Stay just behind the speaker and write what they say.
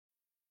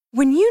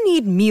When you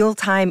need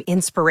mealtime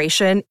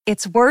inspiration,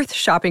 it's worth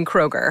shopping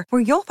Kroger,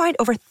 where you'll find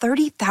over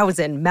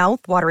 30,000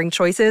 mouth-watering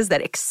choices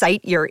that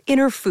excite your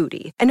inner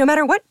foodie. And no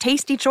matter what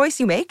tasty choice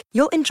you make,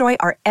 you'll enjoy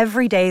our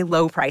everyday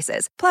low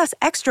prices, plus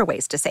extra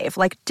ways to save,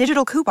 like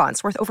digital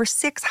coupons worth over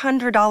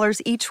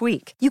 $600 each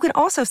week. You can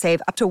also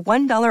save up to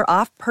 $1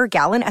 off per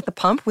gallon at the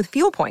pump with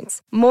fuel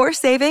points. More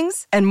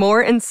savings and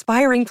more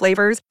inspiring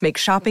flavors make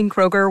shopping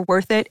Kroger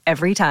worth it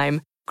every time.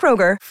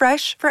 Kroger,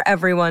 fresh for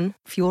everyone.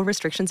 Fuel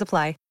restrictions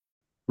apply.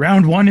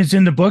 Round one is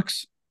in the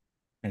books,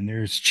 and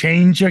there's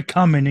change a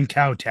coming in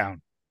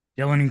Cowtown.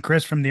 Dylan and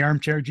Chris from the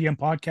Armchair GM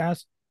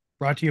podcast,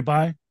 brought to you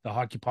by the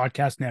Hockey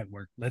Podcast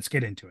Network. Let's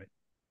get into it.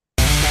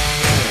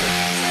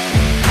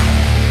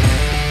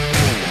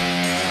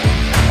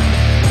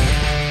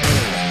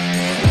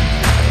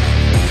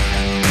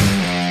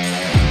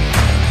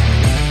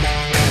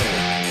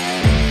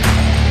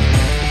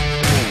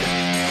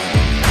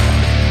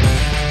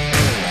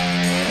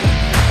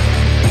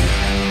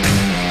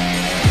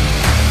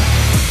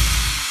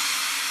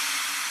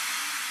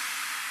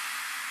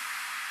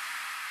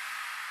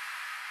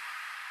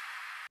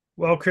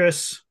 Well,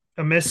 Chris,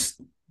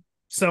 amidst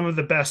some of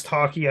the best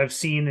hockey I've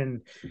seen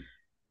in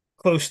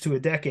close to a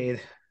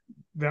decade,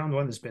 round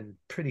one has been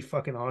pretty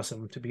fucking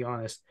awesome, to be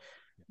honest.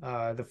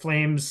 The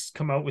Flames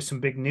come out with some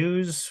big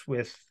news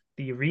with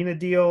the arena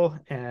deal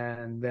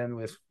and then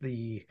with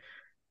the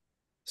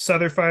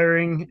Sutter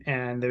firing,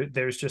 and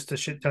there's just a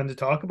shit ton to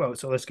talk about.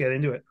 So let's get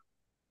into it.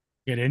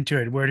 Get into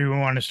it. Where do we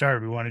want to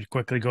start? We want to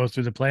quickly go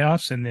through the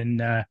playoffs and then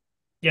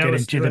Yeah, get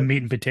let's into do the it.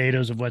 meat and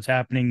potatoes of what's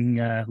happening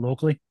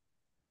locally.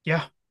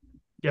 Yeah,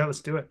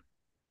 let's do it.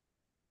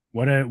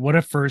 What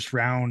a first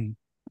round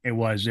it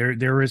was.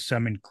 There was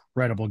some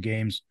incredible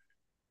games,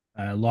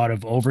 a lot of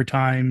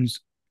overtimes,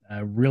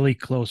 really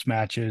close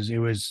matches. It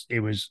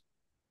was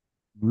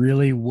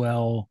really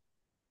well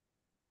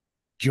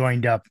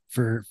joined up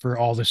for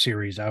all the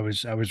series. I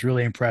was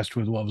really impressed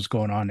with what was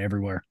going on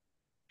everywhere.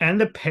 And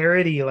the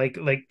parity, like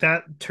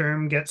that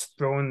term gets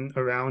thrown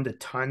around a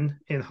ton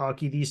in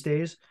hockey these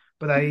days,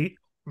 but I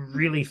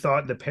really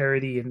thought the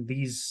parity in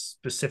these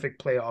specific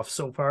playoffs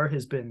so far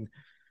has been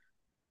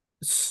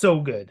so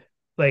good.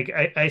 Like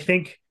I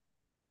think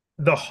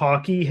the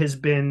hockey has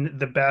been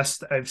the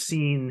best I've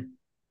seen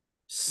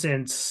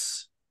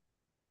since,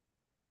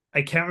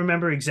 I can't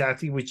remember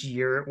exactly which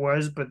year it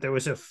was, but there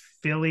was a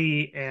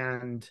Philly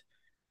and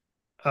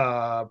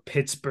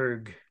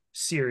Pittsburgh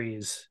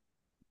series.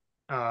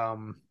 I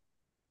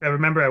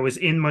remember I was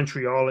in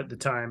Montreal at the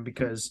time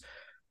because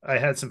I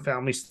had some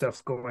family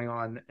stuff going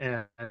on,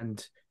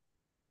 and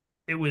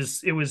it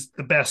was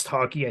the best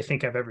hockey I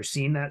think I've ever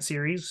seen that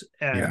series,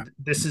 Yeah. and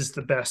this is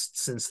the best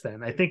since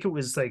then. I think it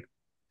was like,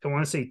 I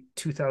want to say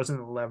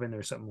 2011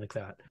 or something like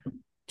that,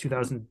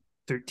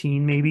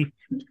 2013 maybe.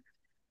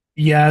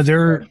 Yeah,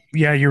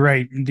 you're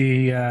right.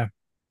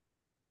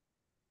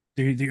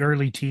 The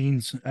early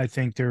teens, I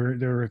think there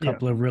were a Yeah,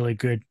 couple of really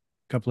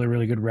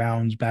good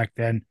rounds back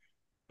then.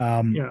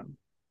 Um yeah.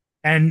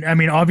 and I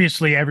mean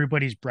obviously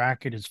everybody's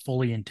bracket is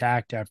fully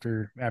intact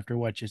after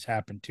what just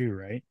happened too,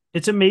 right?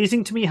 It's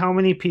amazing to me how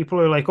many people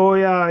are like, "Oh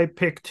yeah, I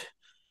picked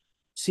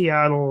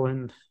Seattle,"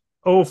 and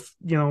 "Oh,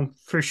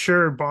 for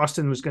sure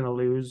Boston was going to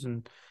lose."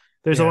 And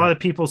there's a Yeah. lot of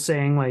people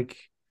saying like,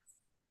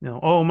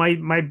 "Oh,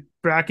 my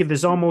bracket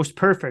is almost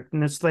perfect,"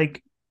 and it's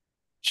like,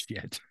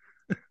 Shit.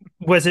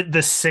 was it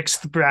the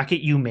sixth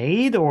bracket you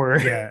made, or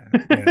Yeah,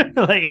 yeah,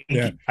 like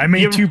yeah. I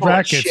made you're two full of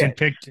brackets and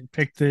shit?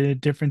 picked the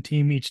different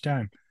team each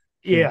time.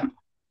 Yeah.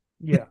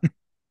 Yeah, yeah.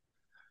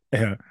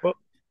 Yeah. Well,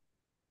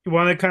 you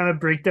want to kind of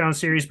break down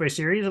series by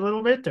series a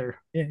little bit, or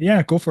Yeah,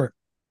 yeah, go for it.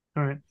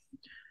 all right?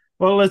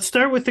 Well, let's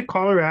start with the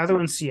Colorado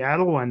and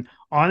Seattle one.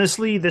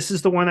 Honestly, this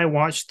is the one I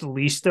watched the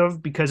least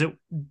of because it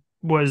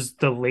was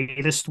the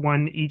latest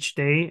one each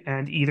day,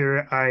 and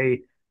either I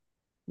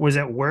was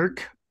at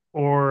work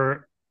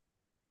or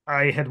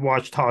I had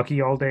watched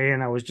hockey all day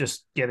and I was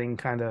just getting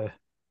kind of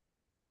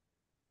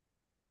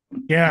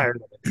Yeah. tired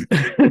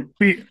of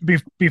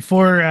it.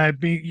 Before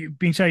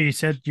being said, you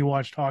said you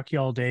watched hockey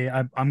all day.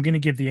 I'm going to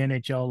give the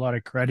NHL a lot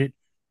of credit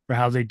for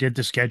how they did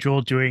the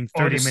schedule. Doing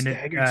Oh, the 30-minute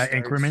staggered starts.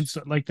 increments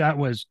like that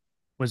was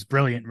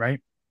brilliant, right?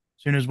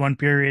 As soon as one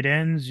period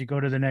ends, you go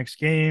to the next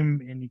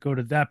game and you go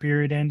to that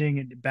period ending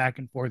and back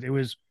and forth. It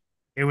was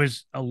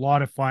a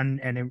lot of fun,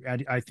 and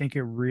I think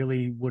it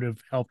really would have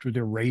helped with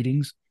their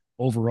ratings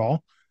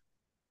overall.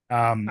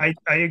 Um, I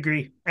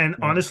agree. And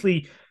yeah,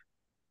 honestly,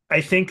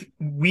 I think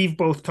we've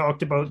both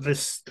talked about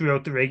this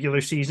throughout the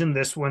regular season,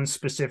 this one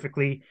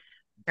specifically.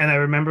 And I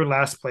remember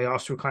last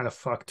playoffs were kind of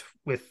fucked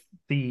with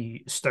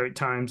the start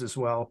times as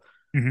well.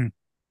 mhm,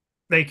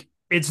 Like,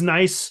 it's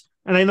nice.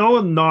 And I know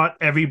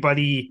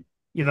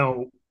you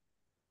know,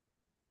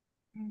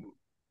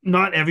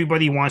 not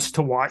everybody wants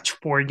to watch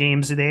 4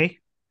 games a day,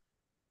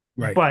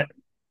 right. but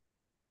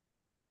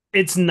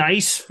it's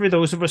nice for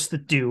those of us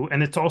that do.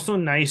 And it's also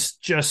nice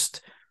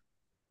just,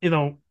 you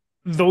know,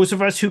 those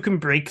of us who can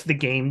break the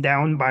game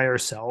down by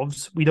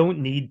ourselves. We don't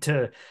need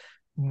to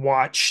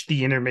watch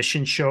the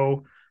intermission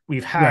show.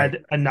 We've Right.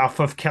 had enough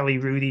of Kelly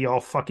Rudy all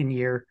fucking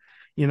year.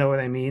 You know what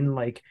I mean?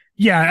 Like,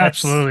 Yeah,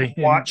 let's absolutely.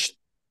 And watch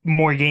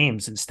more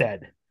games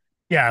instead.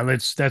 yeah,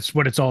 that's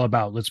what it's all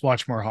about. Let's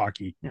watch more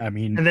hockey. Yeah. I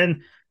mean, And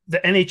then the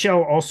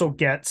NHL also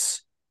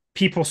gets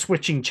people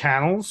switching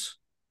channels,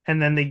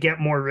 and then they get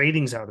more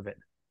ratings out of it.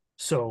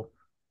 So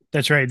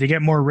that's right. They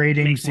get more it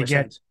ratings. makes They more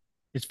get, sense.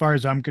 as far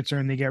as I'm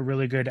concerned, they get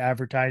really good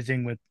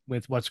advertising with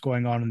what's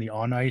going on in the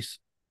on ice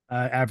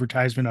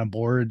advertisement on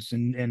boards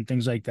and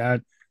things like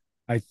that.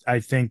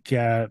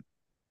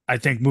 I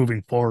think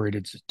moving forward,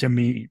 it's to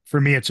me for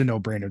me it's a no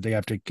brainer. They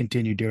have to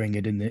continue doing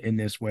it in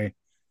this way.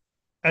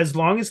 As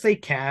long as they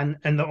can,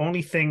 and the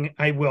only thing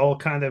I will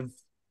kind of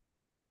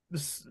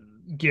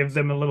give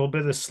them a little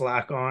bit of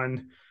slack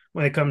on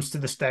when it comes to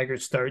the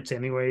staggered starts,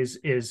 anyways,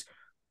 is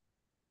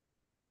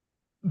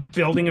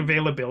building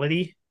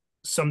availability.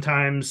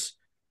 Sometimes,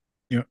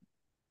 Yeah,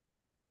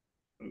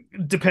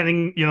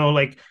 depending,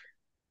 like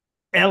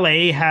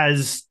LA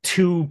has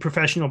two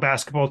professional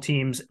basketball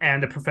teams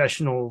and a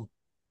professional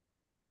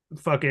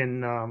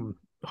fucking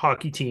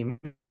hockey team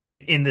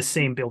in the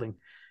same building.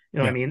 You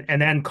know what I yeah, mean?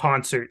 And then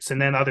concerts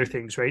and then other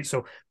things, right?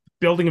 So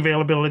building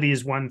availability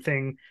is one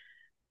thing,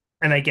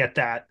 and I get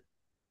that.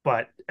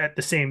 But at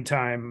the same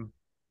time,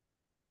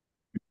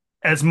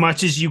 as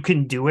much as you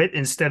can do it,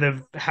 instead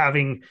of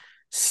having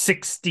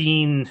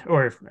 16,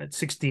 or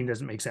 16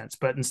 doesn't make sense,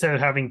 but instead of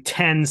having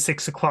 10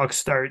 6 o'clock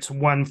starts,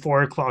 one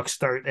 4 o'clock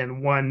start,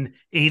 and one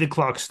 8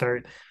 o'clock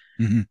start,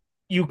 hmm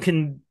you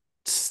can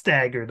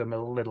stagger them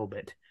a little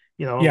bit.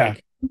 yeah,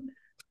 Like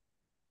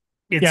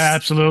yeah, it's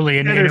absolutely.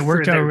 And better it for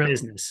worked out their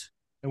business.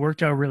 it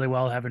worked out really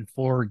well having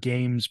 4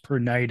 games per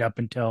night up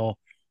until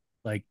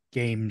like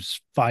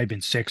games 5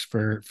 and 6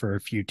 for a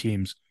few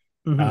teams.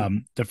 Mm-hmm.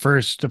 The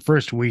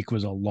first week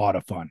was a lot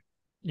of fun.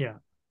 Yeah.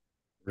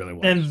 It really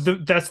was.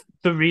 And that's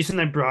the reason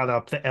I brought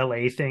up the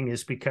LA thing,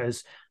 is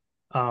because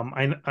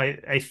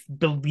I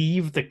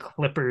believe the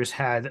Clippers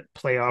had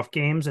playoff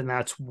games, and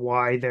that's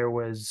why there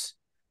was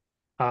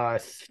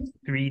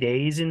 3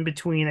 days in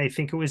between. I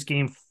think it was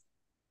game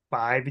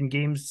 5 and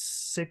game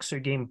 6, or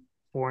game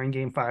 4 and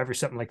game 5, or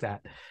something like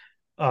that,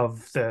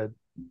 of the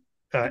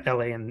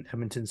LA and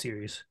Edmonton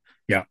series.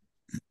 Yeah,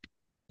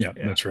 yeah,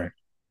 Yeah. that's right.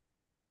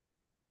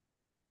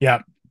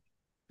 Yeah,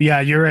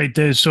 yeah, you're right.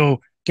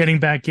 So getting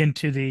back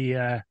into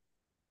the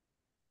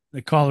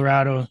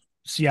Colorado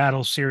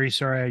Seattle series.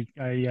 Sorry,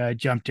 I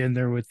jumped in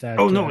there with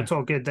Oh that no, it's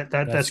all good. that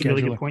That's a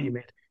really good scheduler. point you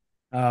made.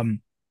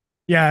 Um,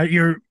 yeah,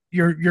 you're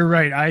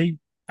right.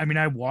 I mean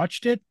I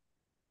watched it,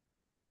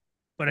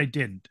 but I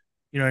didn't.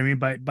 You know what I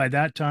mean? By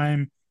that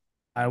time,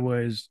 I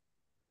was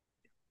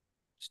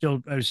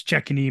I was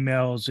checking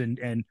emails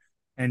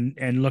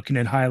and looking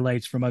at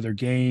highlights from other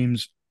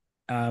games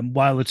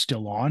while it's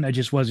still on. I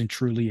just wasn't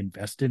truly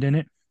invested in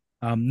it.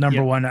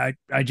 Number Yeah. one,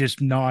 I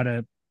just not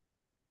a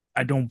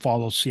I don't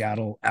follow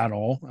Seattle at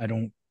all. I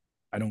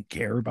don't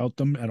care about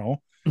them at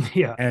all.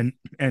 Yeah.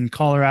 And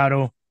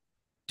Colorado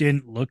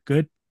didn't look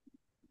good,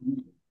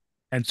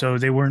 and so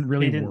they weren't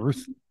really They didn't.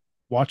 worth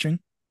watching.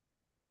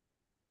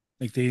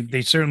 Like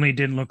they certainly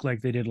didn't look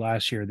like they did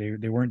last year.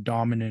 They weren't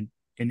dominant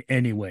in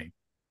any way.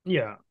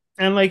 Yeah.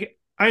 And like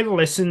I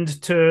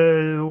listened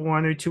to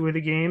one or two of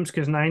the games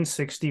because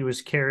 960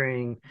 was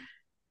carrying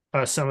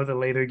some of the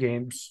later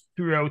games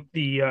throughout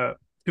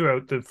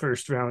the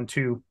first round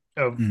too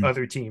of Mm,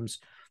 other teams.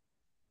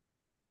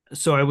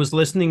 So I was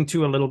listening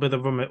to a little bit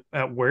of them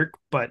at work,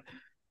 but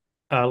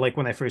like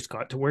when I first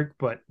got to work,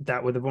 but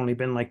that would have only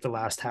been like the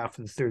last half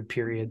of the third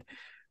period,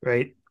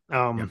 right?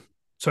 yeah,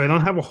 So I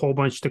don't have a whole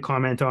bunch to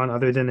comment on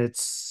other than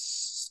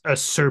it's a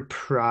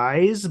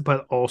surprise,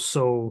 but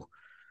also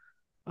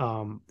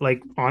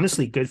like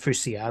honestly good for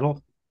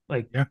Seattle.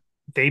 Like yeah,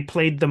 they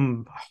played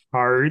them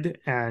hard,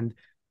 and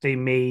they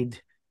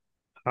made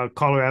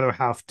Colorado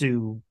have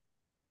to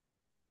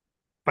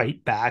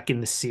fight back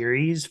in the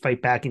series,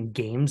 fight back in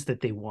games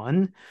that they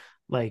won.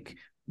 Like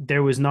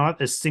there was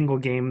not a single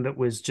game that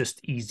was just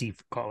easy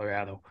for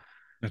Colorado,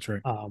 that's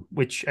right.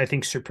 which I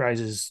think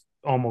surprises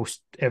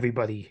almost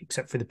everybody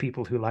except for the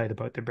people who lied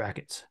about their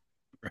brackets.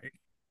 Right.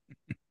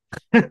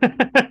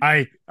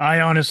 I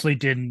honestly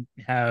didn't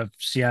have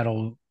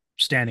Seattle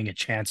standing a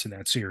chance in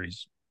that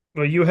series.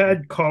 Well, you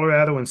had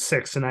Colorado in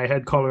 6, and I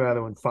had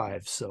Colorado in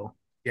 5. So,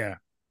 Yeah.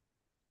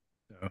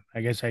 So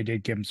I guess I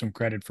did give them some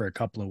credit for a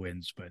couple of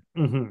wins,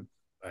 mm-hmm.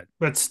 but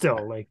But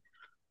still, like,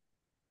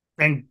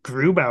 and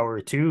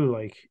Grubauer too.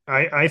 Like,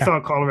 I yeah,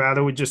 thought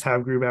Colorado would just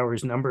have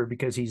Grubauer's number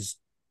because he's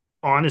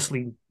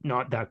honestly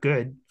not that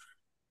good,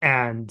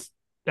 and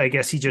I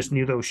guess he just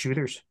knew those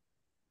shooters.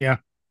 yeah,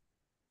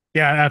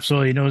 yeah,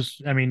 absolutely. He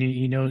knows. I mean,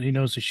 he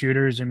knows the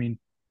shooters. I mean,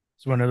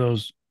 it's one of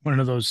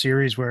those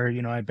series where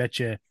I bet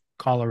you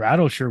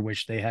Colorado sure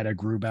wish they had a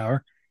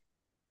Grubauer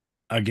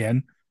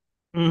again.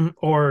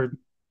 Or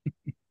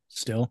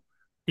Still,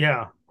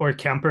 yeah, or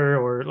Kemper,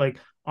 or like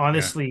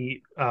yeah,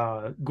 honestly,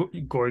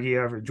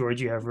 Gorgiev or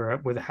Georgiev, or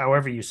with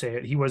however you say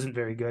it, he wasn't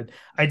very good.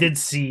 I did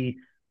see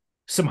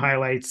some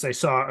highlights. I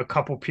saw a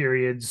couple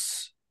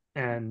periods,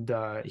 and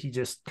he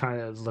just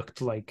kind of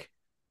looked like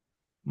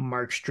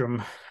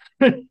Markstrom.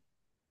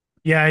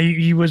 Yeah,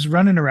 he was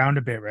running around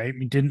a bit, right?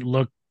 He didn't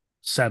look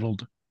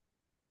settled.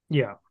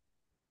 Yeah.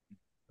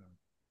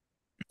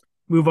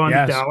 Move on to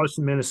Yes, Dallas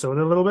and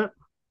Minnesota a little bit.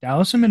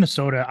 Dallas and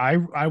Minnesota.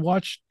 I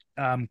watched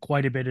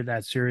quite a bit of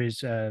that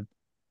series. A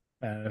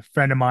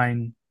friend of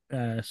mine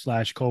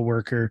slash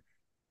coworker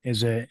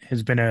has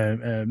been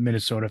a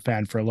Minnesota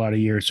fan for a lot of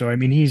years. So I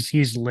mean,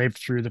 he's lived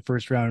through the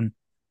first round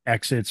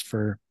exits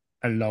for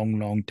a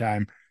long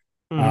time.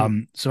 Hmm.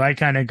 So I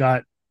kind of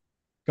got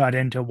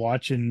into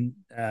watching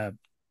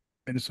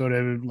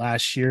Minnesota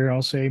last year.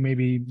 I'll say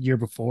maybe year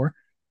before.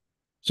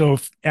 So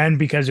and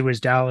because it was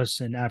Dallas,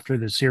 and after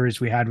the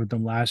series we had with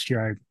them last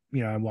year,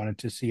 I wanted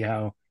to see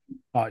how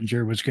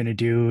Ottinger was going to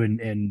do,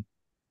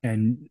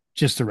 and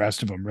just the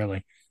rest of them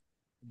really.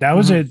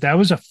 Hmm. That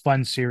was a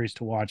fun series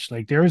to watch.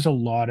 Like there was a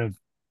lot of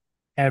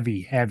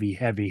heavy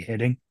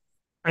hitting.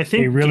 I They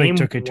think really game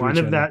took it to one each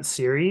of other. that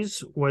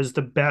series was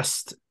the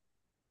best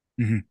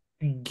Mhm.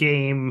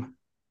 game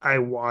I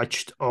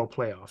watched all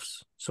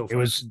playoffs so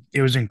far.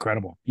 It was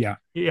incredible. Yeah.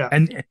 Yeah.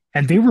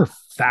 And they were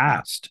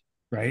fast,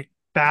 right?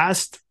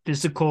 Fast,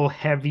 physical,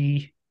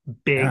 heavy,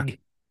 Yeah, big,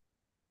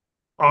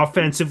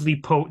 offensively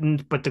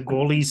potent, but the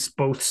goalies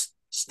both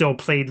still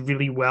played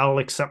really well,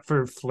 except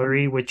for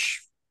Fleury,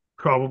 which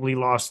probably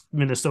lost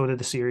Minnesota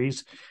the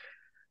series.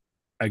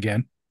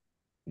 again.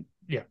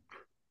 Yeah.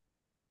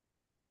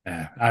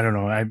 I don't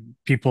know. I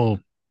people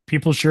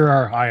sure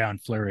are high on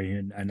Flurry,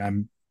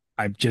 and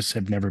I just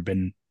have never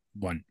been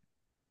one.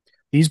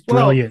 He's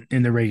Well, brilliant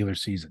in the regular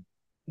season.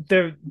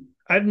 there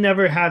I've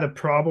never had a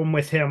problem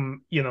with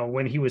him,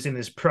 when he was in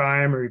his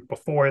prime or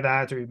before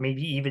that, or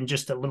maybe even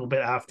just a little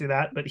bit after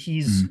that. But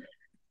Mhm.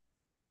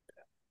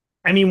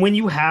 I mean, when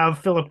you have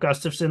Philip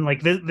Gustafson,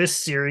 like this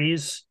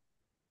series,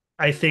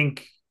 I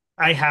think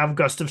I have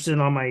Gustafson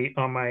on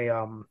my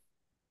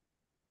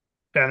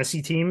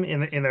fantasy team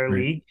in our Right.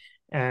 league,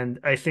 and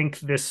I think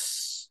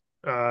this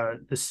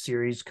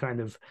series kind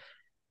of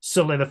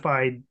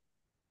solidified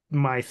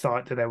my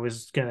thought that I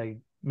was gonna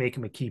make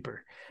him a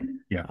keeper.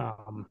 Yeah.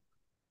 Um,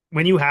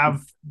 when you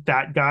have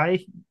that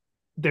guy,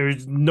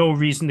 there's no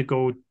reason to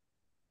go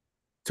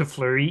to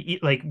Flurry.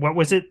 Like, what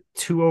was it?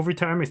 Two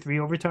overtime or three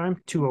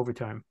overtime? Two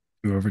overtime.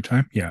 Through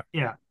overtime. Yeah.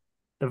 Yeah.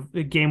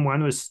 The game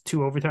one was two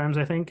overtimes,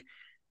 I think.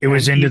 It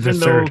was And into the even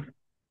though, third.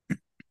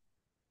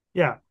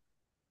 yeah,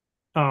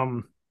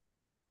 um,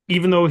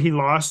 even though he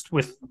lost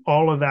with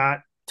all of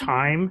that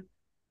time,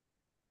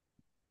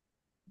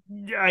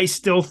 I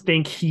still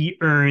think he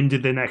earned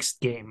the next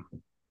game.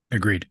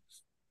 Agreed.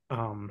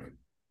 Um,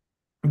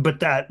 but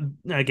that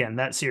again,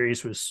 that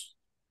series was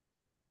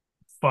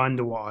fun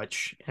to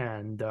watch,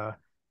 and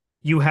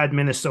you had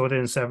Minnesota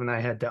in seven,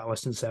 I had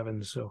Dallas in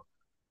seven, so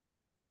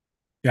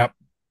Yep.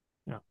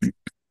 yeah.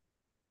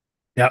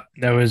 Yep.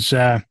 That was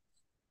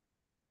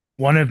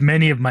one of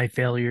many of my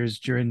failures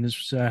during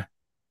this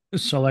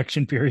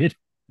selection period.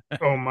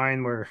 Oh,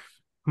 mine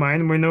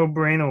were no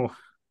bueno.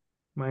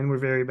 Mine were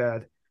very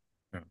bad.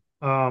 Yeah.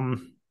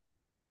 Um,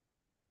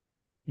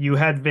 you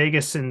had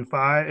Vegas in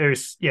five, or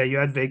yeah, you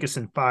had Vegas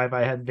in five.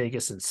 I had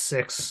Vegas in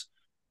six.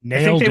 I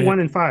think Nailed they it. won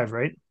in five,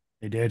 right?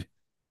 They did.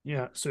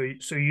 Yeah, so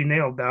you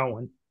nailed that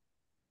one.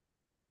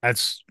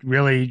 That's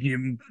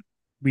really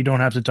we don't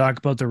have to talk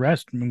about the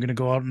rest. I'm going to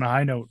go out on a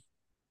high note.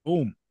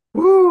 Boom.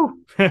 Woo!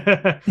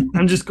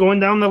 I'm just going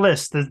down the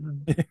list.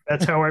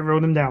 That's how I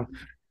wrote them down.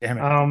 Damn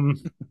it.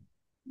 Um,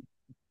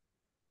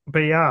 but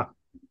yeah,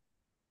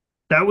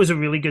 that was a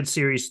really good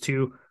series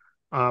too.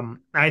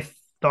 I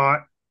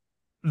thought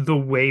the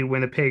way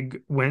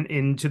Winnipeg went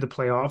into the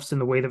playoffs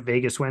and the way that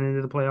Vegas went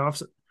into the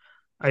playoffs,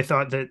 I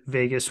thought that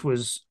Vegas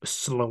was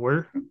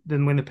slower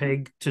than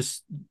Winnipeg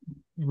just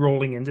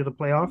rolling into the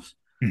playoffs.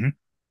 Mhm.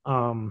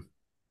 Um,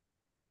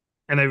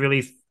 and I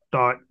really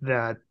thought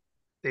that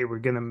they were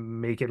going to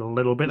make it a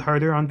little bit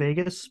harder on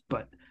Vegas,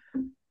 but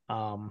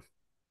um,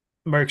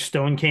 Mark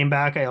Stone came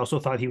back. I also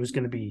thought he was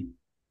going to be,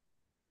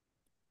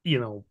 you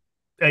know,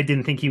 I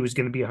didn't think he was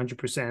going to be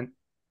 100%,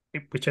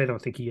 which I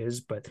don't think he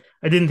is, but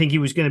I didn't think he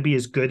was going to be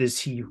as good as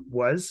he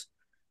was.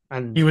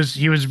 And He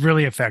was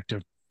really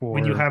effective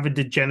when you for have a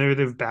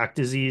degenerative back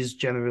disease,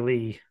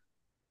 generally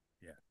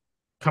yeah.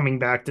 coming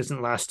back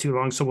doesn't last too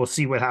long. So we'll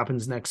see what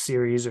happens next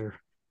series or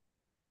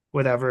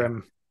whatever. Yeah.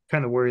 I'm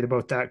kind of worried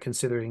about that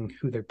considering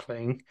who they're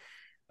playing.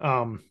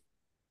 Um,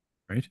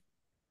 Right.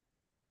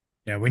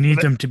 Yeah, we need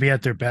but them to be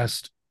at their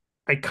best.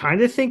 I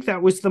kind of think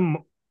that was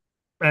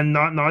and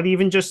not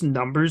even just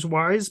numbers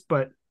wise,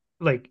 but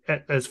like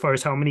as far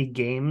as how many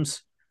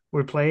games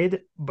were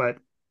played, but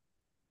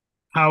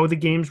how the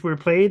games were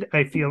played,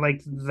 I feel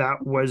like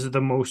that was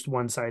the most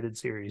one-sided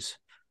series.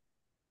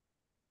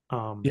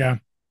 Um, Yeah.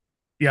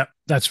 Yeah,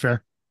 that's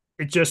fair.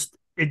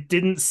 it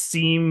didn't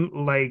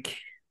seem like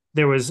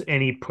there was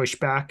any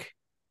pushback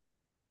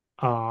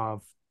uh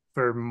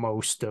for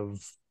most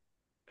of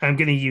I'm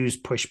going to use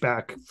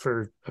pushback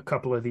for a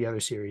couple of the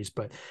other series,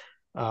 but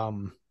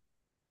um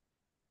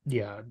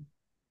yeah,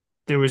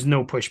 there was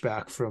no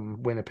pushback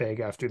from Winnipeg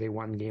after they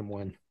won game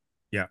 1.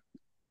 Yeah.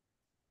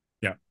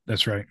 Yeah,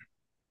 that's right.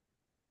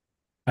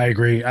 I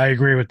agree. I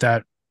agree with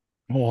that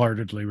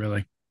wholeheartedly,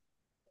 really.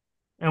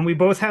 And we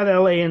both had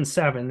LA in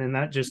 7, and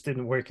that just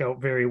didn't work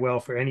out very well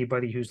for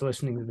anybody who's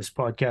listening to this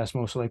podcast,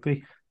 most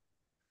likely.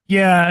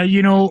 Yeah,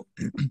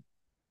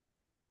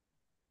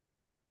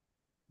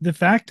 the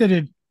fact that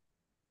it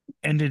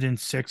ended in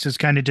 6 is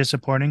kind of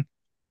disappointing.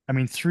 I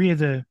mean, three of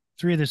the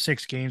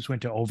 6 games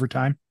went to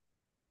overtime.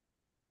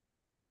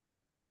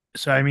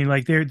 So I mean,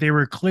 like they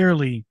were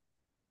clearly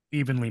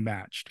evenly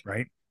matched,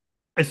 right?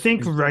 I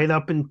think Is- right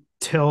up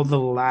until the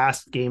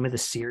last game of the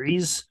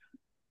series,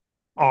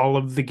 all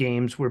of the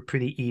games were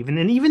pretty even.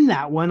 And even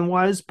that one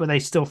was, but I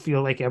still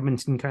feel like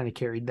Edmonton kind of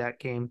carried that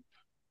game.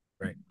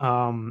 Right.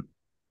 Um,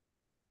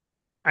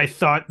 I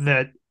thought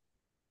that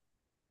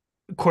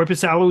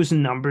Corpusalo's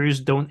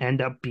numbers don't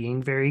end up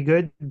being very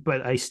good,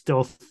 but I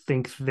still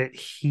think that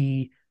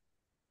he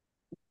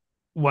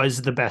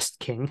was the best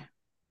king.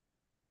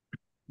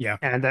 Yeah.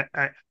 And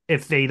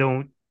if they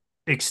don't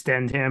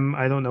extend him,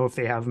 I don't know if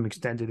they have him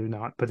extended or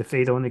not, but if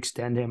they don't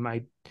extend him,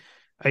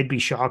 I'd be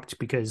shocked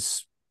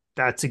because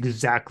that's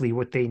exactly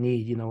what they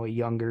need, a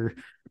younger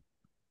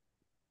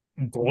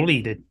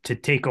goalie to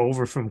take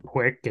over from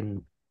Quick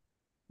and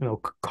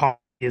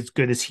as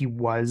good as he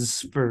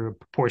was for a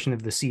portion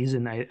of the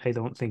season. I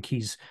don't think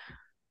he's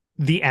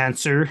the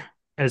answer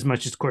as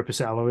much as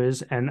Corpusalo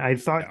is, and I Yeah.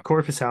 thought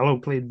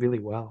Corpusalo played really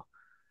well.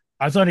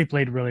 I thought he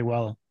played really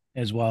well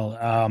as well.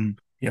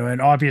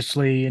 And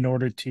obviously in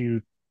order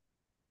to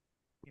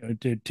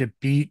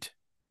beat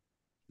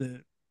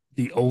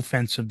the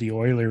offense of the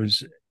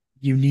Oilers,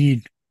 you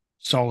need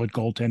solid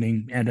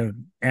goaltending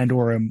and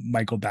or a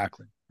Michael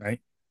Backlund, right?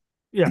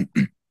 Yeah,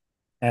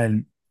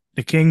 And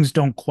the Kings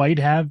don't quite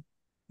have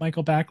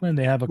Michael Backlund.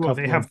 They have a well,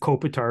 they couple of, have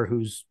Kopitar,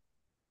 who's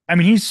I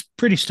mean, he's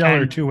pretty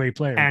stellar and two-way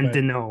player, and but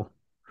Deneau,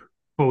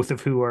 both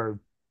of who are,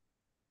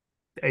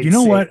 you I'd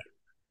know say, what? I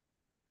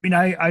mean,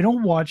 I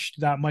don't watch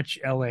that much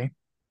LA.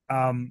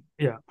 Um,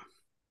 yeah.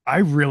 I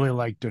really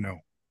like Deneau.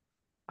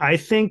 I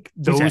think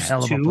He's a those hell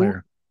of a two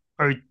player.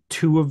 are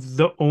two of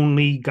the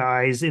only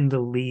guys in the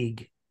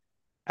league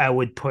I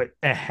would put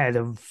ahead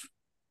of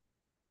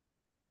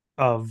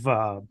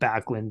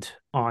Backlund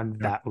on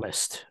Yeah. that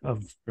list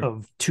of Sure.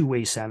 of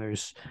two-way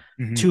centers.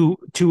 Mhm.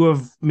 Two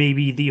of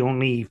maybe the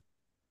only,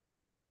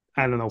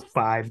 I don't know,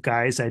 five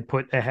guys I'd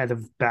put ahead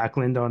of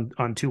Backlund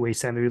on two-way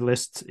center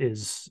lists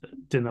is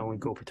Deneau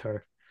and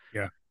Kopitar.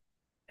 Yeah.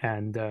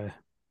 And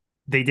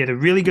they did a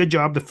really good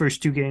job the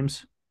first two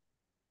games.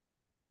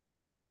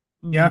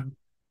 A Yeah.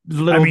 I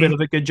little bit mean, of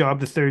a good job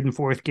the third and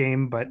fourth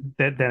game, but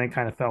then it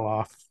kind of fell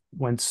off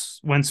once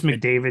it,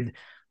 McDavid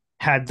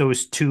had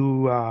those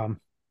two.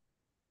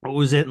 What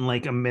was it in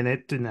like a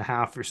minute and a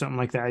half or something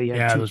like that? He had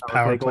yeah, two those power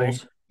power play play.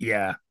 goals,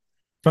 Yeah.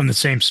 From the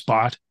same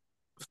spot.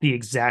 the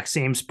exact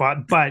same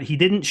spot, but he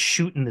didn't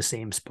shoot in the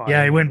same spot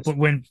Yeah, he on went those.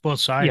 went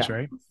both sides, Yeah,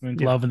 right? Went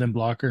yeah, glove and then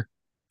blocker.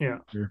 yeah.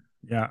 Sure.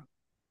 Yeah.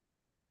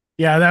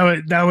 Yeah,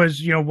 that was,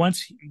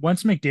 once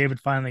McDavid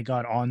finally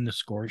got on the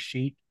score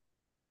sheet,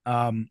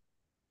 um,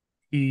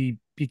 he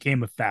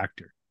became a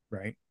factor,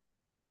 right?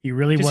 He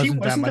really Because he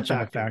wasn't that wasn't a much of a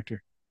factor.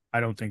 factor. I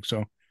don't think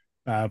so.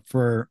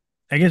 For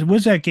I guess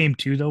was that game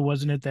 2 though,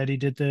 wasn't it that he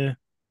did the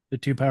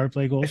two power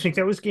play I goals? think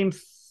that was game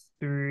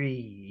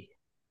 3.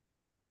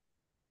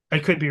 I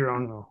could be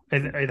wrong though.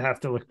 I'd have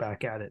to look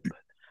back at it,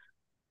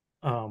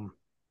 but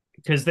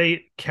because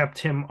they kept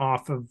him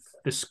off of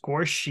the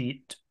score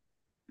sheet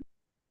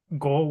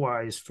goal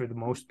wise for the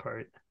most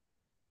part.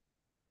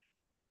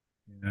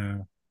 Yeah,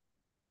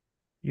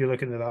 You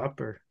looking it up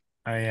or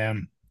I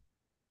am.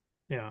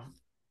 yeah?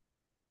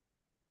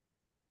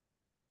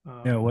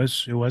 Yeah, it Um,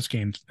 was it was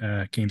game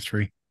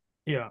 3.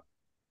 yeah,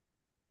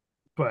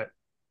 but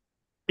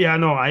yeah,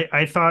 no,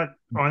 I thought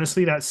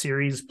honestly that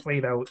series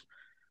played out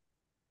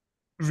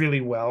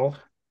really well,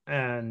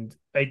 and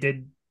I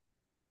did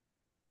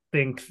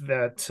think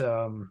that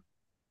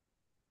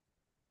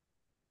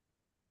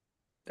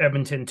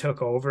Edmonton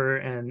took over,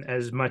 and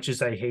as much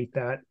as I hate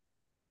that,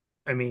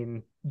 I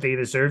mean they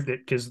deserved it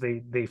because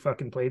they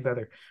fucking played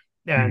better,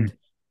 Mhm.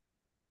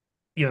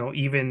 and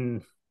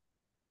even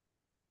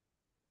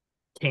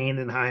Kane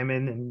and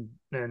Hyman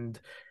and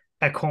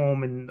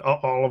Ekholm and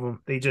all of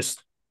them,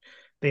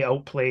 they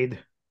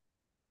outplayed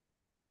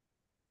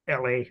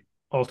LA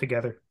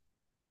altogether.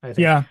 I think.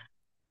 Yeah,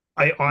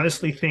 I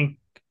honestly think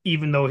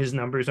even though his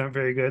numbers aren't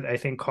very good, I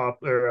think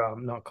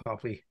not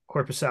Copley,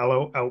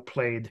 Corpusalo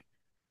outplayed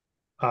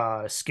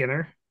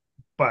Skinner, for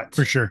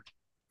but sure.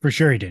 For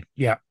sure he did.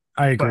 Yeah,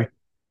 I agree. but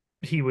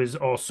he was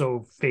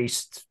also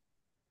faced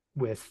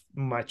with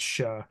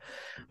much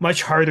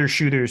harder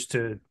shooters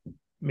to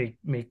make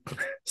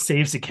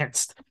saves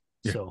against.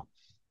 Yeah. So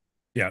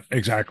Yeah,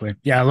 exactly.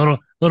 Yeah, a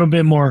little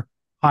bit more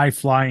high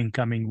flying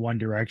coming one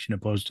direction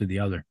opposed to the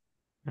other.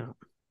 yeah.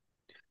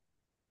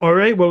 All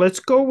right, well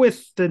let's go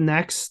with the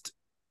next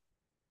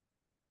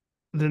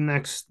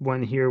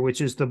one here,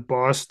 which is the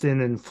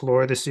Boston and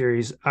Florida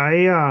series.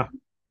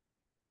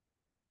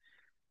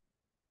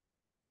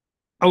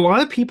 A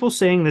lot of people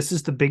saying this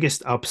is the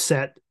biggest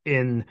upset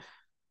in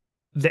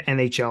the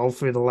NHL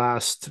for the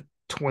last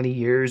 20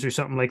 years or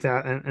something like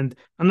that. And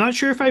I'm not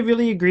sure if I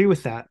really agree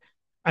with that.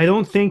 I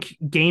don't think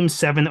Game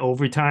 7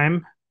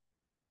 overtime,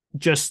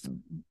 just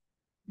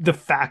the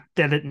fact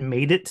that it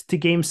made it to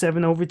Game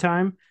 7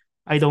 overtime,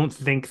 I don't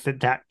think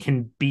that that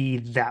can be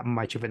that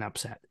much of an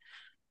upset.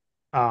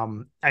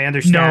 I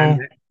understand No,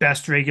 that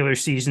best regular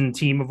season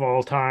team of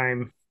all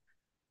time,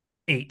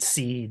 8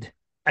 seed.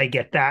 I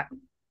get that,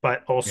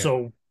 but yeah,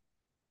 also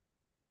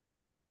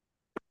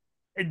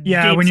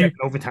yeah. Game 7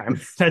 overtime.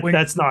 When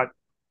That's not.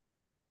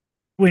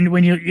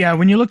 when you yeah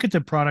when you look at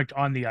the product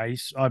on the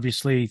ice,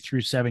 obviously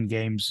through 7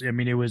 games, I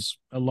mean it was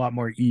a lot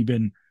more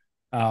even,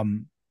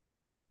 um,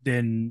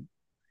 than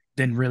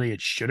really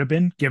it should have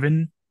been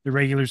given the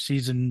regular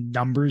season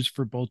numbers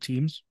for both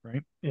teams,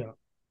 right? Yeah,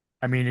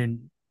 I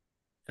mean,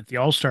 at the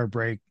All Star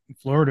break,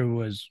 Florida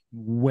was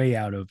way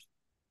out of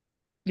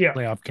yeah.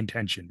 playoff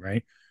contention,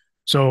 right?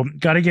 So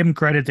got to give them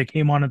credit. They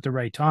came on at the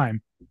right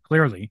time,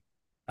 clearly,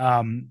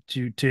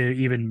 to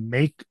even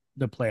make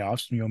the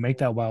playoffs. Make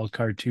that wild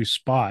card 2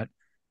 spot,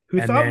 Who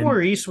and thought then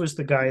Maurice was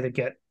the guy to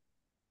get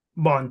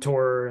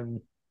Montour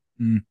and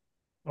mm,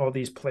 all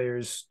these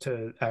players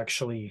to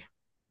actually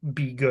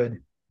be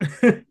good?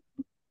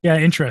 yeah,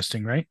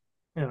 interesting, right?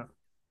 Yeah,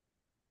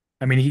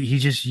 I mean, he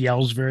just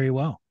yells very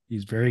well.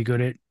 He's very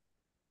good at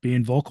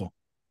being vocal.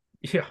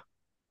 yeah.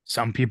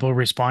 Some people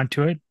respond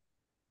to it,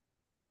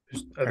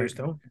 Others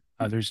don't.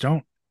 others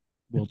don't.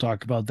 We'll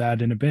talk about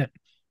that in a bit.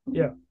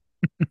 Yeah.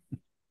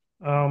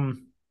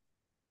 Um.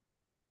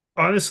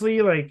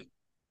 Honestly, like,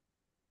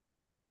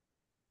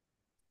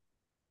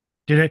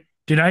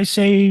 Did I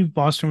say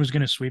Boston was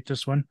going to sweep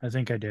this one? I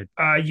think I did.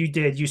 you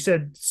did. You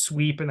said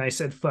sweep, and I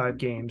said 5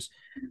 games.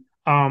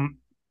 Um.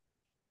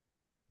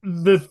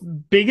 The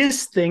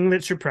biggest thing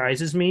that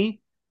surprises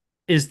me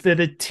is that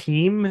a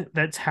team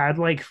that's had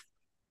like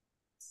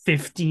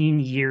 15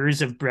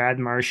 years of Brad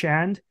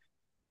Marchand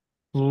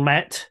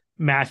let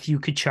Matthew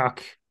Kachuk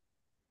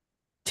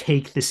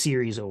take the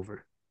series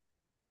over.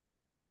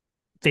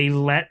 They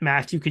let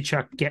Matthew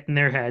Kachuk get in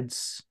their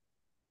heads.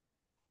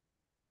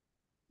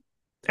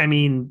 I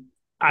mean,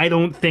 I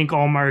don't think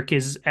Allmark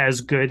is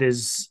as good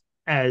as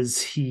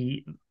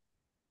he.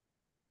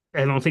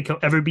 I don't think he'll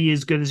ever be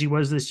as good as he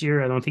was this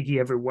year. I don't think he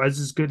ever was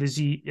as good as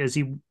he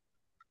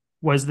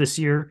was this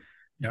year.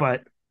 Yep.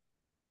 But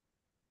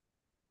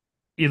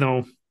you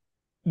know,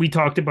 we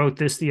talked about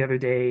this the other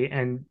day,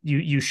 and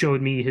you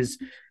showed me his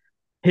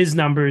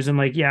numbers, and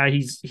like, yeah,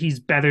 he's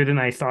better than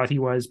I thought he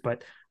was,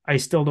 but I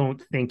still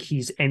don't think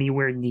he's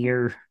anywhere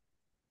near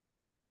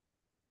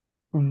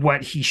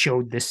what he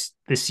showed this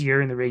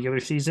year in the regular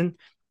season,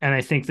 and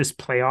I think this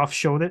playoff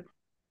showed it.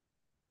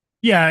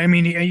 Yeah, I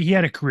mean, he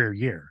had a career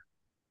year,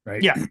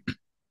 right? Yeah,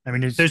 I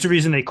mean, it's there's a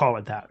reason they call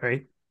it that,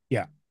 right?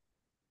 yeah,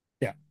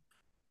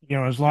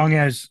 yeah. As long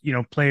as you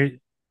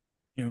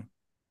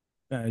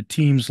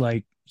teams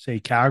like say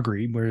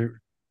Calgary,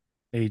 where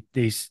they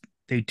they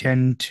they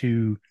tend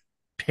to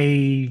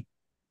pay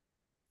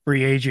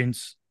free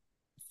agents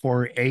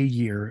for a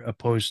year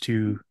opposed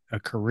to a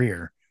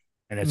career,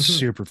 and it's Mm-hmm.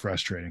 super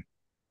frustrating.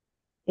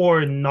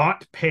 Or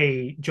not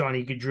pay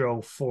Johnny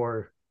Gaudreau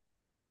for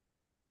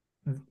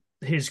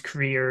his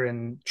career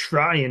and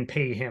try and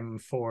pay him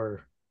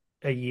for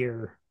a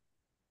year.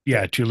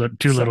 Yeah, That too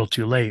little, sucks.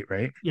 too late,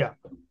 right? Yeah.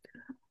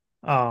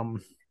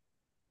 Um.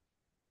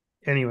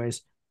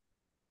 Anyways,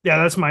 yeah,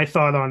 that's my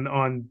thought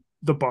on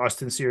the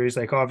Boston series.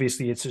 Like,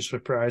 obviously, it's a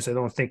surprise. I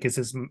don't think it's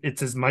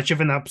as much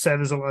of an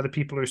upset as a lot of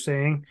people are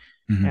saying,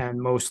 Mhm.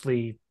 and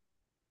mostly,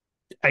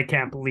 I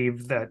can't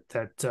believe that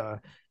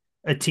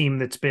a team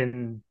that's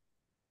been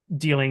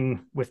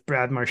dealing with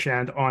Brad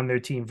Marchand on their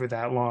team for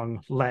that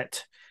long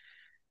let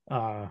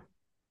uh,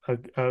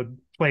 a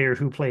player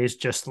who plays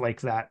just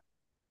like that,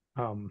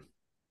 um,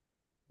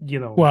 you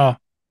know, Well,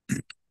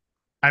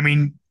 I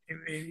mean,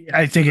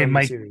 I think it run the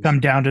might series. come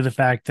down to the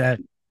fact that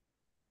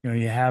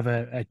you have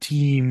a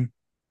team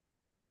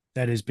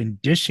that has been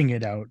dishing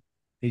it out.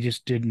 They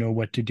just didn't know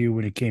what to do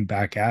when it came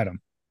back at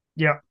them.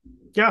 Yeah,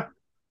 yeah,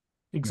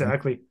 You know?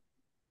 exactly.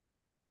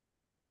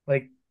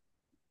 Like,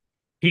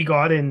 he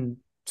got in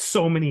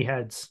so many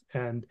heads,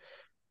 and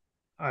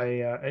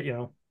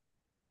I've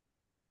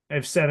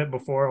said it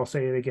before. I'll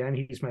say it again.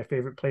 He's my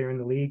favorite player in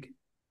the league.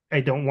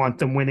 I don't want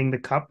them winning the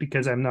cup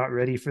because I'm not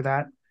ready for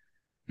that.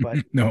 But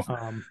No,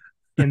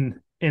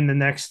 in the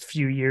next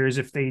few years,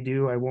 if they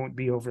do, I won't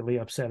be overly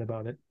upset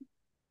about it.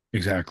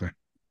 exactly.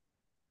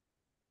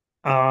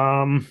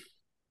 Um,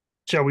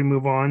 shall we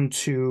move on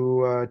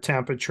to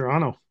Tampa,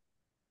 Toronto?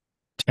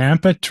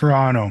 Tampa,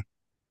 Toronto.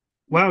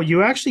 Wow,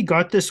 you actually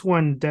got this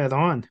one dead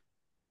on.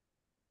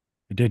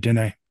 I did, didn't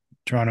I?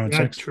 Toronto in Yeah,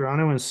 6.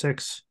 Toronto in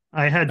 6.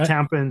 I had That,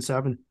 Tampa in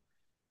 7.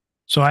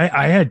 so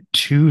I had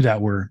 2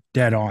 that were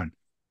dead on.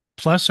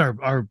 Plus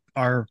our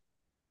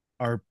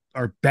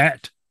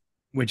bet,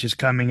 which is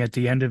coming at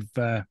the end of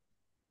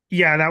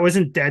Yeah, that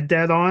wasn't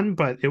dead on,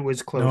 but it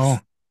was close. no.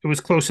 It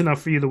was close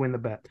enough for you to win the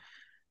bet.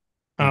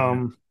 Yeah.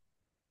 Um,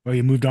 Well,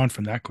 you moved on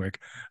from that quick.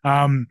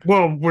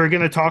 well, we're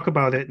gonna talk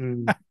about it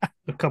in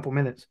a couple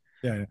minutes.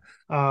 Yeah.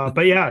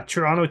 But yeah,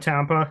 Toronto,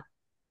 Tampa.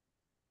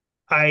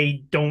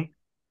 I don't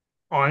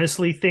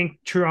honestly think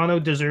Toronto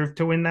deserved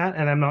to win that.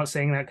 And I'm not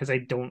saying that because I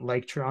don't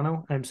like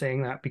Toronto. I'm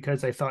saying that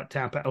because I thought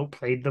Tampa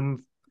outplayed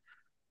them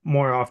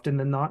more often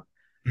than not.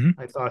 Hmm.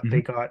 I thought Hmm.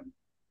 they got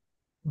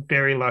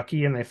very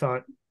lucky, and I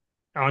thought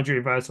Andrei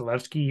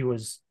Vasilevsky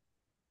was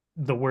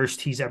the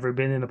worst he's ever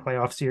been in a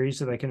playoff series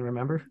that I can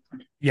remember.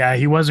 Yeah,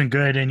 he wasn't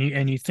good,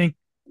 and you think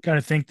got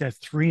to think that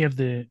three of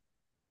the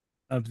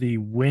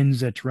wins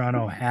that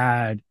Toronto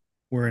had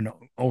were in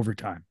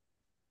overtime.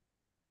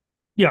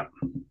 Yeah,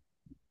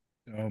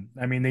 So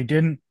I mean,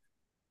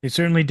 they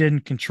certainly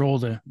didn't control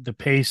the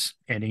pace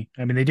any.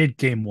 I mean, they did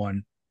game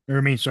one, or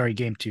I mean, sorry,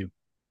 game two.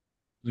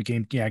 The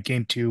game, yeah,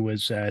 game two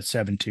was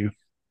 7-2.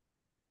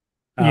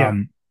 yeah.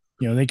 Um,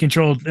 they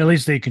controlled at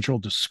least they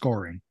controlled the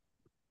scoring.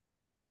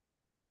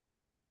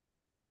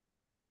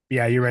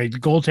 Yeah, you're right. The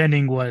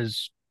goaltending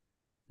was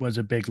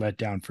a big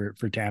letdown for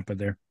Tampa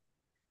there.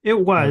 It Uh,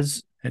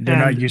 was, and they're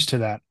not and used to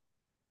that.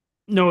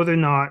 no, they're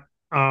not.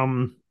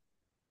 And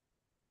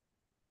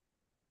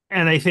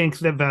I think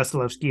that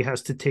Vasilevsky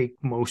has to take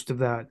most of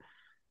that,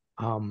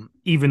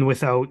 even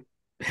without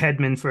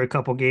Hedman for a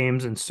couple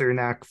games and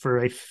Cernak for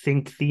I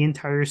think the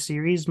entire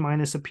series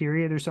minus a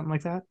period or something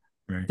like that.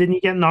 Right. Didn't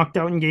he get knocked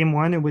out in game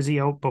one, or was he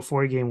out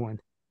before game one?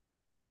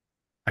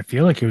 I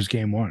feel like it was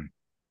game one.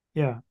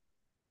 Yeah.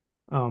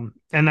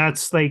 And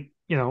that's like,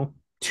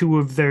 two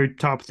of their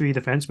top three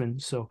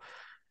defensemen. So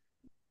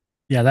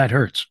Yeah, that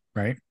hurts,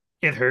 right?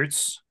 it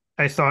hurts.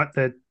 I thought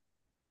that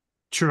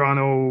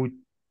Toronto,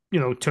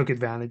 took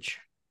advantage.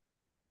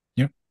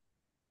 Yep.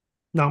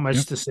 Not much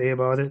Yep. to say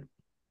about it.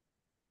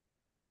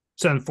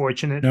 It's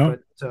unfortunate, No.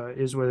 but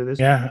is what it is.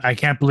 Yeah, I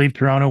can't believe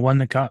Toronto won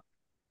the cup.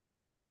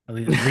 At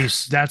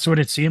least that's what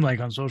it seemed like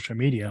on social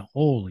media.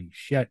 Holy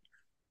shit.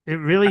 It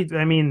really,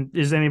 I mean,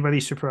 is anybody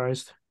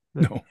surprised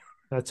that No.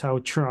 that's how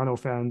Toronto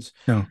fans?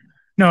 No.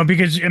 No,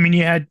 because I mean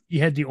you had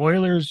the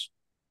Oilers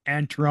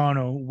and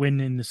Toronto win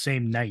in the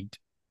same night.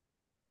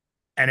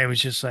 And it was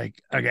just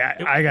like, okay,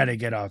 It, I gotta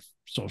get off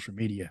social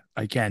media.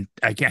 I can't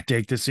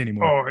take this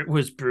anymore. oh, it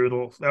was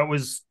brutal. That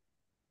was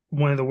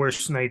one of the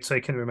worst nights I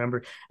can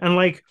remember. And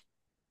like,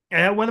 I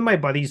had one of my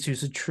buddies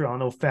who's a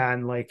Toronto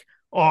fan, like,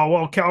 oh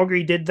well,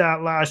 Calgary did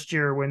that last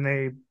year when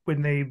they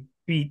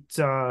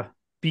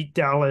beat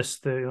Dallas.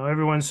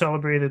 Everyone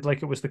celebrated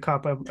like it was the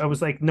cup. I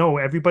was like, no,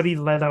 everybody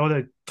let out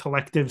a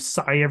collective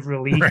sigh of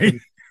relief Right?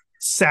 and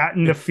sat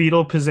in the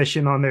fetal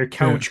position on their Yeah.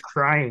 couch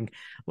crying.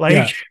 Yeah.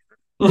 Like,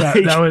 Yeah.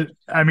 like That was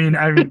I mean,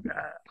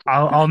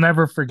 I'll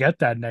never forget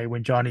that night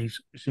when Johnny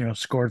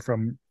scored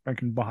from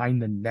fucking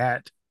behind the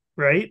net.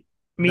 right?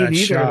 Me That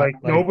neither. shot. Like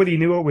Like nobody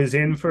knew it was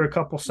in for a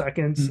couple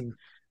seconds, mm, and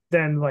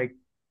then like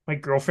my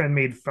girlfriend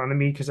made fun of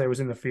me because I was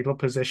in the fetal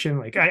position.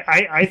 Like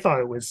I thought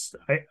it was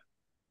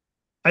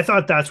I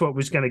thought that's what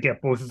was going to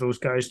get both of those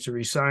guys to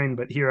resign,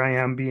 but here I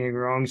am being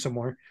wrong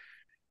somewhere.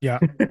 yeah.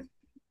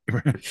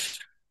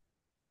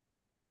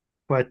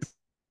 But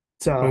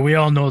But we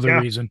all know the yeah,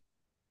 reason.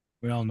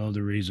 We all know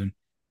the reason.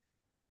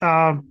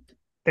 um,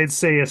 I'd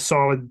say a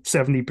solid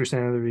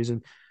 70% of the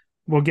reason.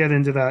 We'll get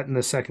into that in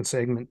the second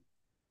segment.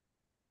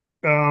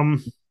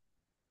 Um,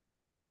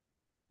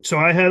 so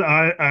I had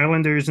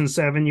Islanders in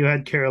seven. You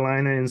had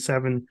Carolina in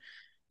seven.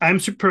 I'm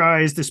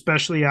surprised,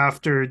 especially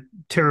after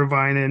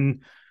Teravainen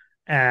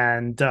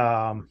and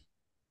I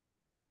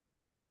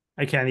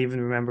can't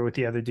even remember what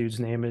the other dude's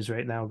name is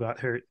right now. Got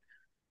hurt.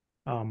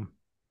 Um,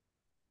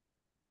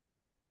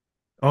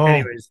 Oh,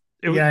 anyways,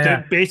 yeah,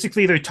 yeah.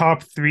 basically their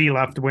top three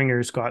left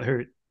wingers got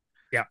hurt.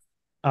 Yeah.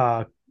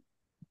 Uh,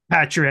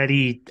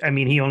 Pacioretty, I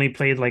mean, he only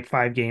played like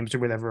 5 games or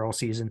whatever all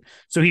season,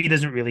 so he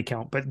doesn't really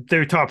count. But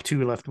their top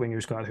two left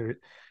wingers got hurt.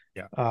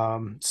 Yeah.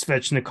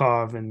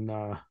 Svechnikov and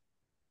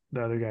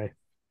the other guy.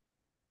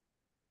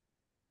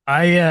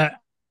 I uh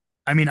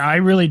I mean, I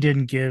really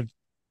didn't give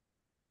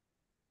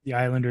the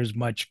Islanders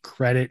much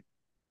credit.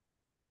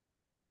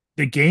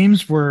 The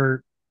games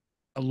were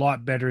a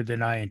lot better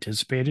than I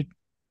anticipated.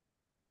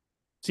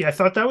 See, I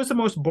thought that was the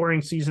most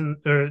boring season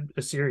or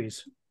a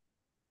series.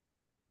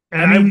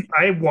 And I I mean,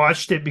 I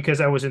watched it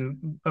because I was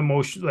in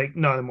emotion like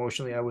not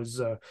emotionally, I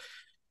was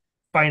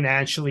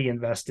financially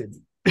invested.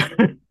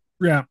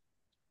 yeah,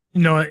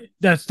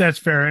 that's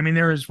fair. I mean,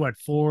 there was what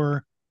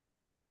four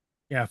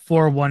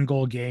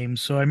 1-goal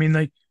games. So I mean,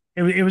 like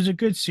it was a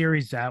good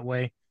series that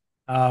way.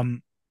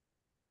 Um,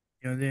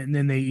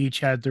 then they each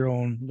had their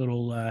own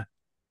little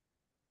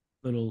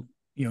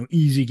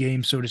easy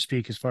game, so to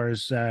speak, as far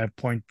as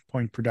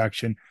point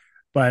production.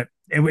 But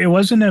it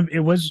wasn't a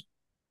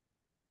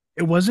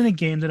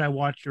game that I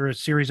watched or a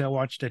series I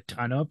watched a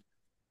ton of.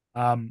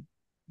 Um,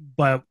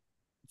 but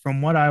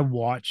from what I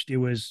watched, it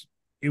was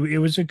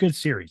a good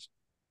series.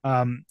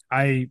 Um,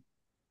 I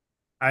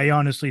I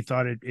honestly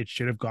thought it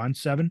should have gone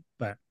seven,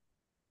 but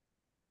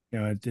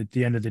at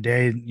the end of the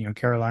day,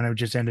 Carolina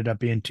just ended up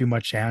being too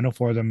much to handle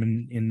for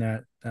them in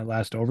that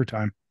last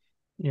overtime.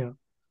 Yeah.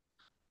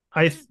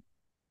 I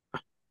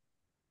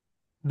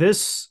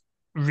This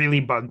really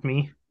bugged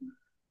me.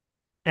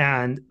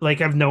 And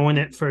like I've known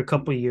it for a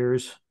couple of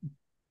years,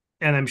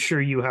 and I'm sure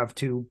you have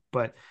too,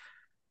 but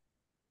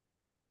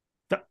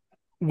the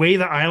way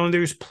the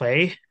Islanders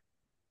play,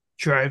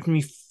 drives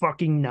me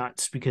fucking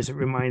nuts because it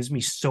reminds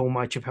me so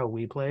much of how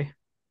we play.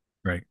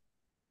 Right.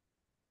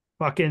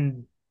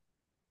 Fucking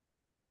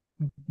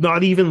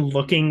not even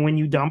looking when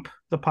you dump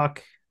the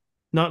puck.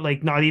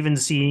 Not even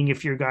seeing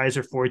if your guys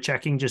are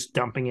forechecking, just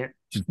dumping it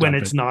Just when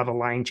dump it's it. not a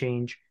line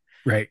change.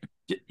 Right.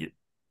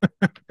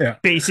 Yeah.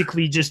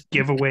 Basically just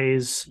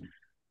giveaways,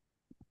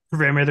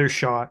 perimeter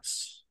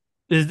shots.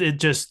 It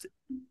just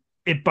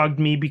it bugged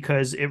me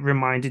because it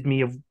reminded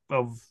me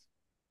of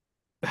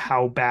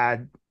how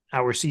bad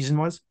our season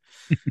was.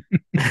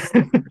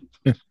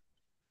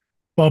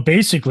 Well,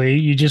 basically,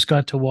 you just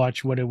got to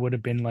watch what it would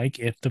have been like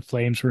if the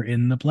Flames were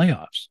in the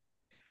playoffs.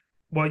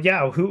 Well,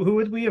 yeah, who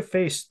would we have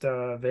faced?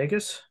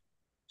 Vegas.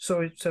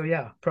 So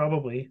yeah,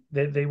 probably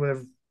they would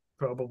have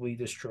probably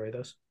destroyed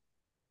us.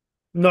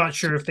 Not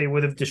sure if they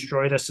would have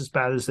destroyed us as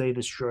bad as they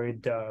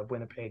destroyed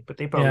Winnipeg, but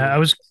they probably Yeah,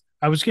 would have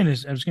I was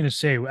gonna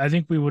say, I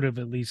think we would have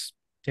at least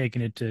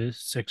taken it to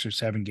 6 or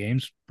 7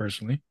 games,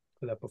 personally.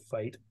 put up a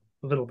fight,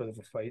 a little bit of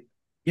a fight.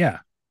 Yeah.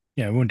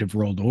 Yeah, it wouldn't have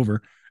rolled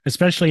over,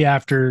 especially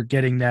after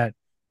getting that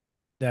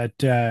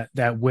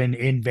win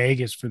in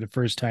Vegas for the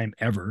first time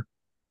ever.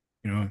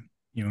 You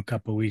know, a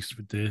couple of weeks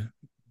with the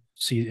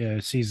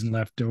season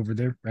left over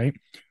there, right?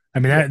 I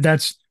mean Yeah.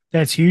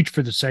 that's huge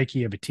for the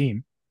psyche of a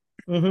team.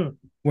 Mm-hmm.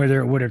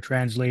 Whether it would have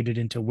translated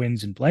into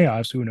wins in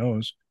playoffs, who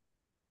knows?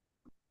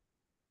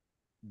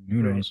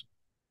 Who Right. knows?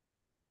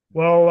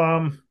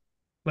 Well,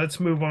 let's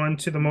move on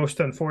to the most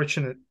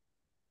unfortunate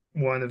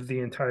one of the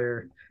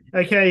entire.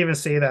 I can't even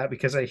say that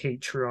because I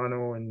hate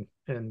Toronto and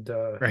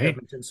Right?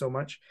 Edmonton so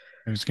much.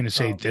 I was going to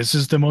say Um, this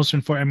is the most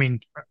important. I mean,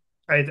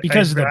 I'd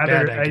because I'd of the bet,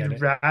 rather I get I'd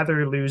it.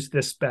 rather lose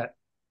this bet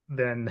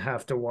than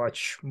have to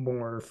watch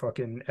more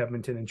fucking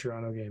Edmonton and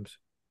Toronto games.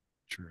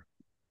 True.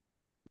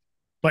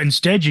 But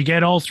instead, you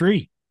get all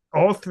three.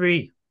 All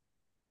three,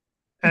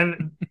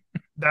 and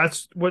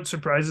that's what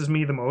surprises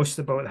me the most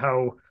about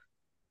how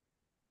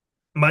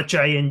much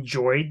I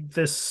enjoyed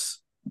this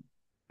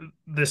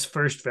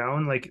first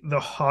round. Like the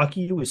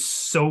hockey was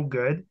so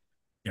good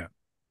Yeah.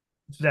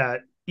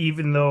 that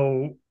even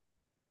though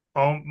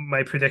all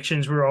my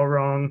predictions were all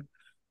wrong,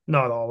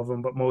 not all of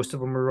them, but most of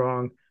them were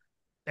wrong,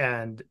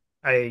 and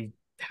I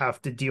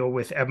have to deal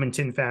with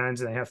Edmonton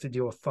fans and I have to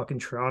deal with fucking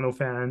Toronto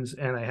fans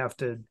and I have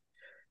to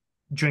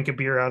drink a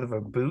beer out of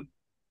a boot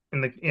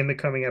in the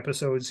coming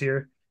episodes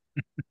here.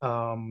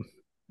 Um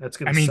that's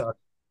I gonna mean, suck.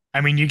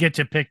 you get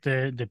to pick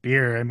the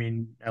beer. I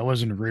mean, I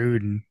wasn't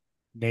rude and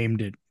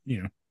named it.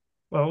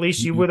 Well, at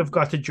least you would have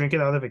got to drink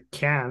it out of a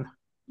can.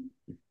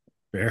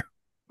 Fair.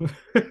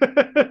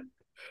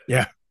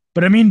 Yeah.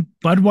 But I mean,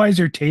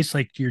 Budweiser tastes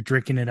like you're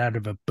drinking it out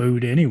of a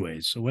boot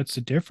anyways. So what's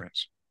the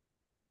difference?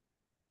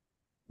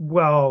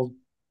 Well,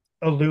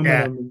 Yeah.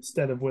 aluminum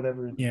instead of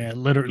whatever Yeah.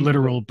 people.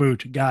 Literal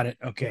boot. Got it.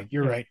 Yeah, Okay.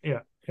 You're yeah, right. yeah,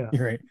 yeah.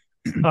 You're right.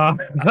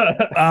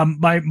 Uh,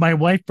 My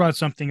wife brought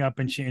something up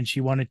and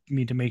she wanted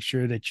me to make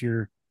sure that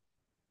you're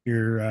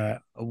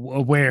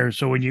aware.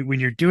 So when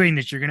you're doing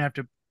this, we're gonna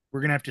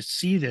have to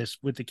see this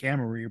with the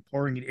camera where you're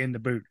pouring it in the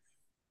boot.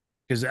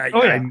 Because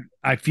oh yeah.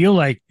 I feel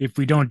like if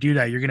we don't do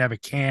that, you're gonna have a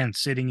can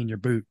sitting in your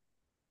boot,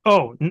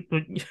 Oh,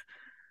 you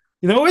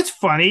know what's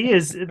funny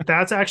is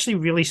that's actually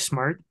really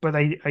smart, but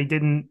I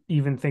didn't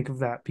even think of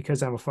that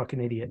because I'm a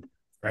fucking idiot.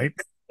 right?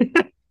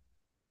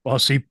 Well,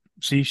 see,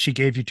 she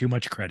gave you too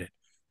much credit.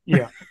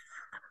 Yeah.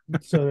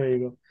 So there you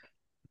go.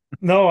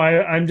 No,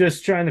 I'm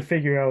just trying to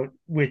figure out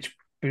which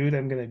boot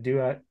I'm gonna do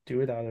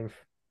it out of.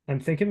 I'm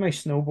thinking my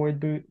snowboard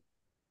boot.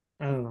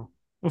 I don't know.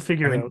 We'll I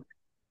figure it mean, out.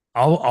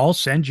 I'll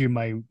send you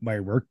my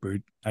work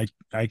boot.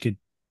 I could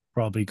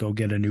probably go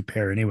get a new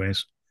pair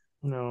anyways.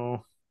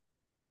 No,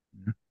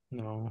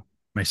 no.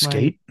 My My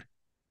skate.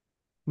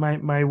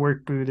 my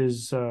work boot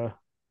is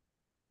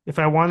if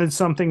I wanted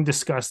something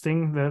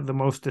disgusting, the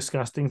most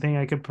disgusting thing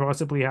I could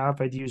possibly have,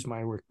 I'd use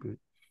my work boot.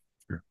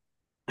 Sure.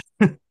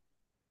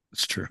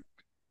 It's true.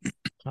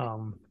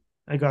 Um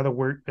I gotta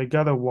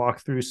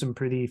walk through some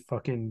pretty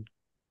fucking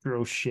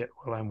gross shit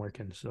while I'm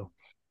working. So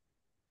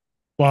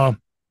Well,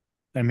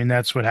 I mean,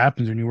 that's what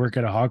happens when you work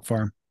at a hog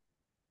farm.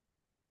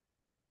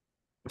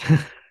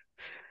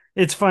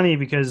 it's funny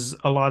because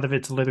a lot of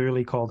it's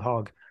literally called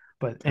hog.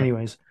 But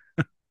anyways,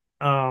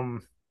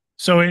 um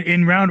So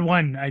in round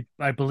one,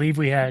 I believe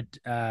we had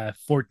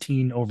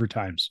 14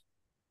 overtimes.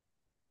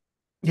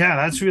 yeah,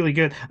 that's really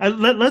good.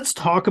 Let's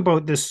talk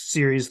about this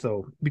series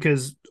though,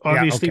 because Yeah,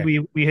 obviously okay.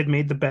 we had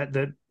made the bet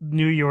that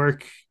New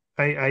York,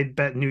 I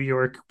bet New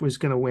York was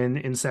going to win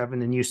in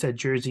 7, and you said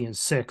Jersey in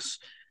 6.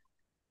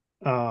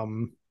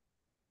 Um,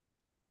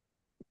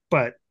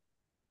 but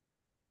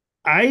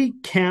I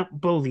can't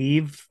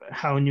believe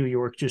how New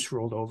York just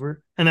rolled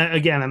over. And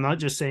again, I'm not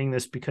just saying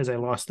this because I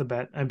lost the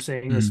bet. I'm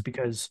saying this Mm.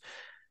 because,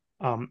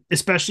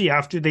 especially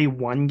after they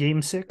won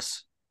Game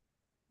 6,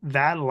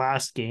 that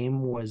last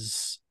game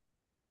was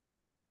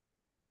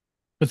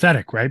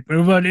Pathetic, right?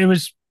 But it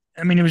was,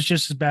 I mean, it was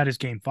just as bad as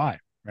game 5,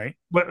 right?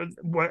 what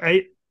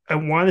I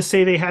want to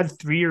say they had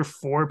 3 or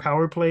 4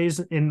 power plays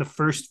in the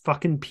first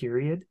fucking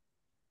period,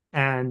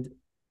 and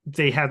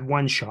they had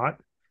one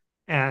shot.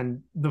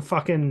 and the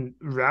fucking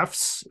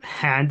refs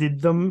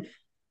handed them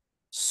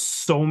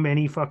so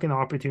many fucking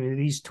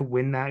opportunities to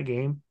win that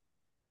game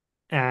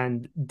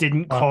and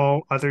didn't Uh,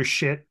 call other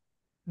shit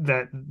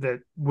that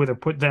would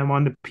have put them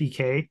on the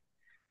PK.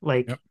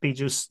 Like yep, they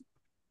just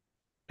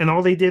and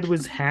all they did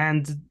was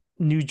hand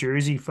New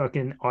Jersey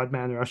fucking odd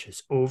man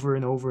rushes over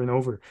and over and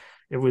over.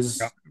 It yep.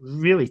 was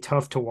really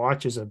tough to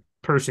watch as a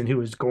person who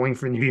was going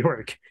for New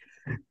York.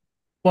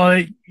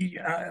 Well,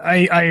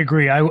 I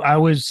agree. I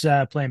was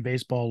playing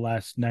baseball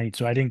last night,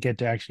 so I didn't get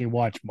to actually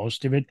watch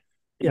most of it.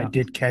 I Yeah.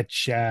 did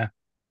catch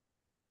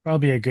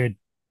probably a good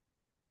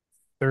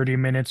 30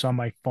 minutes on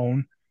my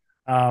phone.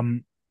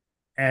 Um,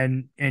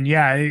 and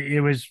yeah,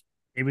 it was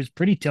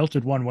pretty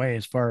tilted one way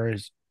as far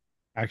as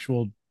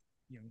actual,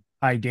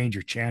 high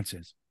danger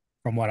chances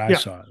from what I Yeah.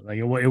 saw. Like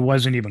it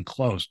wasn't even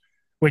close,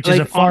 which is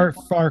a Like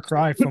far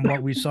cry from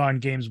what we saw in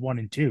games 1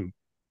 and 2.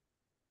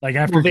 Like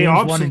well after they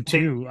games one also and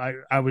two,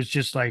 I was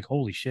just like,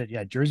 holy shit,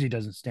 yeah, Jersey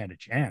doesn't stand a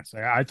chance.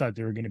 I thought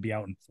they were going to be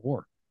out in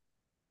four.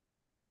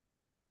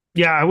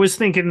 yeah, I was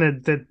thinking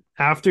that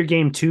after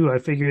game two, I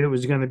figured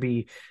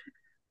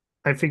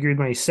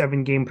my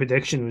 7 game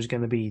prediction was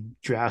going to be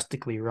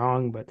drastically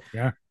wrong, but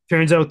Yeah.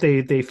 turns out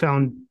they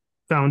found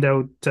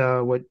out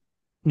what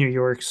New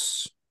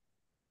York's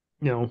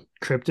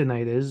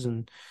kryptonite is,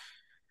 and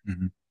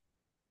Mhm.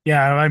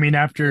 Yeah, I mean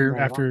turned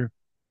that off. after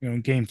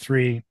game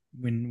three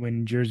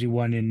when Jersey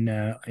won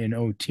in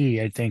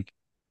OT, I think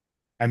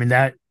I mean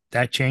that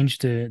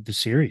changed the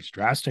series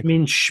I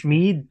mean, drastically.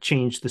 Schmid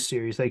changed the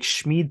series. Like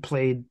Schmid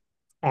played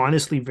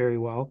honestly very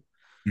well,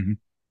 Mhm.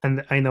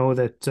 and I know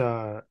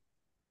that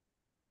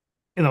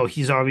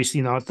he's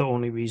obviously not the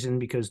only reason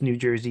because New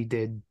Jersey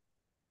did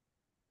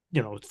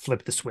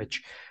flip the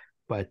switch,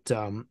 but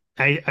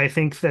I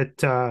think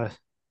that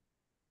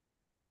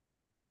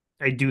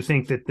I do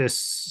think that this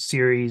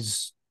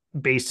series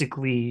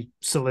basically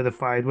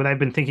solidified what I've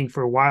been thinking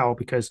for a while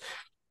because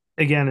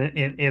again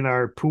in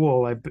our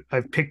pool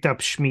I've picked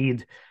up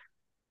Schmid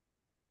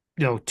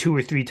 2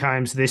 or 3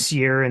 times this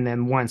year and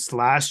then once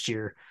last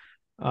year,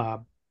 uh,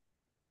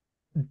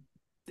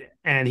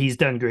 and he's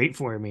done great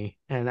for me.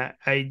 And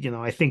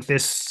I think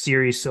this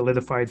series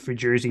solidified for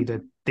Jersey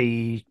that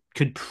they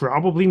could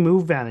probably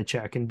move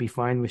Vanacek and be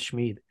fine with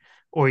Schmid,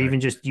 or Right. even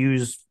just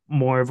use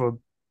more of a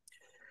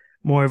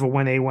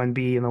 1A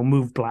 1B,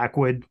 move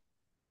Blackwood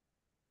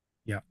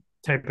Yeah.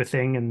 type of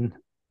thing. And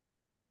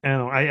I don't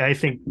know, I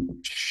think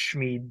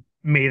Schmid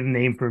made a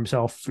name for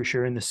himself for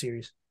sure in the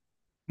series.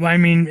 Well, I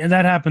mean, and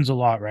that happens a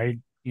lot, right?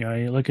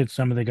 You look at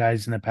some of the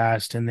guys in the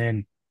past, and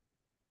then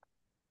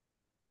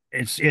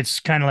it's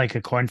kind of like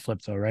a coin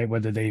flip, though, right?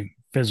 Whether they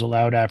fizzle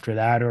out after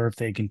that or if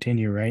they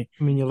continue, right?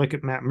 I mean, you look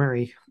at Matt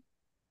Murray,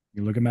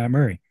 You look at Matt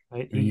Murray,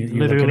 right? and He you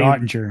look at literally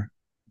Ottinger.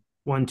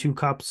 won 2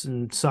 cups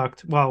and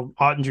sucked. Well,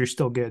 Ottinger's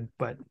still good,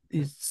 but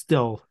he's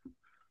still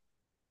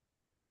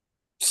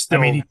I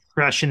mean,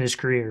 fresh in his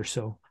career.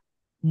 So,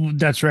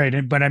 that's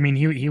right. But I mean,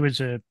 he was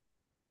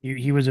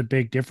a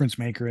big difference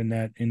maker in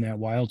that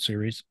Wild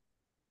series.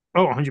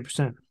 oh,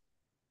 100%.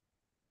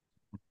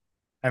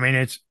 I mean,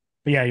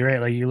 but yeah, you're right.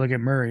 Like you look at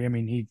Murray. I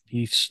mean,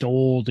 he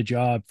stole the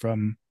job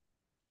you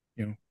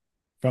know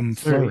from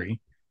Flurry.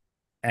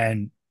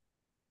 Flurry,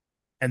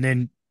 and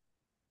then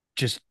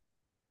just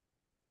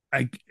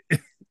I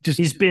just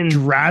He's been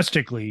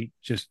drastically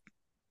just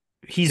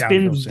he's downhill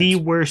been the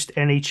since. worst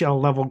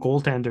NHL level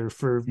goaltender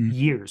for Mm-hmm.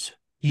 years.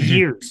 Mm-hmm.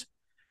 Years.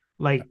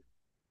 Like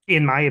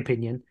in my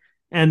opinion.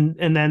 And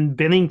then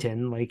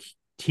Bennington, like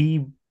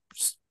he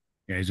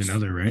Yeah, he's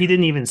another, right? he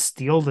didn't even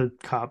steal the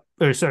cup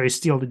or sorry,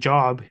 steal the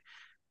job.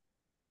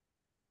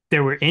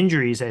 There were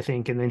injuries, I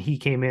think, and then he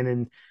came in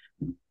and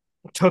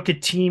took a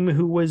team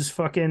who was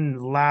fucking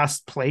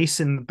last place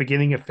in the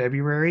beginning of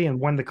February and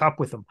won the cup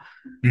with them.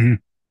 Mm-hmm.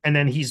 And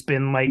then he's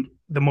been like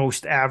the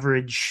most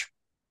average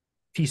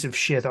piece of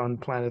shit on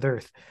planet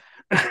Earth.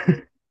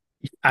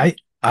 I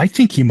I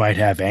think he might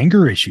have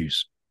anger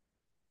issues.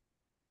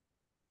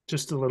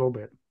 Just a little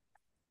bit.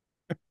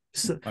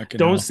 So, Fucking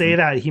don't hell. say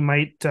that. He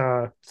might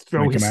throw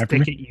Might come his after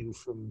stick me. at you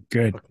from.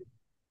 Good.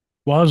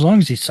 Well, as long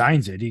as he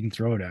signs it, he can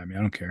throw it at me. I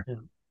don't care. Yeah.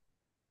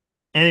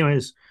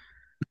 Anyways,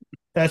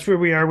 that's where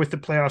we are with the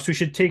playoffs. We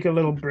should take a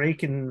little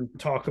break and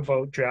talk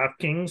about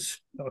DraftKings,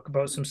 talk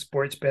about some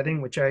sports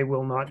betting, which I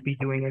will not be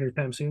doing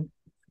anytime soon.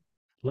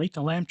 Light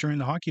the lamp during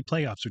the hockey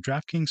playoffs with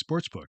DraftKings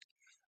Sportsbook.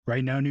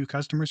 Right now, new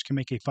customers can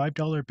make a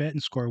 $5 bet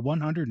and score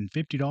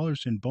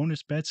 $150 in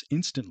bonus bets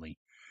instantly.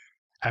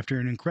 After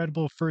an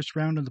incredible first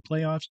round of the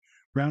playoffs,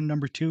 round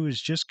number two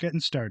is just getting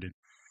started.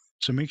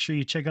 So make sure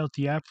you check out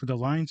the app for the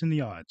lines and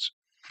the odds.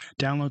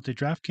 Download the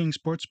DraftKings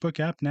Sportsbook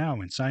app now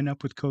and sign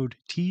up with code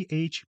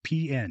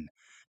THPN.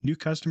 New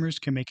customers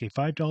can make a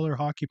 $5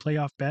 hockey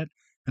playoff bet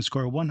and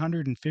score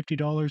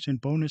 $150 in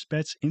bonus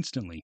bets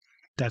instantly.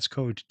 That's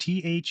code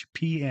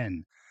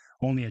THPN.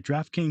 Only at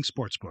DraftKings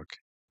Sportsbook.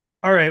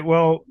 All right.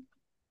 Well,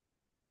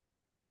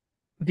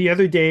 the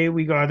other day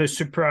we got a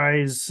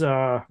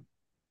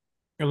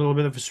little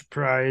bit of a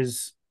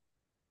surprise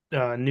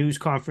news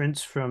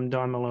conference from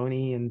Don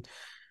Maloney, and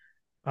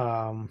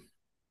um,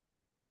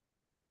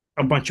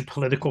 a bunch of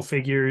political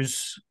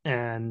figures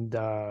and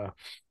all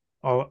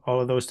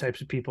of those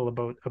types of people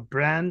about a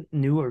brand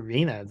new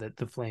arena that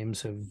the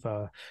Flames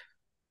have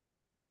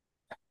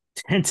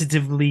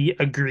tentatively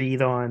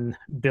agreed on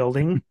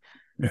building.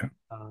 Yeah.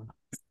 Uh,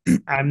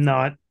 I'm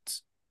not.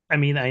 I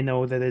mean, I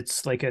know that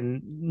it's like a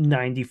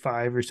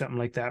 95 or something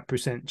like that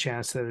percent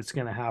chance that it's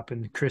going to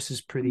happen. Chris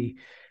is pretty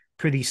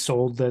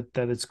sold that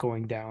it's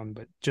going down,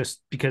 but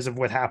just because of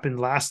what happened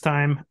last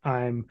time,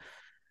 and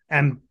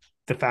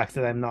the fact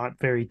that I'm not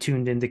very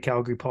tuned into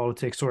Calgary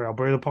politics or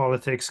Alberta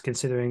politics,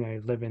 considering I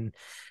live in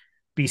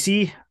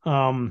BC,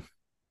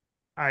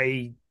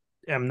 I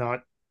am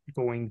not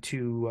going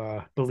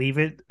to believe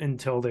it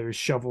until there's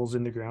shovels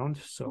in the ground.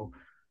 So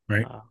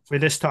Right. for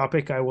this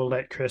topic, I will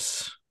let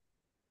Chris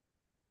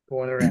go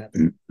on a rant.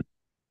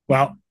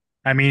 Well,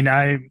 I mean,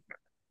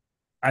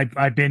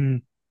 I've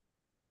been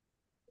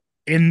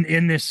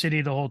in this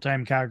city the whole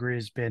time. Calgary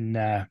has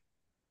been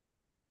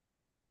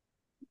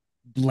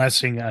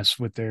blessing us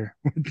with their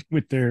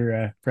with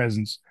their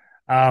presence.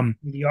 I,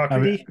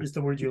 Mediocrity is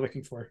the word you're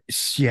looking for.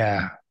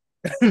 yeah,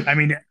 I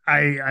mean,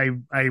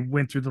 I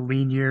went through the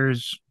lean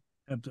years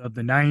of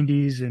the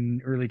 '90s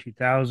and early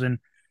 2000,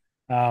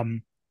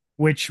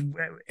 which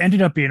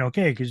ended up being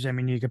okay because I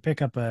mean you could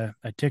pick up a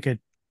ticket,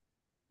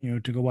 to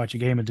go watch a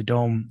game at the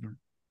Dome,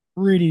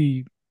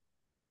 pretty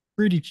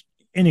pretty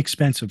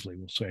inexpensively,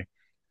 we'll say,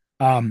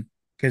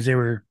 because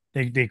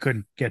they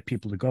couldn't get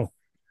people to go.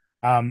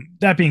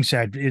 That being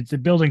said, the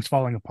building's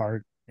falling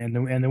apart, and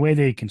the way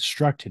they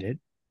constructed it,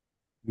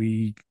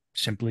 we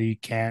simply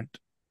can't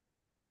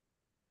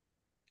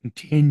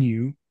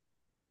continue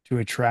to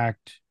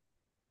attract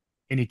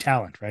any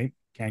talent, right?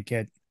 Can't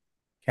get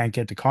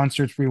the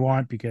concerts we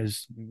want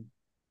because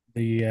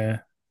the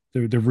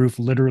the roof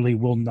literally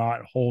will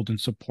not hold and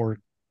support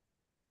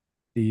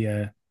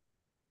the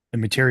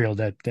material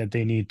that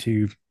they need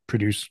to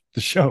produce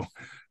the show.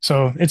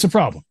 So it's a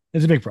problem.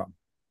 It's a big problem.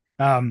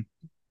 Um,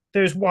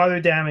 There's water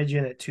damage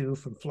in it too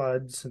from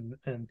floods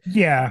and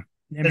yeah,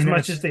 I as mean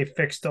much that's as they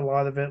fixed a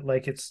lot of it,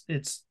 like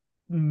it's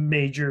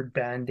major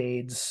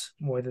band-aids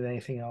more than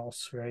anything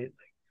else, right?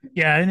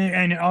 yeah,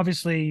 and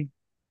obviously,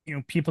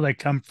 people that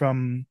come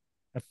from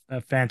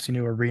a fancy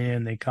new arena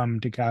and they come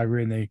to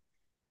Calgary and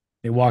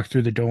they walk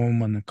through the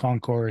dome on the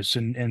concourse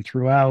and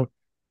throughout,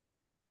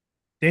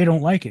 they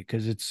don't like it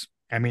because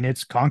I mean,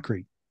 it's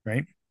concrete,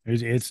 right?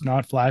 It's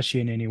not flashy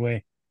in any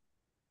way.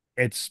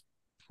 It's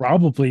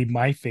probably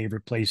my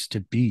favorite place to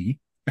be.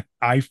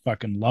 I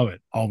fucking love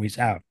it. Always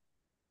have.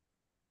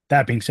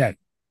 That being said,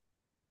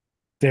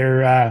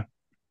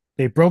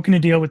 they've broken a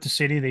deal with the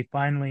city. They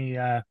finally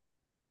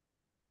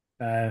had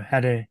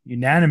a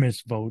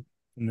unanimous vote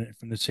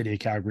from the city of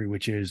Calgary,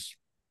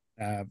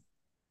 uh,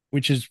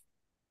 which is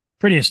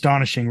pretty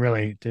astonishing,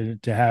 really, to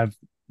have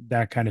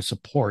that kind of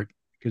support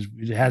because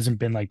it hasn't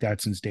been like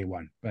that since day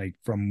one. Like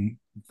from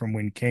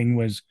when King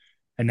was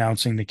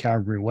announcing the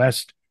Calgary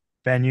West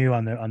venue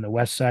on the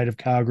west side of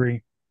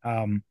Calgary,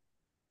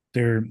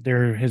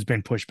 there has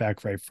been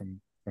pushback right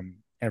from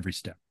every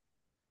step.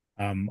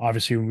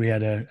 Obviously, we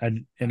had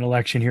an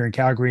election here in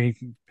Calgary,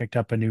 picked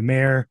up a new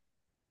mayor,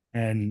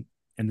 and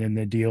then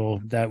the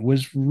deal that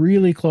was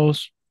really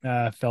close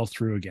fell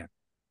through again.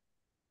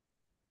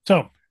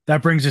 So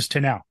that brings us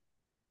to now.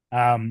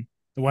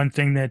 The one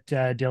thing that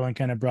Dylan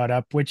kind of brought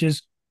up, which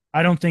is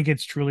I don't think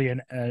it's truly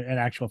an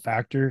actual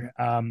factor.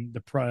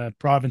 The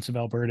province of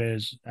Alberta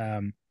is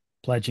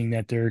pledging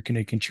that they're going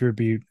to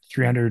contribute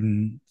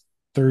 $330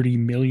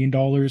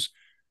 million.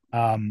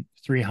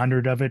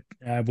 300 of it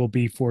will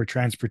be for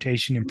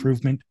transportation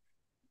improvement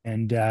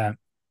and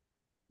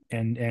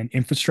and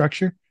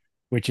infrastructure,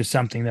 which is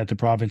something that the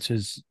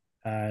provinces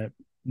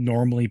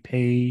normally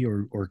pay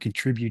or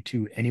contribute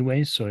to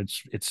anyways. So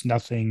it's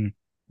nothing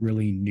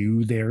really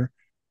new there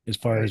as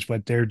far Right. as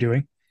what they're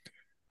doing.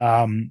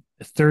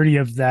 30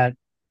 of that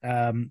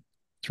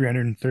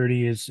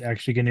 330 is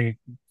actually going to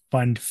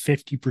fund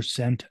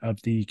 50%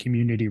 of the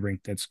community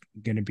rink that's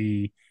going to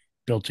be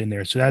built in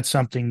there. So that's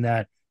something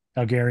that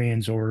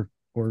Calgarians or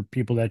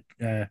people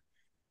that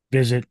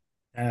visit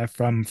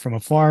from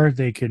afar,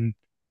 they can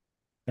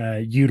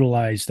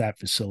utilize that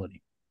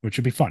facility, which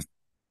would be fun.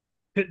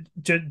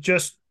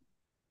 Just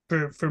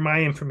for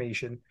my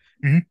information,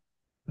 Mhm.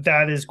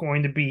 that is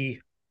going to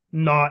be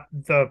not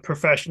the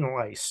professional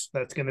ice.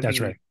 That's going to That's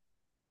be right.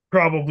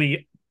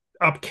 probably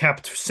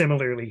upkept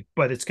similarly,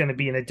 but it's going to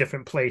be in a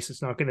different place.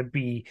 It's not going to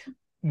be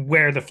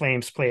where the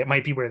Flames play. It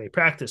might be where they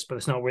practice, but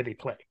it's not where they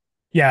play.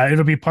 Yeah,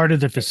 it'll be part of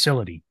the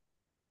facility,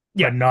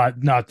 Yeah,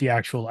 but not the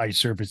actual ice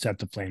surface that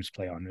the Flames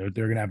play on. They're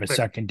going to have a right.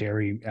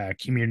 secondary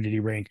community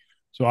rink,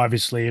 so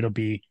obviously it'll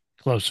be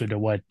closer to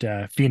what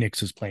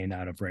Phoenix is playing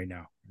out of right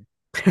now.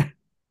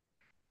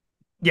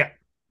 Yeah.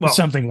 Well,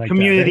 Something like that, right?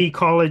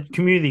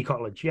 community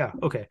college. Yeah.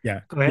 Okay. Yeah,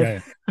 Go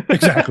ahead. yeah, yeah.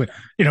 Exactly.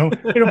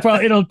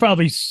 It'll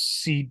probably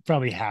see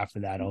probably half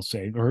of that, I'll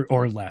say,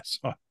 or less.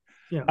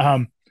 Yeah.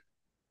 Um,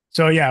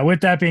 so yeah, with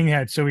that being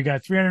said, so we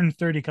got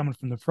 330 coming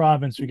from the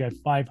province, we got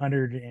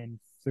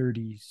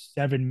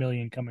 537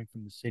 million coming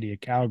from the city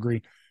of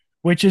Calgary,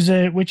 which is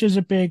a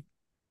big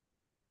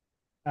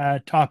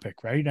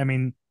topic, right? I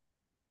mean,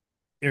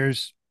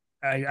 there's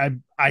I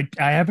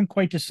haven't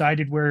quite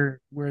decided where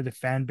the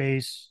fan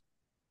base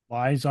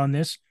lies on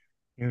this.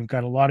 You've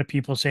got a lot of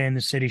people saying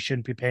the city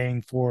shouldn't be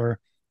paying for,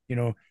 you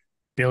know,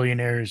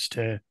 billionaires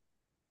to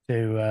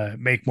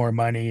make more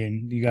money,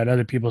 and you got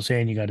other people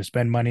saying you got to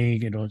spend money.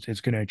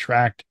 It's going to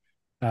attract,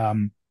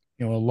 um,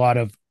 a lot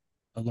of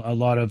a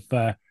lot of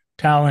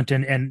talent,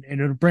 and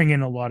it'll bring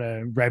in a lot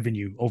of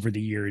revenue over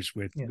the years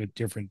Yeah. with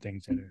different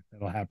things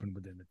that'll happen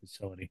within the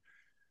facility.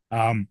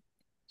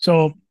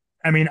 So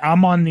I mean,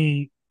 I'm on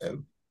the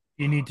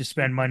you need to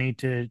spend money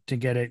to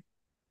get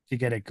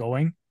it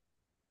going,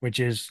 which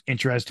is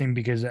interesting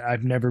because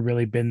I've never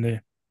really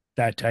been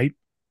that type.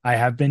 I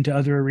have been to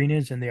other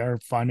arenas and they are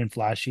fun and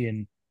flashy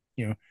and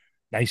you know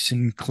nice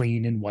and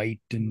clean and white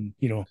and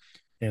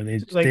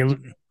Like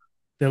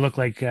they look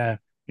like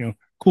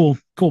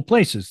cool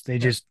places. They yeah,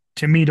 just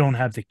to me don't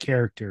have the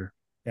character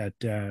that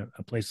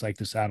a place like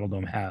the Saddle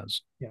Dome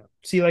has. yeah.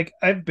 See, like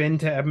I've been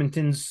to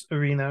Edmonton's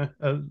arena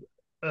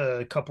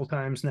a couple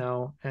times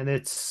now, and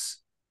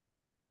it's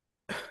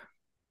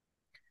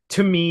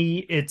to me,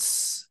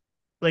 it's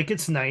like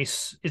it's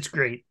nice, it's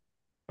great,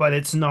 but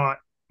it's not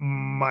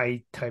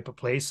my type of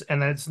place.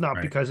 And that's not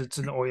Right. because it's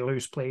an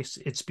Oilers place.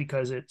 It's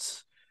because it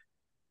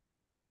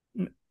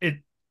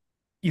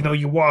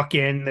you walk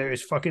in,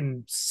 there's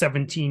fucking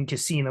 17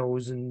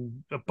 casinos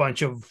and a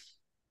bunch of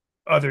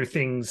other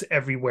things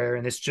everywhere,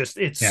 and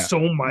it's Yeah.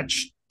 so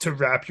much to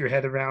wrap your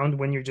head around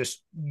when you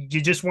just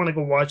want to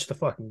go watch the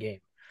fucking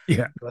game. Yeah.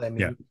 You know what I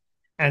Yeah. mean?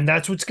 And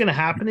that's what's going to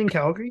happen in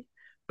Calgary,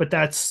 but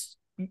that's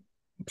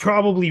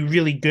probably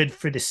really good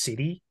for the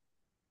city.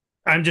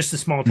 I'm just a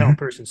small Mhm. town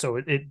person, so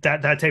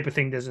that type of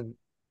thing doesn't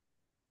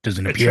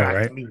Doesn't appeal, attract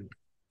right? me.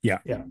 Yeah.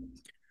 Yeah,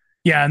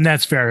 Yeah, and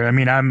that's fair. I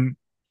mean, I'm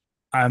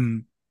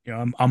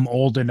I'm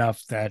old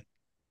enough that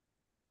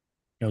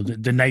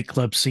the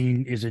nightclub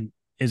scene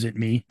isn't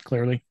me,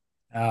 clearly.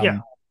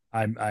 yeah,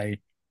 Um I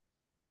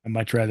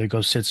much rather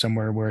go sit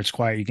somewhere where it's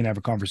quiet. You can have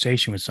a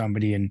conversation with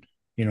somebody and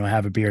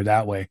have a beer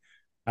that way.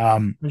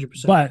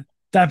 100%. But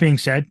that being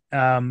said,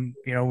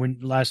 when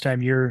last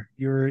time you're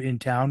in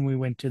town, we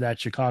went to that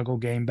Chicago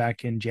game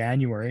back in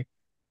January.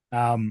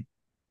 Um,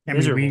 I mean,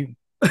 Miserable.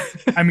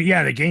 It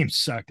yeah, the game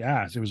sucked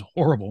ass. It was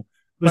horrible.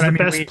 was But I the mean,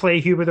 best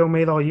play Huberto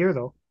made all year,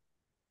 though.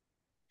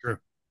 true.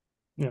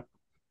 Yeah,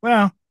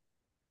 Well,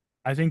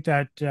 I think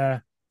that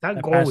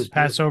that goal was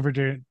pass beautiful. over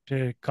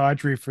to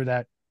Kadri for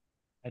that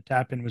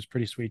tap in was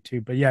pretty sweet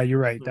too. But yeah, you're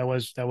right. That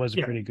was a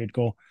Yeah, pretty good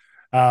goal.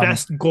 Um,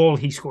 best goal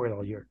he scored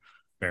all year.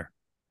 fair,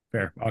 Yeah.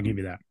 fair. I'll give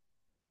you that.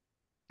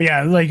 But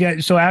yeah,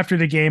 like so after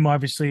the game,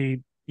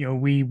 obviously,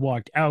 we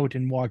walked out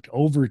and walked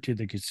over to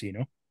the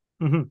casino.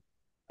 Mm-hmm.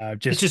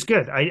 It's Just just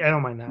good. I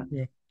don't mind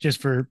that.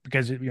 just for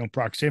because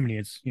proximity.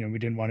 It's we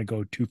didn't want to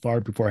go too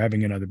far before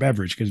having another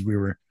beverage because we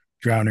were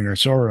drowning our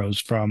sorrows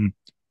from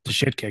the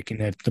shit kicking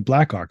that the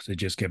Blackhawks had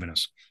just given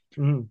us.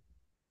 Mm-hmm.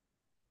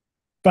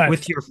 But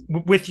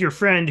With your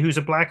friend who's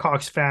a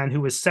Blackhawks fan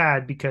who was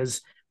sad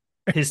because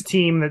his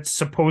team that's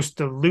supposed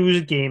to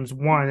lose games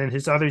won and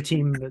his other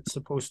team that's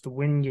supposed to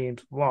win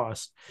games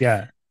lost.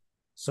 yeah,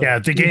 yeah,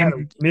 So the he had a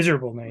game,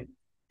 miserable night.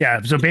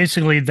 yeah. So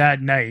basically,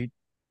 that night,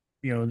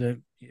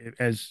 the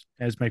as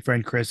my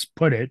friend Chris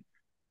put it,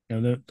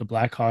 the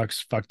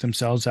Blackhawks fucked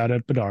themselves out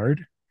of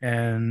Bedard,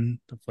 and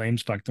the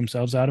Flames fucked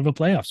themselves out of a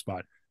playoff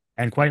spot,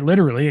 and quite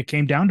literally, it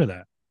came down to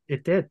that.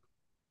 It did.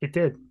 It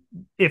did.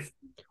 If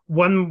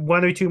one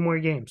or two more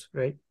games,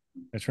 right?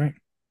 That's right.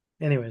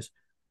 Anyways,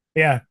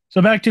 Yeah.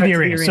 So back to the back to the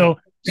arena. arena.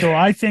 So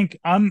I think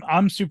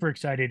I'm super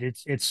excited.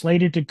 It's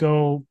slated to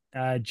go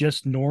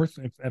just north,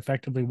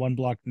 effectively one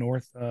block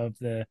north of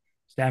the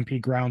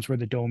Stampede grounds where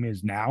the dome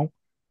is now.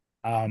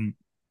 Um,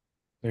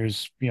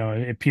 there's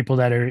people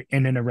that are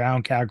in and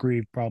around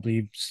Calgary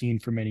probably seen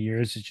for many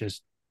years.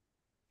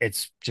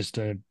 It's just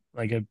a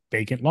like a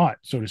vacant lot,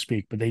 so to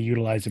speak, but they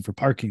utilize it for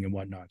parking and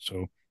whatnot.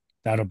 So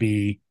that'll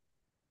be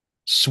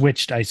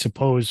switched, I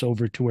suppose,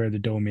 over to where the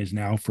dome is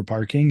now for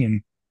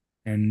parking,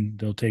 and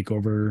they'll take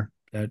over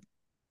that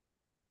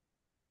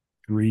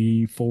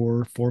 3,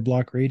 4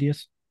 block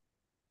radius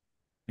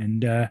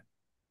and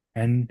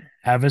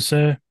have us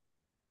a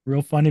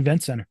real fun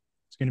event center.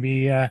 It's gonna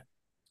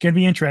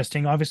be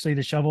interesting. Obviously,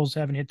 the shovels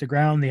haven't hit the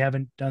ground. They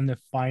haven't done the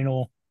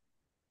final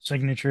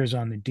signatures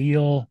on the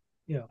deal.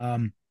 Yeah.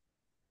 Um,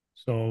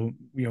 so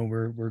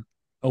we're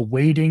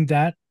awaiting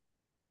that.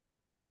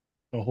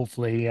 So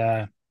hopefully,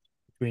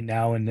 between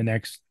now and the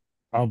next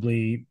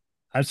probably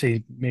I'd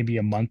say maybe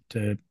a month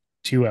to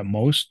two at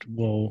most,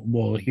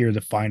 we'll hear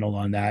the final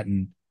on that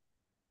and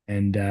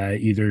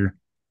either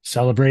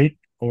celebrate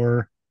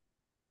or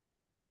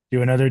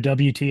do another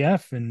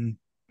WTF and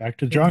back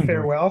to the In drawing board.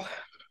 farewell.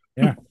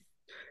 Yeah,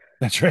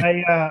 that's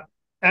right.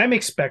 I'm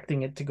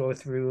expecting it to go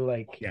through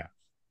like Yeah,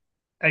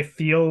 I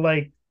feel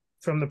like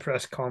from the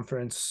press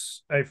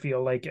conference, I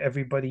feel like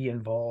everybody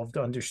involved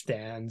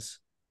understands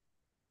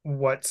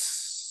what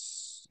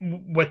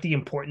the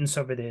importance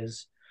of it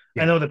is.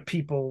 I yeah, know that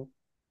people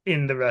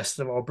in the rest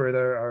of Alberta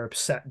are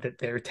upset that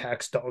their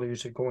tax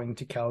dollars are going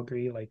to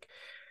Calgary, like,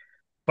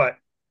 but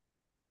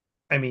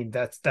I mean,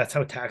 that's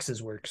how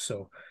taxes work.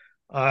 So,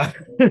 uh,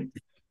 and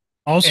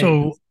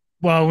Also,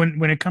 well,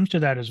 when it comes to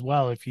that as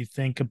well, if you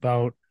think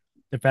about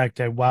the fact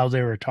that while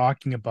they were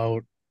talking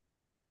about,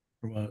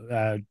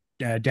 well,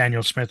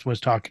 Daniel Smith was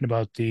talking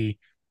about the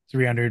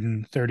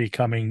 330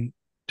 coming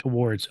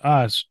towards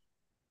us,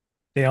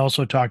 they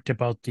also talked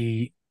about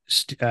the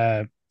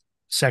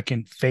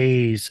second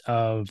phase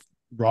of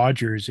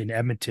Rogers in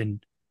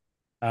Edmonton,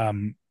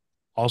 um,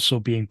 also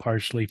being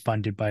partially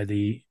funded by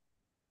the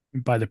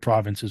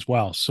province as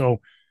well.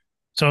 So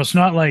it's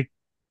not like,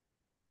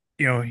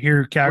 here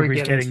we're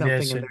Calgary's getting getting something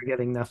this, and and they're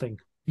getting nothing.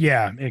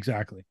 yeah,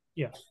 exactly.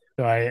 Yeah.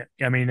 So I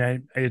mean,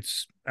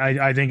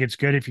 I think it's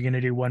good if you're going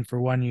to do one for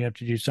one, you have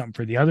to do something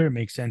for the other. It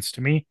makes sense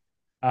to me.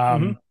 Hmm.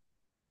 Um,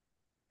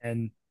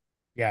 and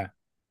yeah,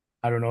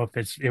 I don't know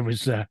if it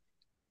was a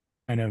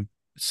kind of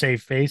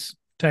safe face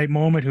type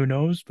moment. Who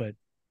knows? But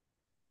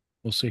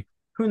we'll see.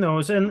 Who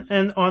knows?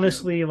 And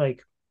honestly,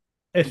 like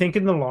I think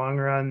in the long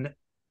run,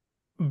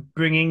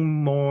 bringing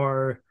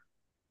more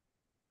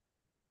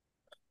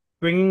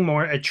bringing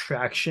more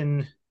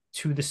attraction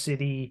to the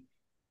city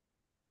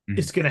Mhm.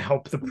 is going to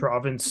help the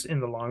province in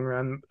the long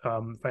run,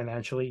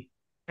 financially,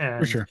 For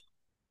and sure.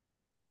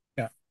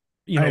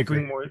 Yeah, I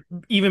agree.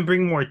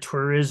 bring more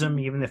tourism,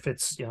 even if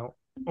it's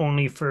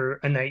only for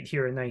a night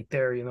here, a night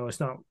there. It's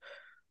not.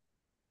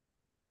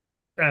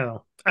 I don't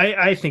know.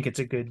 I think it's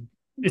a good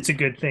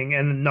thing,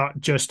 and not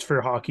just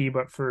for hockey,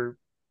 but for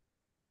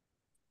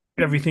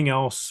everything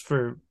else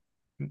for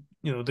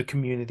the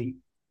community.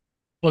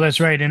 Well, that's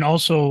right. And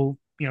also,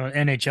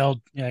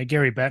 NHL,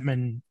 Gary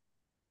Bettman,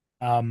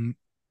 um,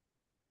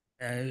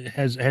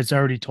 has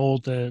already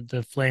told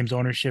the Flames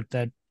ownership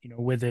that,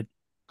 with it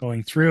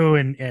going through,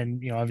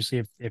 and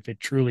obviously if it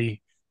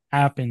truly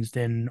happens,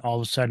 then all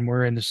of a sudden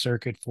we're in the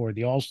circuit for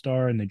the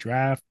All-Star and the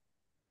draft.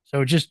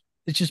 So it's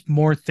just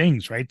more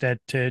things, right? That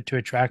to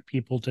attract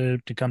people to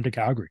come to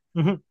Calgary.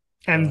 Hmm. So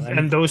and I mean,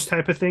 and those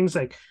type of things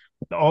like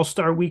the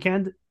All-Star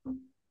weekend,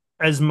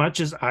 as much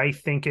as I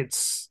think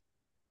it's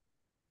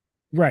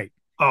right.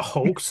 a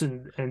hoax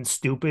and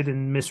stupid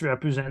and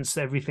misrepresents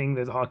everything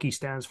that hockey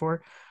stands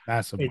for,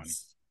 Massive money.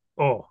 it's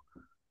oh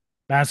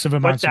Massive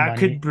what amounts of that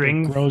could money. It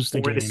bring grows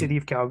the for the game. city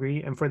of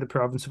Calgary and for the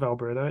province of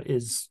Alberta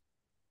is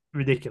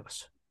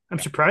ridiculous. I'm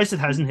surprised it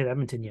hasn't hit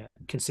Edmonton yet,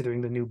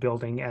 considering the new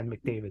building and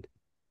McDavid.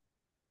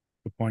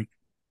 Good point.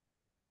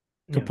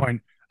 You Good know,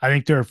 point. I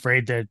think they're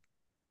afraid that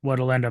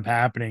what'll end up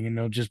happening, and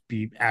it'll just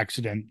be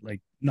accident,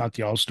 like not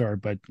the All-Star,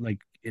 but like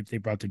if they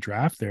brought the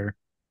draft there,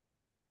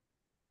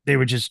 they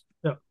would just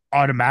yeah,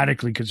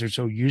 automatically, because they're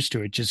so used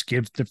to it, just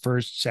give the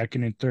first,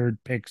 second, and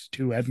third picks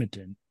to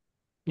Edmonton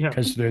yeah,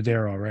 because they're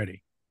there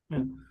already.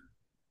 yeah,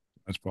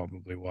 That's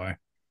probably why.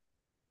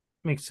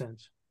 makes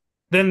sense.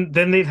 Then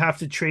they'd have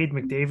to trade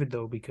McDavid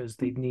though because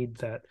they'd need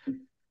that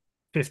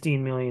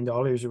 $15 million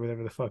or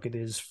whatever the fuck it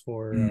is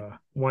for Mm.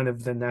 one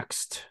of the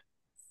next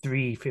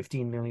three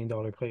 $15 million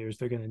players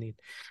they're gonna need.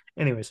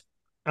 Anyways,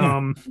 Yeah.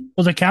 um,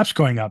 Well, the cap's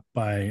going up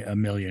by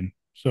 1 million,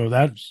 so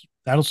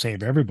that'll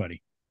save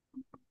everybody.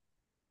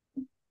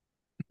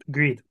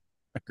 agreed.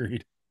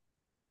 Agreed.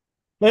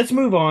 Let's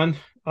move on.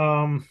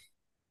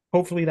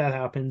 Hopefully that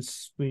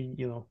happens.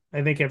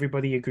 I think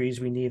everybody agrees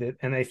we need it,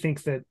 and I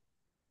think that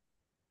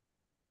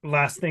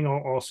last thing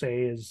I'll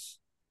say is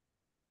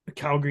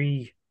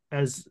Calgary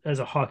as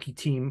a hockey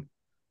team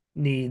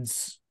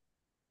needs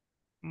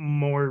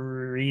more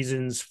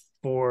reasons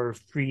for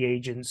free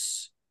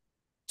agents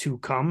to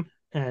come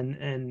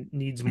and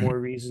needs Mhm. more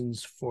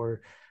reasons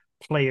for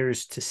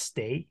players to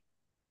stay.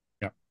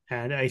 Yeah.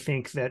 And I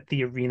think that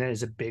the arena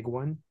is a big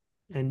one.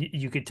 And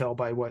you could tell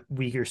by what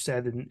Uyghur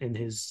said in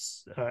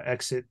his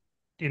exit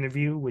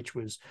interview, which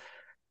was,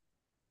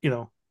 you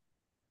know,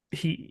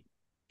 he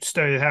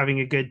started having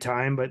a good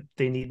time, but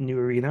they need a new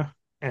arena.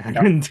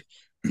 Yeah. And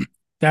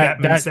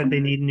That Batman that said they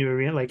need a new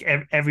arena. Like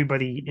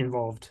everybody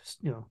involved,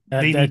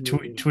 that they need that new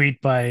arena.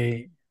 tweet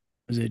by,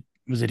 was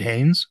it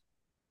Haynes?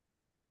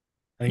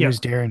 I think it Yeah, was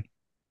Darren,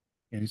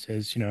 and he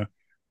says,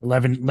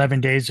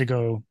 11 days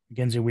ago,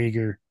 Genza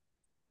Uyghur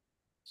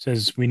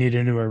says we need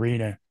a new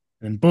arena,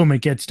 and boom,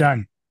 it gets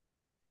done.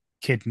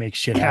 Kid makes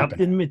shit happen.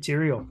 Captain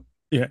Material.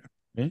 Yeah,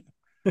 it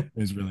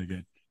was really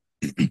good.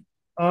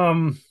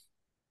 Um,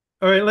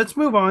 all right, let's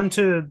move on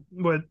to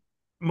what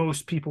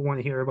most people want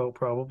to hear about,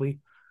 probably,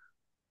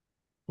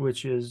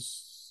 which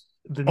is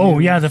the Oh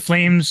yeah, the news.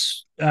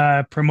 Flames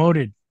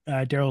promoted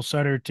Daryl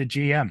Sutter to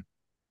GM.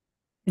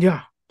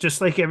 Yeah,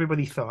 just like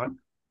everybody thought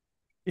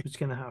was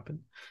going to happen.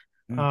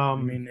 I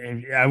Um,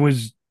 mean,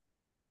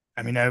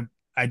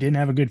 I didn't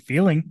have a good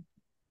feeling,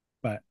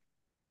 but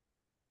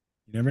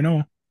you never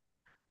know.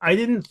 I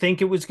didn't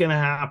think it was going to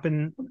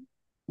happen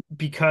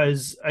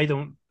because I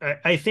don't.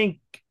 I think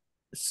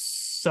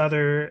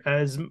Sutter,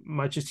 as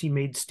much as he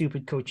made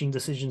stupid coaching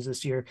decisions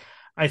this year,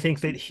 I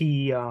think that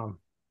he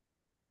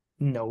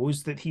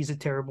knows that he's a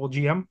terrible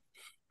GM.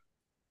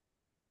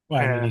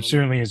 Well, I mean, he And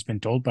certainly has been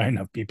told by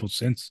enough people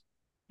since.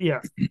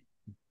 yeah,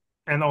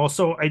 and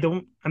also I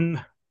don't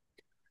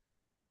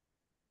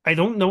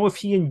know if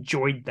he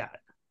enjoyed that.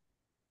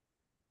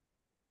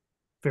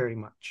 very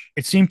much.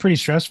 It seemed pretty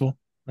stressful.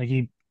 Like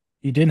he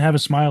didn't have a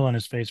smile on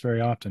his face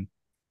very often.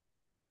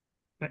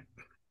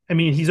 I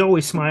mean, he's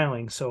always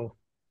smiling, so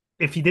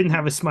if he didn't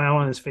have a smile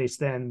on his face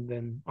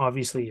then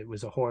obviously it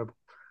was a horrible,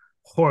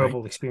 Right.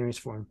 horrible experience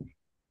for him.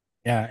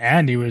 Yeah,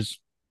 and he was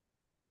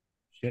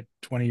shit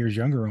 20 years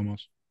younger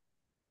almost.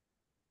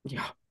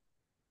 Yeah, Isn't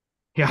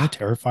yeah. that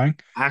terrifying?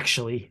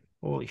 Actually,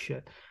 holy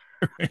shit.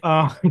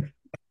 Uh,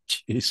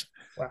 Jeez.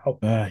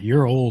 wow.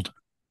 You're old.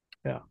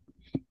 Yeah.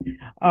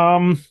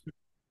 Um.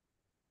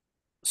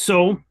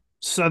 So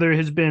Sutter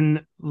has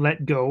been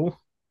let go.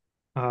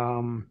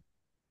 Um.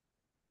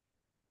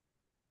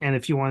 And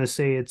if you want to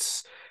say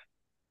it's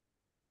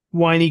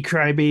whiny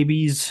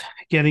crybabies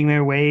getting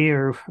their way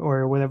or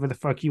whatever the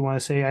fuck you want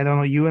to say. I don't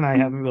know. You and I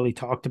haven't really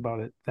talked about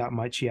it that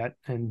much yet,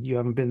 and you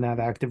haven't been that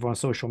active on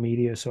social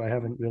media, so I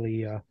haven't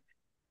really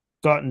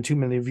gotten too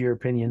many of your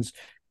opinions.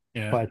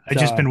 Yeah. But I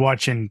just been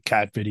watching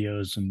cat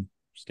videos and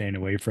staying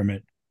away from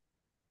it.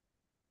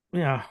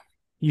 yeah,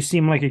 you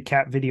seem like a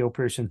cat video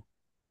person.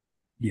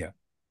 Yeah.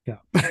 Yeah,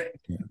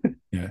 Yeah.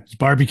 Yeah. It's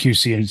barbecue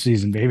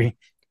season, baby.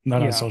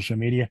 Not on yeah. social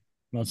media.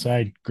 I'm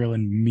outside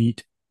grilling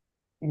meat.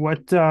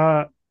 What?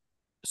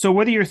 So,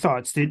 what are your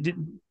thoughts?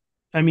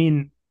 I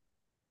mean,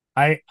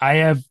 I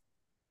have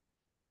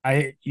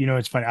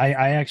it's funny.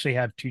 I actually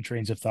have two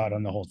trains of thought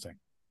on the whole thing.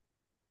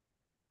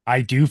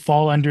 I do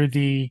fall under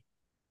the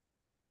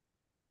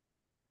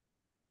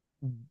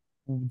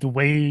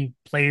way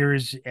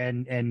players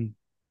and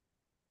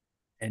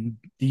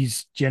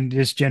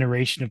this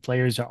generation of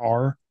players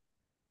are.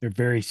 They're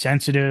very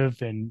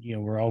sensitive, and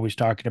we're always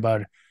talking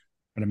about want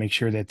to make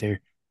sure that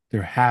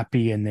they're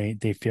happy and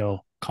they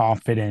feel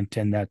confident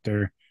and that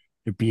they're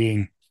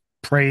being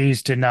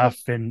praised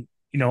enough, and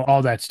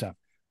all that stuff.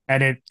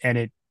 And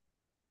it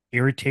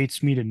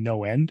irritates me to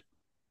no end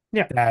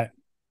yeah.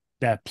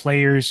 that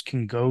players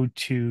can go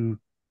to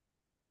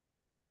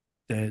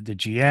the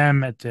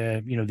GM at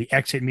the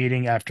exit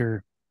meeting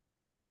after,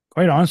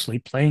 quite honestly,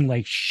 playing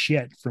like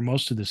shit for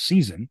most of the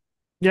season,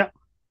 Yeah.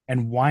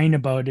 and whine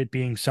about it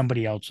being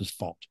somebody else's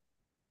fault.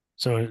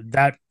 So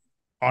that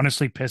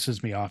honestly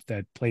pisses me off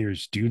that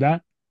players do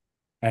that,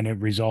 and it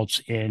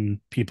results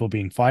in people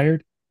being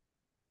fired.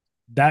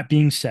 That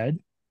being said,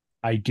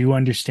 I do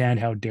understand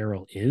how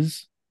Daryl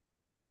is,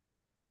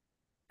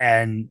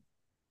 and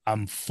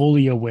I'm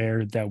fully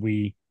aware that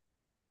we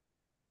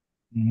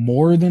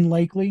more than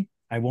likely,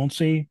 I won't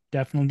say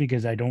definitely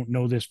because I don't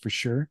know this for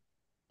sure,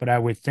 but I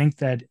would think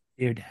that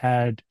it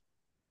had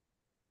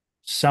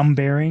some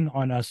bearing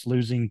on us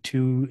losing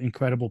two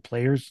incredible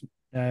players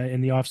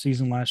in the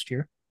offseason last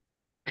year.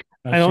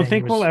 I Not don't saying it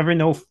think we'll was, ever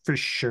know for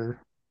sure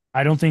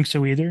I don't think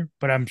so either,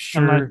 but I'm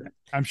unless sure,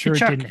 I'm sure it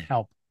Chuck didn't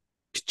help.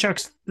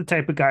 Chuck's the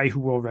type of guy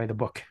who will write a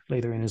book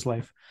later in his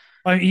life.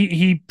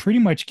 He pretty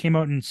much came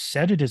out and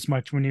said it as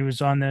much when he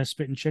was on the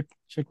Spit and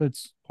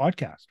Chicklets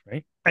podcast,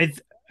 right?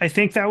 I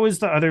think that was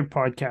the other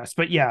podcast,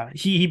 but yeah,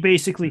 he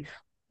basically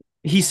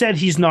he said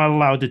he's not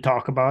allowed to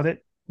talk about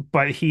it,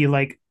 but he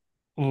like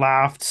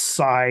laughed,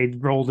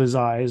 sighed, rolled his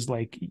eyes,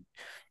 like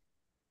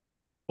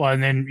Well,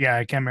 and then yeah,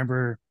 I can't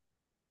remember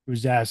who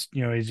was asked,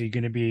 is he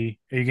going to be?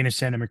 Are you going to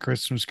send him a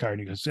Christmas card?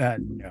 And he goes,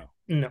 no.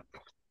 no,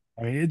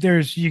 I mean,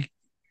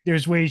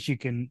 there's ways you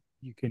can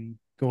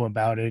go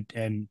about it,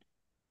 and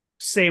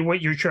say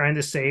what you're trying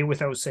to say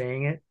without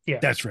saying it. Yeah,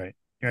 that's right,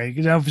 right?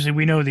 Because obviously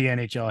we know the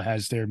NHL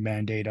has their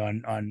mandate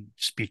on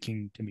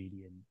speaking to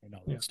media and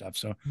all yeah. that stuff.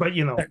 So, But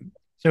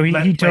so he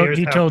let he told players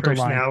he have told the line.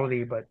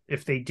 personality, but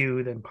if they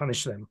do, then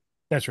punish them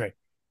That's right.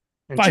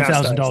 and five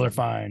thousand chastise dollar them.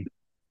 fine.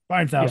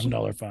 five Yeah, thousand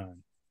dollar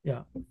fine.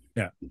 yeah.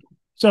 Yeah.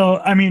 So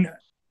I mean,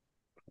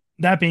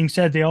 that being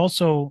said, they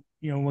also,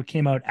 what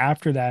came out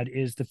after that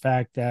is the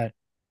fact that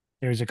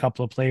there's a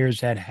couple of players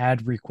that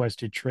had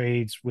requested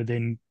trades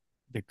within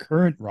the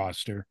current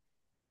roster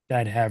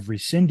that have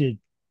rescinded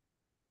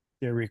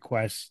their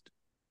request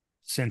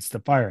since the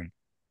firing.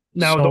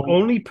 Now the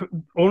So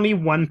only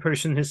one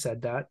person has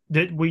said that.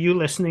 Were you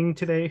listening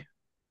today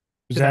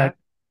was to that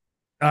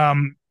that?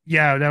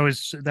 yeah, that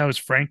was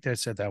Frank that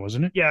said that,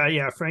 wasn't it? Yeah,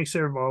 yeah. Frank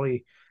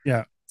Saravalli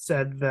Yeah.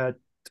 said that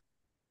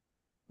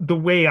the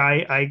way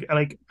I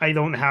like I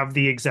don't have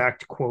the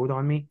exact quote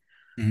on me,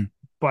 Mhm.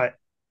 but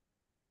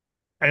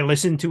I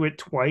listened to it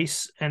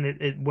twice, and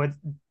it what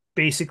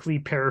basically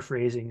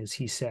paraphrasing is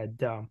he said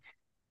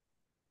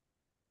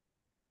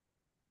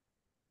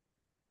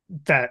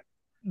that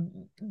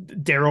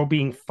Daryl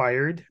being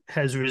fired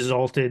has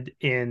resulted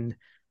in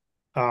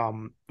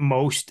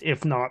most,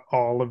 if not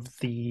all, of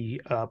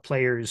the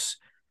players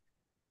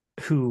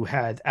who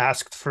had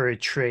asked for a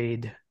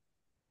trade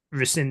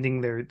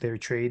rescinding their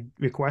trade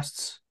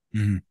requests.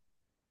 Mhm.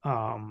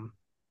 Um,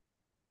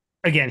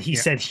 Again, he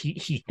Yeah. said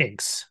he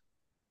thinks,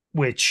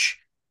 which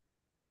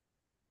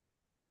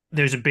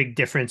there's a big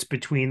difference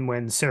between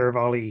when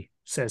Saravalli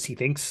says he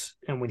thinks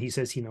and when he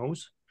says he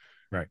knows.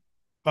 Right.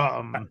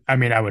 Um, I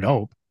mean, I would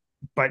hope.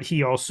 but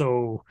he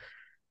also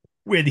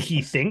when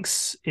he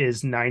thinks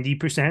is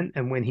 90%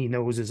 and when he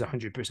knows is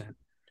 100%.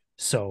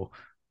 So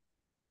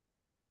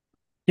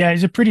Yeah,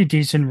 he's a pretty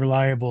decent,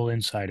 reliable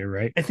insider,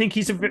 right? I think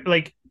he's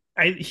like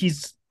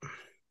he's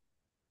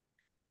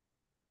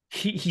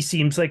he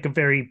seems like a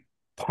very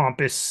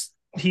pompous.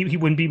 He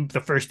wouldn't be the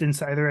first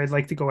insider I'd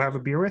like to go have a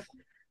beer with,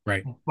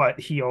 Right. but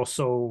he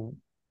also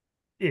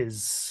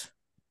is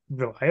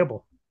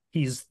reliable.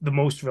 He's the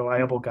most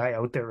reliable guy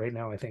out there right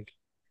now, I think.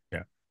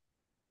 Yeah.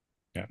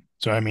 Yeah.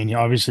 So I mean,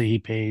 obviously he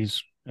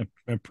pays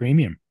a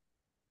premium.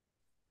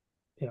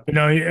 Yeah. But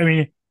no, I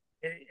mean,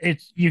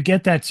 it's you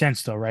get that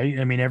sense though, right?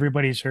 I mean,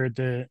 everybody's heard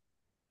the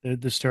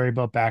story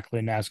about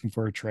Backlund asking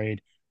for a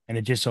trade, and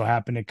it just so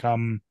happened to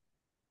come,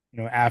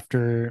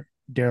 after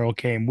Daryl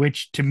came,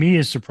 which to me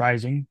is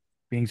surprising,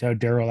 being how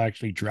Daryl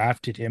actually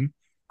drafted him.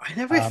 I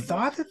never Um,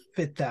 thought of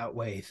it that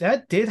way.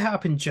 That did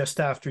happen just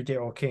after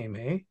Daryl came,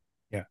 hey?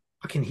 yeah,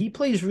 Fucking he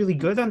plays really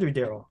good under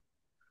Daryl.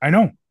 I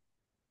know.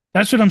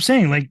 That's what I'm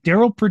saying. Like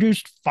Daryl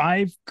produced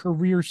 5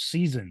 career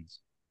seasons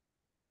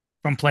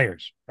from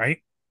players,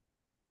 right?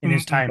 In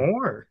his time.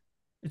 More.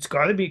 It's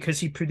got to be because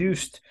he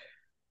produced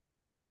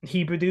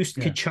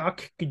Yeah,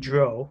 Kachuk,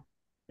 Gaudreau,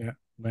 yeah.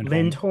 Lindholm,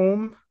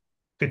 Lindholm,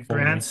 Foley,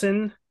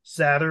 Goodbranson,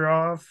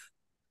 Zadorov,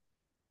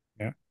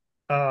 yeah,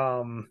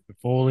 um,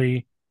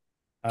 Foley,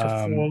 um,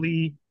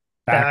 Toffoli,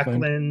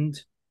 Backlund,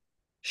 Backlund,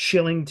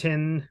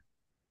 Shillington,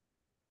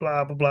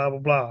 blah blah blah blah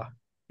blah.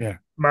 yeah,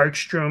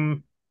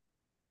 Markstrom,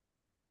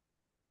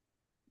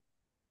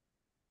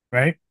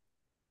 right. and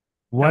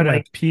What a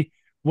like, p,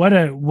 what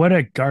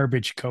a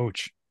garbage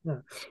coach.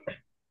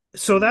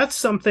 so that's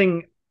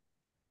something.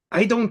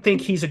 I don't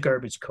think he's a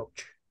garbage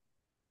coach.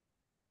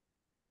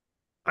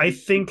 I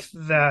think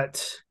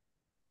that,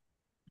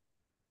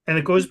 and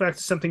it goes back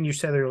to something you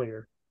said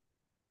earlier.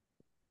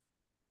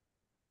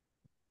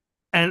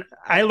 And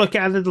I look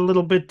at it a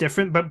little bit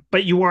different,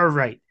 but you are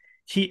right.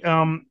 He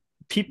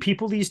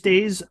people these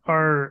days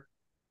are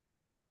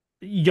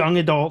young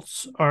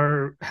adults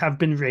are have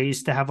been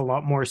raised to have a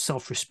lot more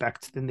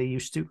self-respect than they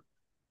used to.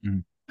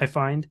 Mm. I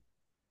find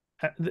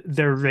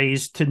they're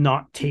raised to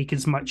not take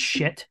as much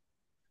shit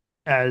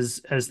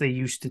as they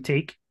used to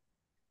take.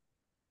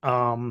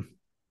 Um,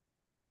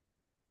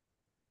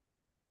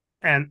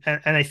 and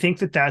I think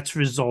that that's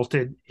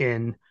resulted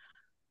in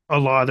a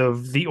lot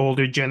of the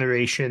older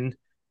generation,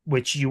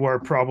 which you are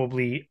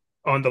probably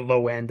on the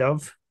low end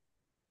of.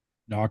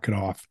 Knock it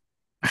off.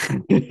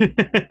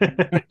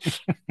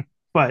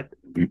 But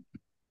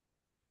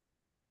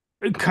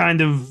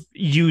kind of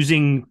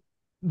using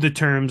the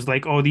terms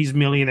like, oh, these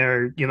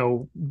millionaire,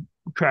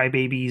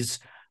 crybabies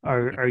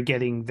are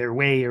getting their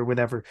way or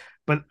whatever.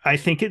 But I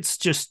think it's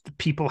just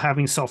people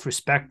having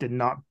self-respect and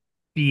not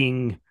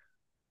being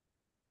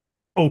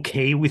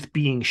okay with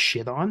being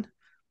shit on.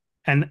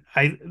 And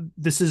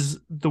this is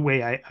the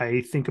way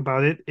I think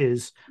about it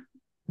is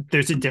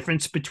there's a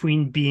difference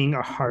between being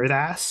a hard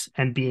ass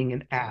and being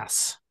an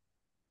ass.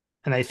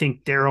 And I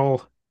think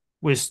Daryl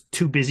was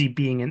too busy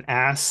being an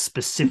ass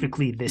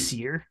specifically this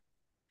year.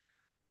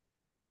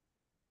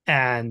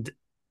 And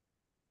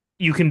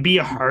you can be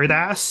a hard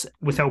ass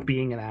without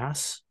being an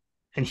ass.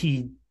 And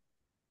he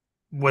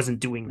wasn't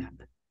doing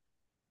that.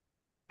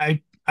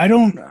 I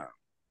don't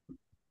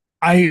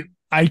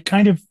I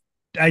kind of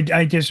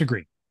I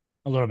disagree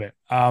a little bit.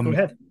 Go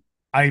ahead.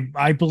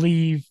 I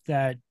believe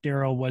that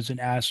Daryl wasn't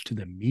asked to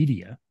the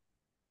media.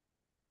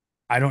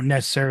 I don't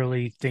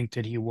necessarily think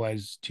that he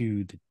was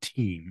to the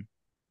team.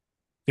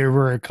 There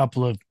were a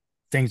couple of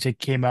things that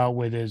came out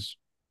with his,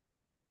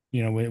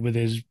 with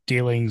his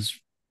dealings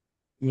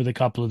with a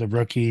couple of the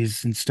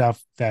rookies and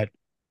stuff that,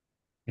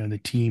 the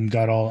team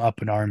got all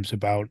up in arms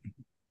about,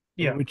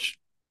 Yeah, which,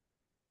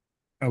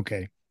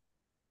 okay,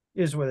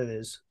 is what it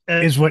is.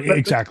 is what But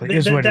exactly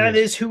is what it that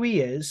is. is who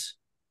he is.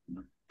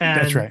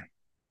 That's And right.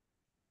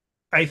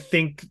 I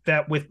think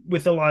that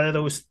with a lot of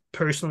those,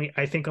 personally,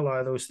 I think a lot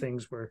of those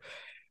things were,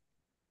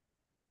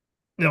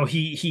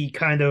 he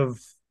kind of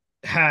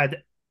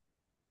had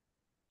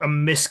a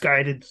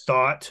misguided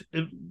thought,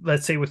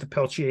 let's say with the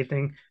Peltier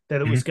thing,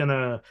 that it Mhm. was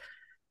gonna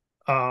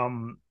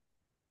um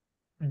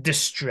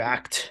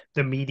distract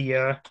the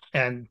media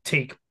and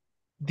take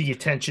the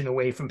attention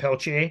away from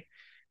Peltier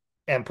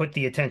and put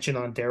the attention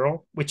on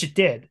Daryl, which it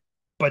did.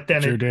 But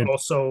then Sure it did.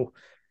 also,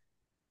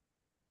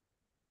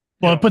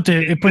 Well, it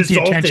it put the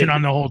attention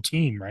on resulted. the whole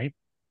team, right?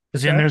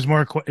 Because What's then that? there's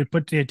more. It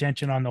put the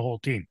attention on the whole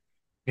team.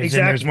 Because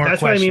then there's Exactly. more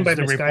That's what I mean questions. by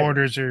The misguided.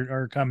 reporters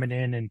are coming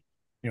in, and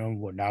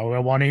well, now I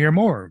want to hear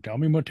more. Tell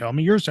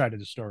me your side of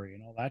the story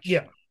and all that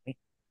Yeah. shit. Right?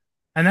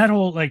 And that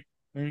whole like,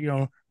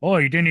 oh,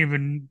 you didn't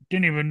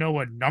even know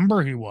what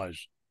number he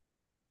was.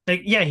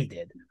 Like, yeah, he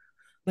did.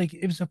 Like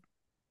it was a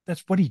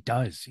that's what he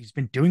does. He's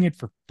been doing it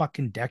for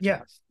fucking Yeah.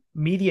 decades.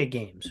 Media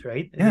games,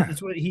 right? Yeah.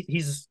 It's what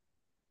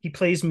he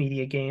plays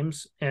media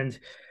games,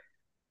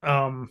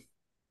 um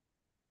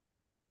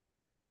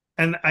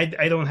and I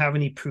don't have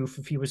any proof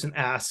if he was an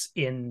ass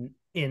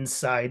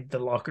inside the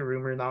locker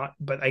room or not,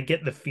 but I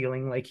get the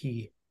feeling like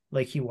he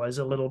was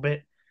a little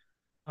bit.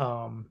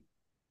 Um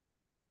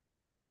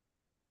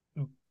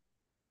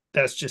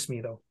that's just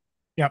me though.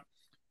 Yeah.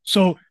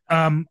 So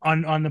on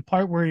the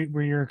part where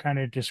you're kind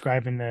of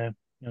describing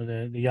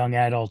the young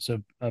adults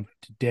of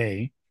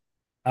today,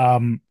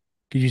 um,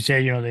 could you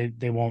say,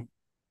 they won't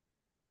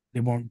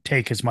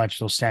take as much,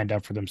 they'll stand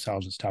up for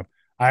themselves and stuff.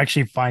 I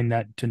actually find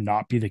that to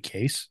not be the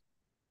case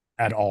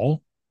at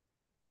all.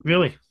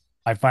 Really?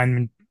 I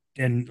find,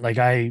 and like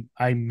I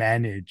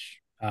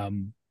manage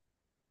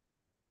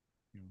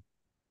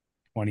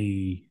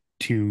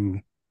 22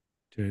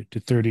 to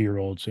 30 year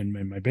olds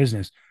in my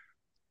business.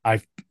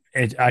 I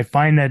I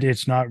find that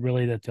it's not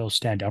really that they'll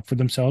stand up for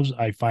themselves.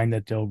 I find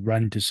that they'll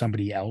run to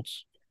somebody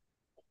else.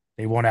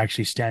 They won't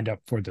actually stand up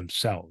for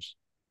themselves.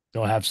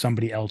 They'll have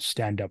somebody else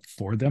stand up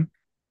for them.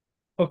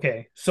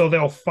 Okay. So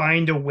they'll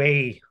find a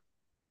way.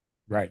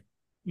 Right.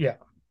 Yeah.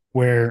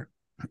 Where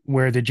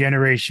the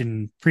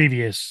generation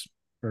previous,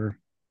 or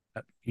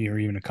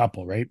even a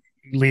couple, right,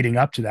 leading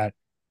up to that,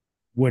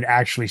 would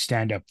actually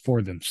stand up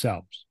for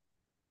themselves.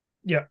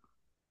 Yeah.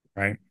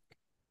 Right.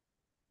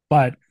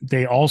 But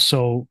they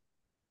also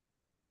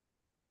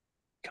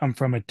come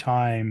from a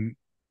time,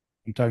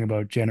 I'm talking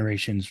about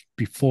generations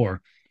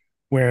before,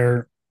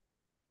 where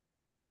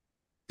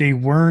they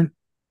weren't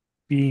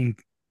being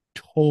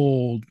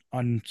told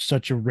on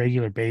such a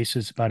regular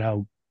basis about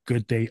how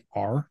good they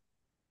are,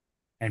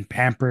 and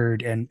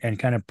pampered and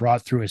kind of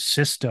brought through a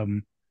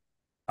system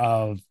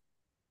of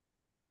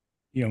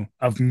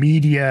of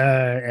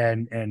media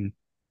and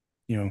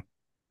you know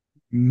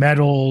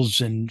medals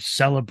and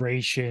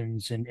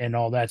celebrations and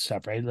all that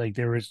stuff, right? Like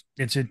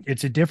it's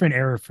a different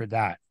era for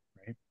that,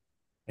 right?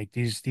 Like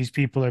these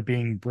people are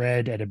being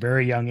bred at a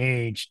very young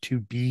age to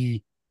be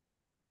To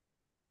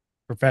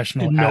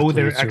professional know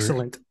they're athletes, or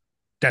excellent.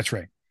 that's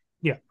right.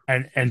 Yeah.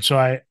 And so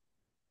I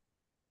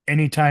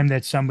anytime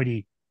that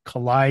somebody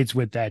collides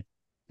with that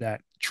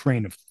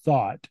train of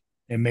thought,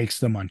 it makes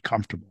them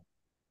uncomfortable.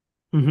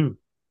 Hmm.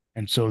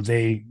 And so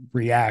they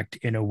react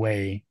in a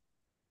way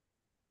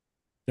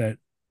that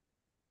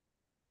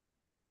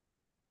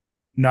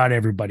not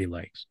everybody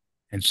likes.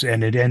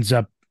 And it ends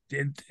up,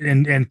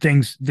 and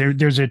things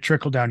there's a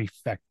trickle down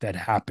effect that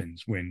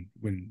happens when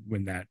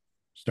that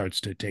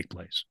starts to take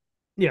place.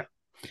 Yeah.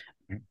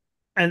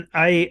 And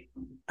I,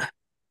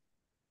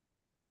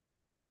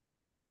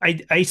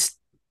 I,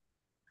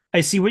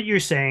 I see what you're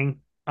saying.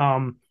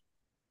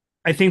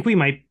 I think we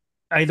might,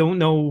 I don't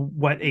know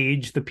what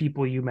age the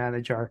people you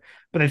manage are,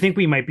 but I think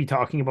we might be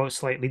talking about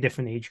slightly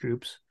different age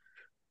groups.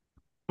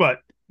 But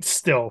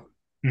still,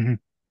 Mm-hmm.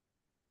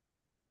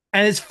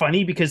 and it's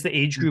funny because the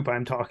age group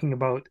I'm talking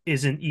about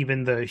isn't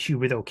even the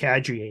Huberto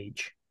Kadri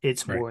age.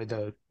 It's Right.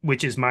 more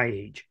which is my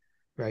age,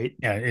 right?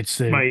 Yeah,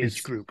 My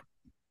age group.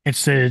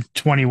 it's the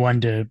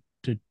 21 to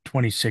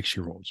 26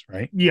 year olds,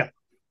 right? Yeah.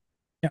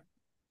 Yeah.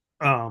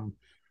 Um,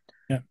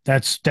 Yeah.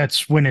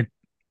 That's when it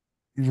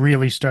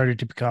really started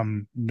to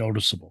become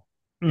noticeable.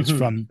 It's mhm.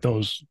 from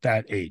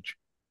that age.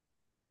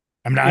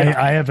 I mean,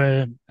 Yeah. I have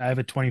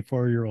a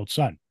 24-year-old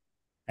son,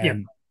 Yeah.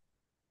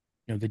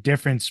 and the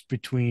difference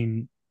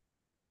between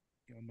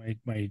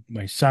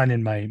my son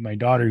and my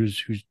daughter,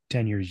 who's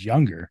 10 years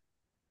younger,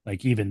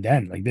 like even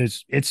then, like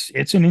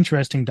it's an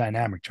interesting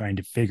dynamic trying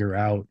to figure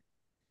out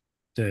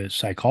the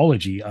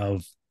psychology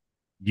of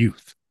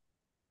youth,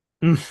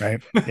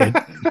 right? It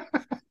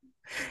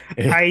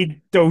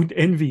I don't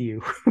envy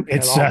you at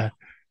it's all.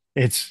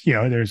 it's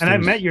And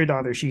I've met your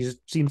daughter. She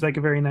seems like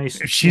a very nice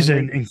she's young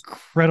an lady.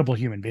 incredible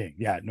human being.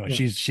 Yeah, no, Yeah.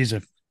 she's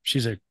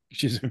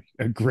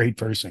a great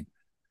person.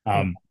 Yeah.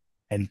 um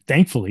and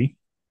thankfully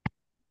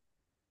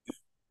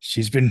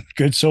she's been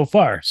good so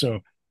far. So,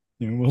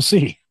 we'll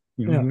see.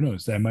 Yeah. Who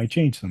knows? That might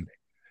change someday.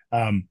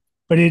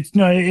 But it's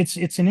no,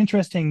 it's an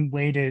interesting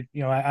way to,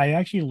 I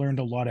actually learned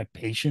a lot of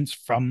patience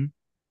from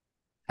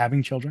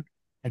having children.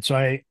 And so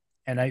I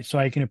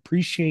can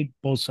appreciate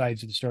both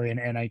sides of the story,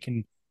 and I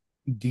can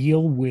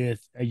deal with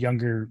a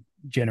younger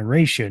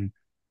generation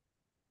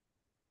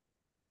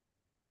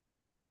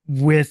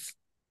with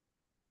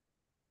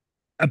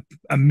a,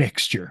 a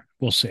mixture,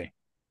 we'll say,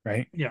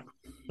 right? Yeah.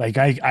 Like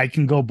I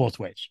can go both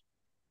ways,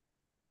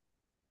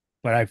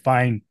 but I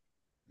find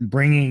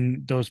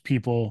bringing those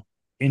people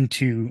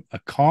into a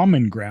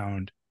common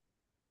ground,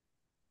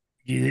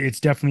 it's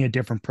definitely a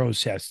different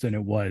process than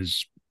it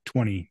was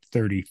 20,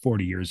 30,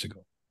 40 years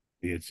ago.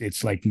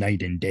 It's like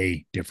night and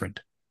day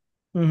different.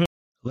 Mhm.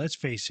 Let's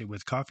face it,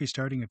 with coffee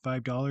starting at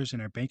 $5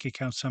 and our bank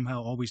account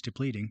somehow always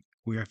depleting,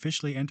 we are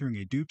officially entering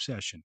a dupe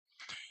session.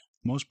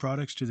 Most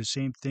products do the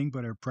same thing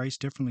but are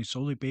priced differently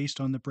solely based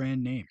on the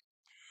brand name.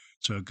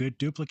 So a good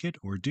duplicate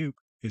or dupe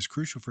is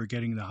crucial for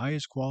getting the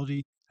highest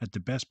quality at the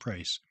best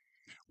price.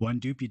 One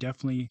dupe you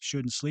definitely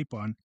shouldn't sleep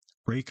on: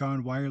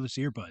 Raycon wireless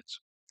earbuds.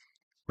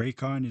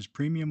 Raycon is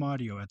premium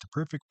audio at the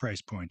perfect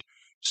price point,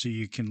 so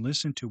you can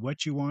listen to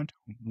what you want,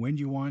 when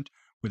you want,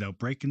 without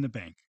breaking the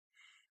bank.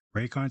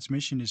 Raycon's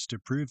mission is to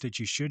prove that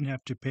you shouldn't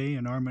have to pay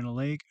an arm and a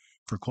leg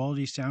for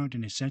quality sound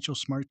and essential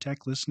smart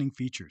tech listening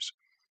features.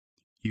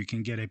 You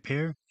can get a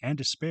pair and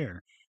a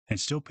spare and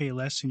still pay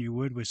less than you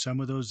would with some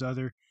of those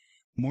other,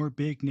 more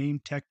big name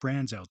tech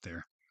brands out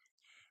there.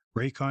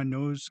 Raycon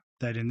knows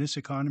that in this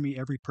economy,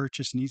 every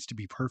purchase needs to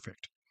be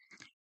perfect.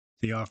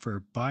 They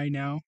offer buy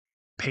now,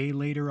 pay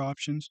later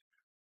options,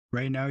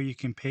 Right now, you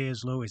can pay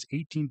as low as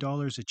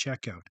 $18 at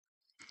checkout.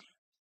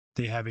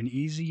 They have an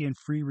easy and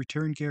free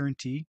return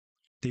guarantee.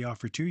 They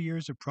offer 2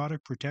 years of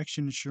product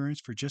protection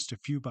insurance for just a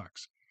few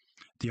bucks.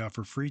 They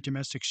offer free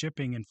domestic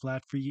shipping and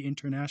flat free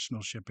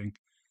international shipping.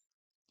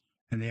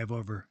 And they have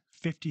over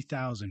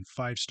 50,000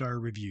 5-star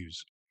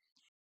reviews.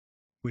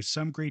 With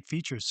some great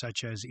features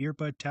such as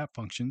earbud tap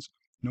functions,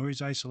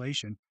 noise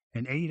isolation,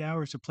 and 8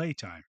 hours of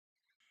playtime.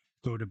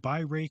 Go to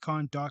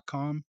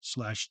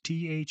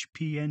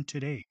buyraycon.com/THPN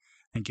today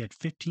and get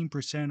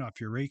 15% off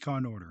your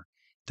Raycon order.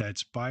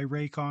 That's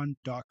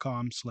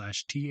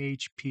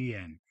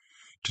buyraycon.com/THPN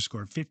to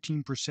score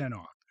 15%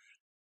 off.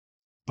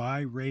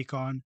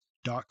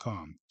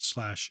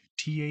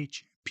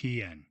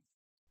 buyraycon.com/THPN.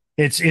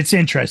 It's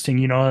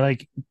interesting,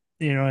 like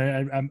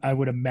I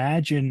would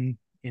imagine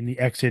in the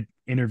exit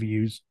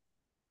interviews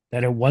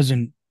that it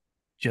wasn't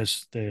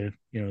just the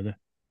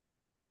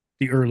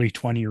early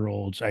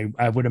 20-year-olds.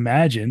 I would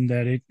imagine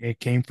that it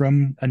came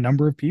from a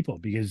number of people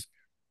because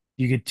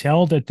you could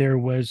tell that there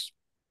was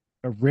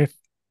a rift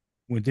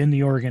within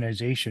the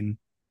organization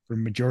for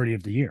majority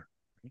of the year.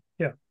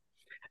 Yeah.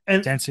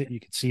 And sense it, you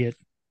could see it.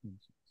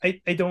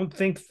 I don't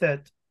think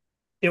that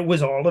it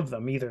was all of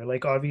them either.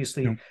 Like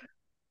obviously No.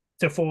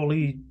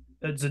 Toffoli,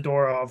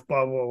 Zadorov,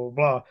 blah, blah, blah,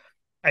 blah.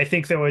 I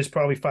think there was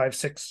probably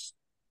 5-6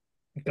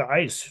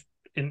 guys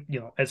in,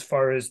 as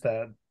far as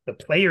the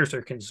players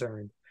are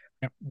concerned.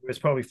 Yep. There's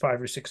probably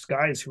 5 or 6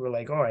 guys who were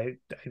like, oh, I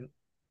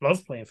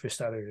love playing for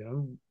Sutter.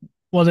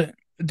 Well,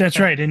 that's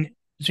right. And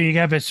so you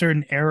have a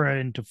certain era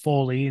in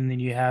Toffoli, and then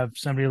you have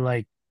somebody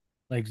like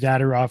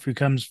Zadorov who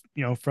comes,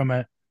 from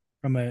a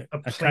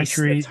place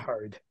country that's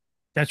hard.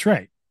 That's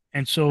right.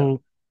 And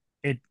so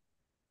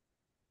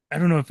I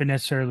don't know if it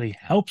necessarily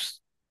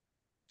helps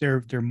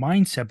their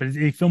mindset, but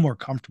they feel more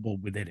comfortable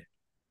within it.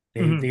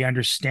 They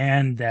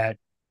understand that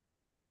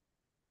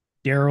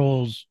they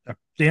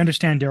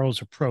understand Daryl's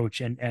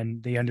approach,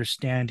 and they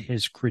understand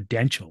his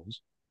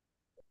credentials,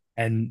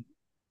 and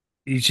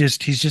he's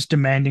just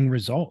demanding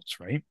results,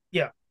 right?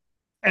 Yeah.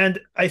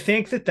 And I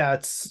think that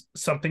that's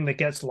something that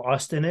gets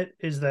lost in it,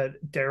 is that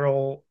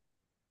Daryl,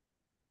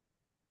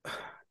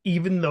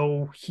 even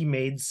though he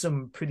made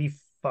some pretty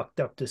fucked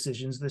up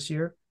decisions this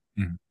year,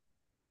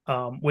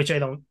 which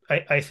I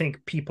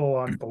think people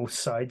on both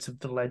sides of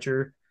the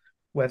ledger,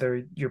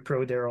 whether you're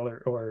pro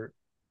Daryl or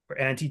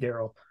anti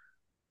Daryl,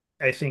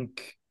 I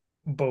think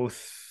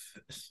both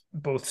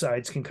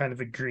sides can kind of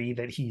agree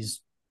that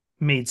he's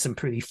made some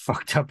pretty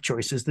fucked up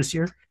choices this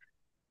year.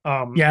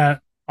 Yeah,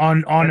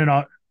 on and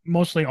on,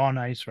 mostly on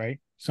ice, right?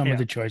 Some of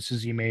the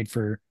choices he made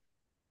for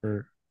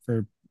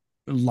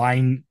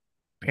line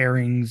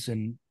pairings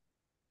and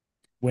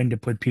when to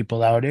put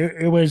people out.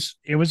 It was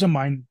a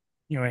mind,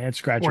 a head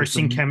scratcher.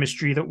 Forcing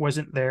chemistry that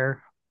wasn't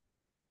there.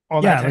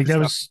 All that like that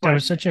was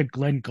such a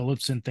Glenn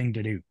Gullickson thing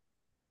to do.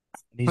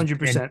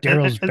 100%.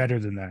 Daryl's better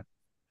than that.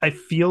 I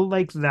feel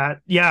like that.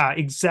 Yeah,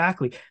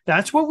 exactly.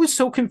 That's what was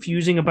so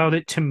confusing about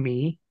it to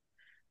me,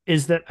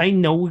 is that I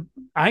know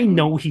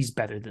he's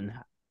better than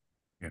that.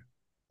 Yeah.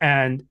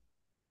 And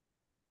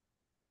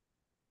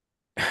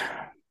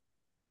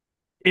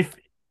if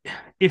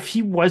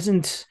he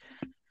wasn't,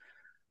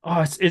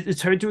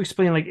 it's hard to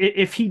explain. Like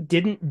if he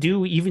didn't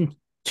do even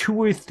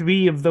 2 or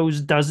 3 of those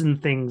dozen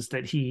things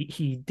that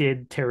he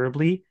did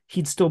terribly,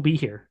 he'd still be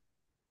here.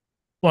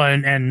 Well,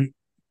 and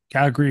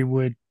Calgary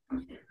would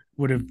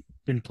have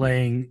been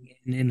playing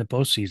in the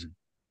postseason.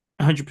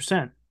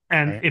 100%.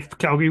 And right. If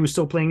Calgary was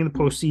still playing in the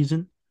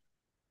postseason,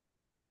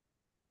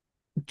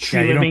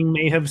 Tree Living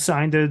may have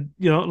signed a,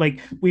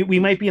 like we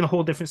might be in a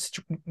whole different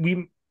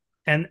situation.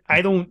 And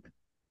I don't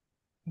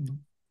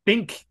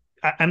think,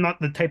 I'm not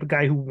the type of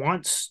guy who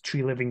wants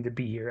Tree Living to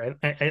be here.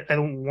 I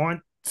don't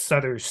want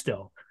Sutter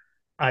still.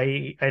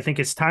 I think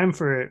it's time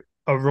for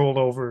a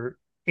rollover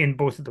in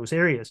both of those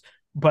areas.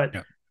 But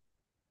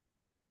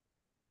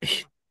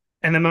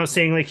and I'm not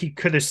saying like he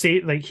could have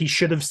saved, like he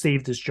should have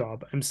saved his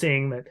job. I'm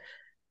saying that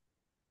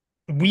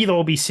we'd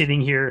all be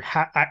sitting here.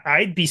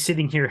 I'd be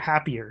sitting here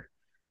happier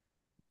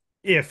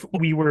if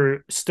we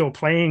were still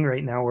playing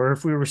right now, or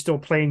if we were still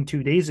playing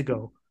 2 days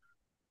ago.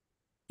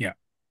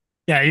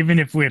 Yeah, even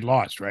if we had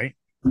lost, right?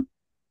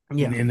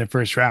 Yeah, in the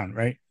first round,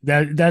 right?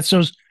 It's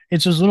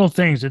those little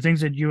things, the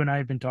things that you and I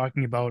have been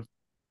talking about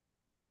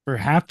for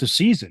half the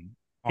season,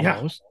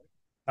 almost.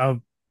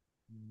 Of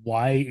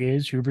why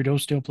is Huberdeau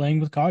still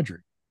playing with Kadri?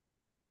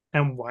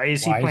 And why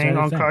is he playing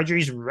on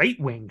Kadri's right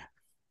wing?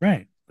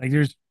 Right. Like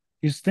there's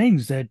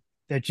things that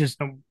just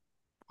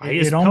why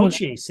is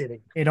Pelche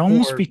sitting? It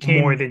almost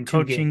became more than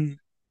coaching.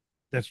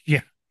 That's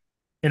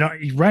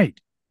right.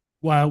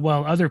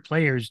 While other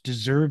players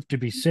deserve to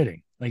be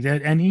sitting like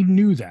that, and he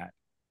knew that.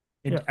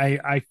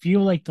 I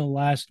feel like the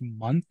last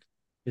month,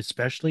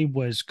 especially,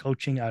 was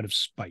coaching out of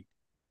spite.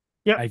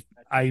 Yeah,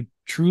 I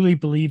truly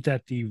believe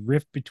that the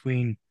rift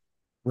between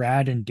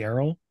Brad and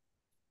Daryl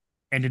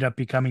ended up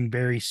becoming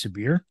very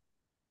severe.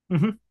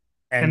 Mm-hmm.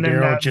 And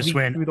Daryl just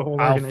went,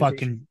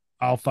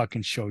 I'll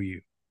fucking show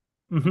you.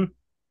 Mm-hmm.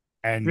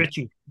 And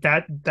Richie,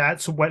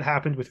 that's what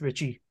happened with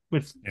Richie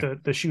with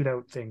the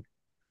shootout thing.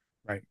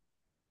 Right.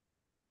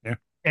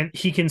 And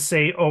he can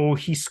say, "Oh,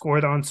 he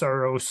scored on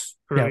Saros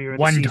Yeah, earlier in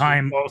the one season."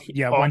 time.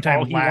 Yeah, one All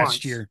time he last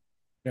wants. year.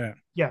 Yeah,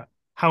 Yeah.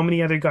 How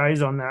many other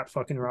guys on that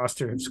fucking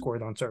roster have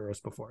scored on Saros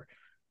before?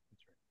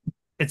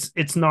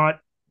 It's not,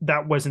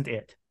 that wasn't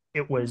it.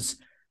 It was,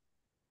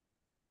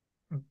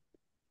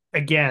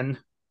 again,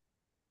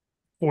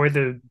 for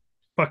the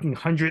fucking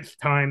 100th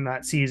time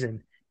that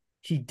season,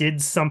 he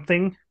did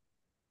something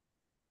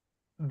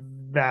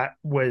that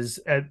was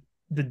at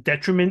the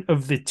detriment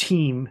of the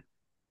team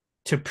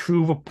to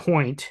prove a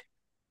point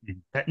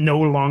that no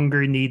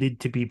longer needed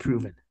to be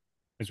proven.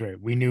 that's right.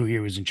 We knew he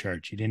was in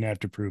charge. He didn't have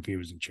to prove he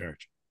was in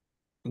charge.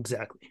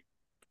 Exactly.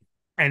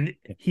 And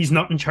he's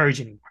not in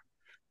charge anymore.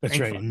 That's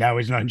right. And now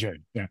he's not in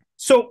charge. Yeah.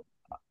 So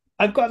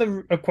I've got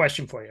a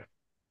question for you.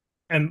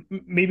 And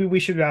maybe we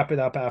should wrap it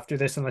up after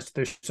this, unless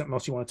there's something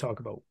else you want to talk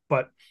about.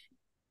 But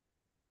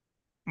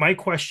my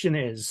question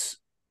is,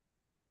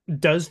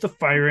 does the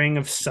firing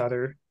of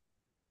Sutter,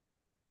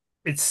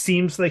 it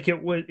seems like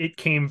it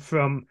came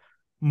from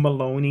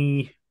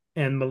Maloney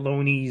and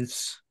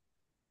Maloney's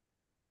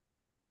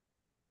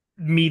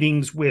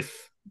meetings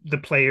with the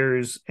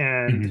players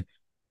and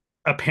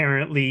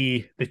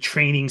apparently the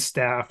training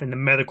staff and the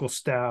medical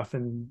staff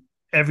and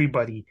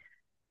everybody.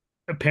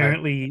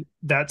 Apparently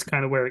that's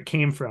kind of where it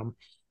came from.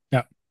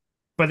 Yeah.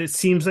 But it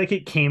seems like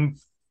it came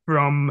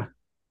from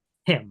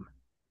him.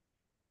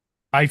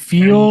 I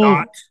feel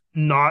and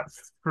not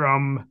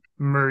from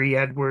Murray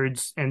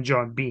Edwards and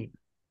John Bean.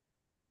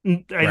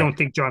 I don't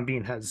think John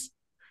Bean has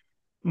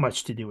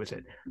much to do with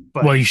it,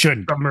 but well, you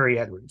shouldn't. From Murray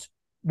Edwards,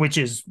 which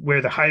is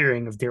where the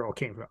hiring of Daryl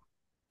came from.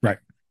 Right.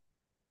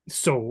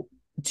 So,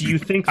 do you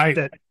think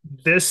that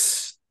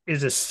this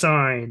is a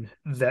sign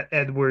that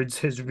Edwards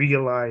has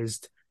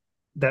realized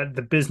that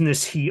the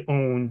business he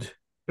owned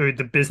or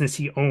the business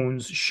he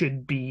owns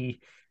should be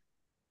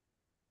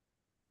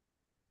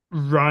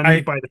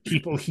run by the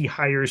people he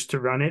hires to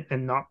run it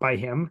and not by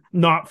him?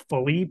 Not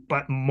fully,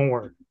 but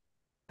more.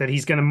 That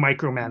he's going to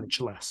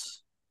micromanage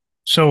less.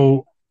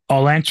 So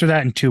I'll answer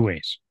that in two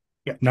ways.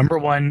 Yeah. Number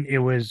one, it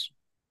was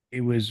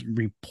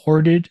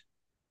reported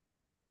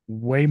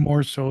way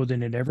more so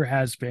than it ever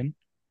has been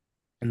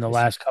in the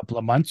last couple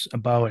of months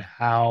about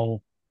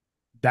how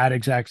that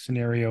exact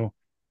scenario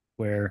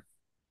where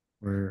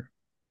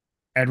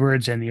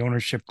Edwards and the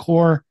ownership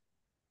core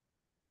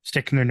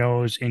sticking their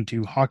nose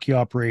into hockey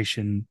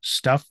operation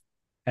stuff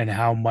and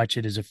how much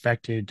it has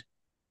affected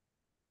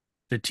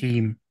the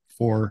team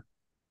for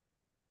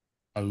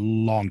a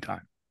long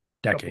time,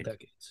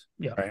 decades.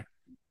 Yeah. Right.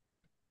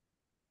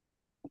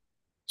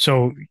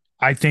 So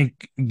I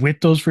think with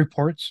those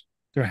reports,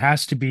 there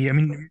has to be, I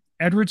mean,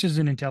 Edwards is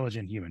an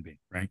intelligent human being,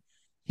 right?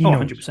 He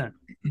knows. 100%.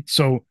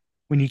 So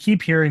when you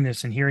keep hearing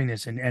this and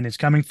it's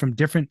coming from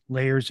different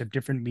layers of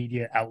different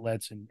media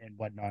outlets and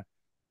whatnot,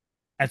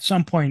 at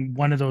some point,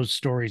 one of those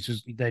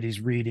stories that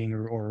he's reading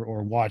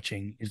or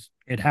watching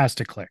it has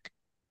to click,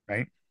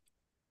 right?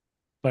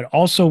 But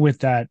also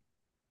with that,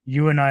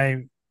 you and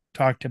I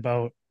talked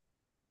about,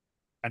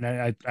 and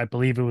I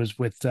believe it was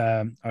with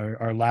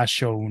our last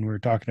show when we were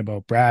talking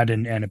about Brad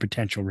and a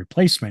potential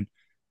replacement.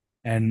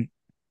 And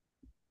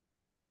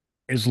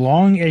as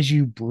long as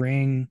you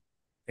bring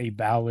a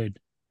valid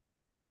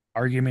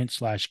argument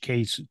 /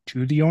 case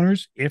to the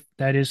owners, if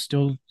that is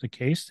still the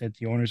case, that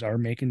the owners are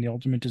making the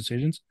ultimate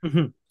decisions, as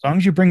long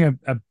as you bring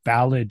a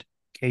valid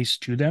case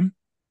to them,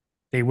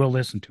 they will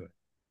listen to it.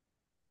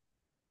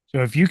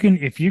 So if you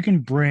can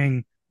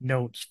bring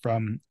notes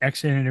from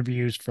exit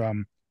interviews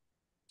from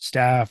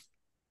staff,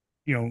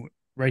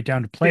 right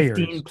down to players,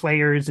 15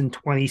 players and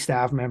 20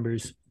 staff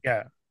members.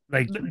 Yeah,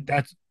 like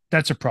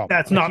that's a problem.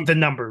 That's not the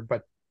number,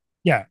 but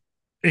yeah,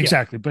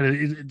 exactly.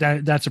 But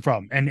that's a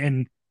problem.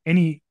 And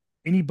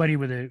anybody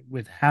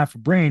with half a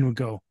brain would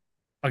go,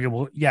 okay,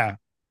 well, yeah,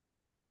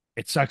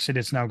 it sucks that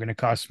it's now going to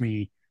cost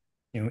me,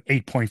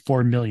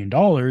 $8.4 million,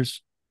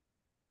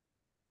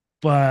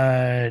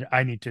 but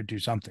I need to do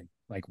something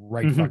like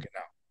fucking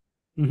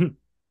now.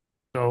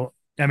 So,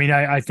 I mean,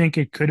 I think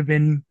it could have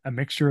been a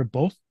mixture of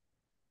both.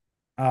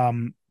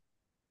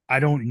 I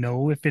don't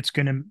know if it's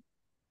going to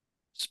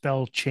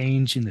spell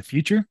change in the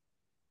future.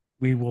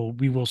 We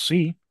will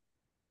see.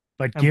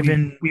 But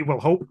we will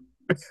hope.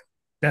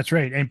 That's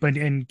right.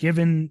 And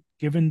given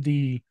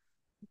the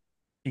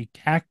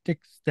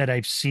tactics that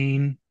I've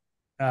seen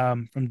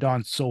from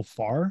Don so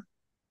far,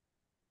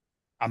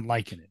 I'm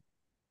liking it.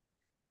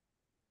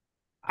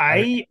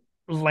 I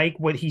like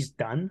what he's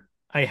done.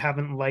 I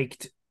haven't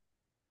liked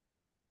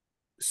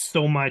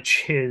so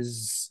much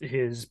his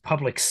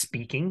public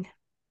speaking,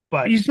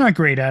 but he's not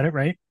great at it,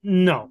 right?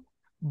 No,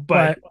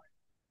 but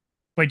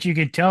you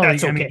can tell.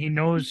 That's okay. I mean, he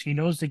knows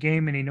the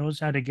game and he knows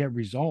how to get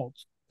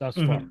results thus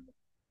far,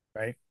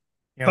 right?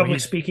 Public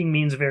speaking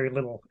means very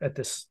little at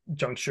this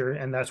juncture,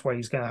 and that's why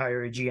he's going to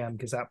hire a GM,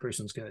 because that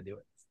person's going to do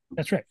it.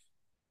 That's right,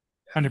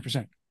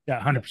 100%. Yeah,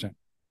 100%.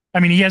 I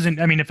mean, he hasn't.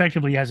 I mean,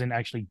 effectively, he hasn't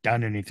actually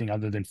done anything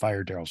other than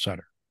fire Daryl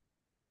Sutter.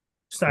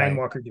 Stein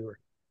Walker Dewar.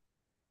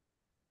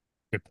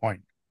 Good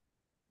point.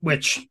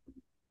 Which,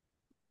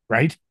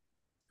 right?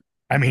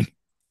 I mean,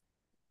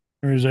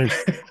 Or is it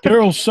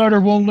Daryl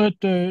Sutter won't let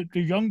the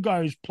young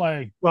guys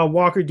play? Well,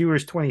 Walker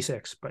Dewar's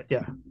 26, but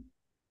yeah, I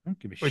don't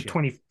give a or shit.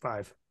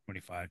 25.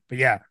 25. But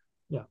yeah,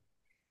 Yeah.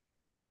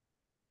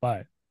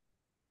 but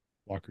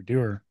Walker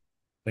Dewar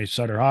plays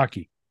Sutter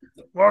hockey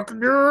Walker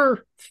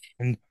Dewar.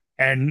 and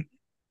and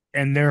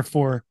and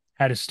therefore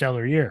had a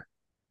stellar year.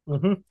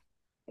 Mm-hmm.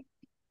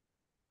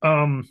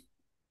 Um,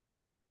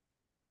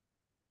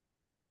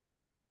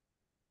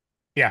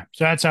 Yeah,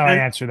 so that's how I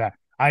and answer that.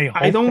 I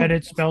I hope that don't,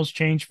 it spells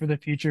change for the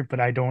future, but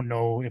I don't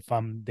know if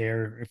I'm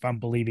there, if I'm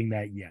believing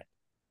that yet.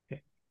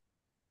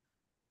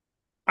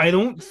 I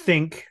don't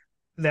think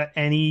that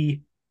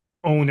any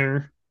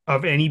owner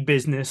of any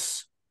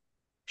business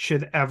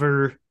should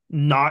ever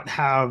not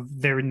have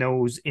their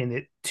nose in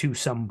it to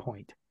some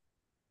point.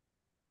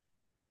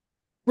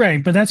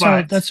 Right, but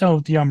But that's how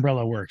the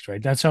umbrella works,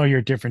 right? That's how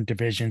your different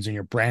divisions and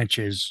your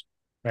branches,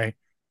 right?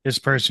 This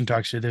person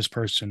talks to this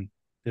person,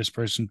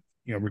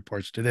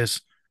 reports to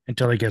this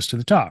until he gets to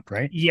the top,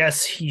 right?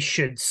 yes, he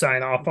should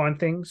sign off on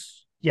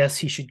things. Yes,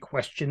 he should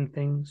question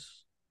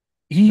things.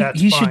 He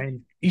That's he should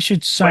fine. he should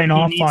But sign he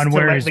off needs on to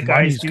where let the his guys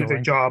money's do their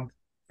going. job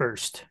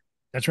first.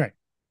 That's right.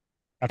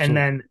 And Absolutely.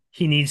 then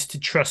he needs to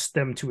trust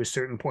them to a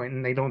certain point.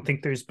 And I don't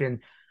think there's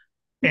been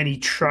any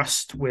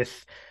trust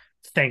with,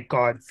 thank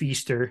God,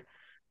 Feaster.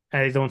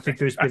 I don't think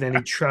there's been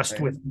any trust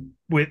with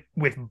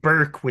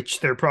Burke, which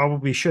there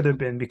probably should have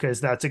been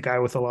because that's a guy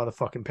with a lot of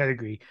fucking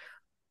pedigree.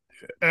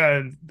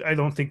 And I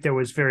don't think there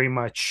was very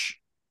much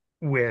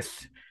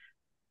with.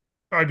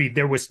 I mean,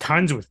 there was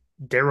tons with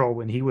Daryl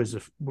when he was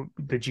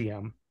the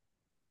GM,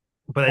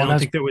 but I Well, don't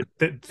that's think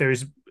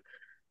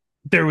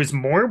there was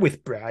more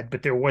with Brad,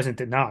 but there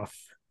wasn't enough.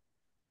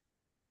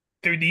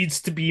 There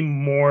needs to be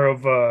more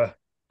of a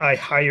I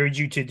hired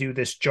you to do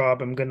this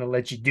job, I'm going to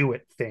let you do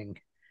it thing.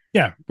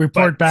 yeah. But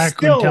Report back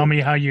and tell still,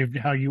 me how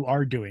you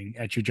are doing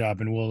at your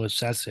job, and we'll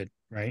assess it.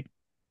 Right.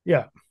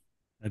 yeah,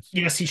 That's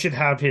yes, he should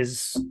have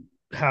his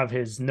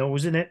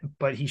nose in it,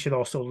 but he should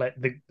also let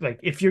the like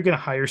if you're going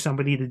to hire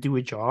somebody to do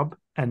a job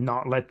and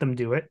not let them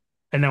do it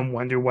and then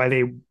wonder why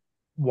they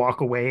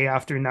walk away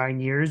after 9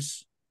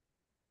 years,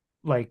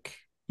 like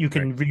you right.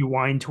 can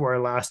rewind to our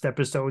last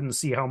episode and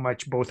see how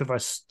much both of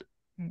us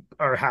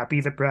are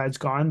happy that Brad's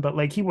gone, but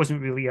like he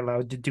wasn't really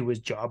allowed to do his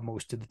job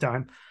most of the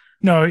time.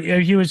 No,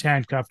 he was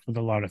handcuffed with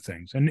a lot of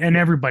things, and Yeah.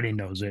 everybody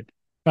knows it.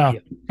 Well, Yeah.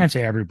 I can't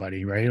say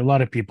everybody, right? A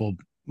lot of people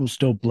will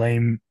still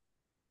blame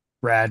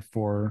Brad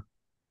for,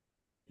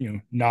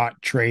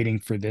 not trading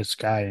for this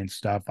guy and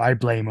stuff. I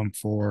blame him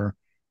for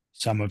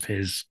some of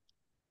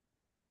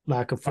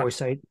Lack of uh,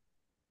 foresight.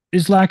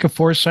 his lack of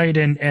foresight,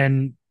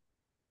 and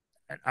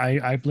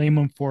I blame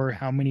him for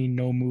how many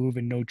no move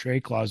and no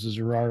trade clauses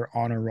there are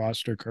on our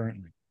roster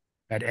currently.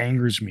 That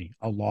angers me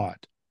a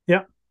lot.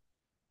 Yeah,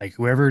 Like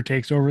whoever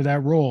takes over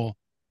that role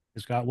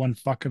has got one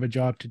fuck of a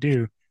job to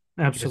do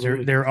because they're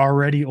absolutely. they're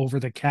already over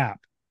the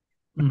cap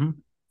Mm-hmm.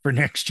 for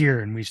next year,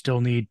 and we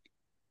still need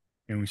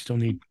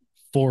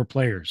 4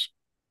 players.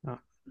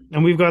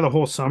 And we've got a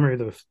whole summer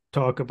to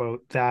talk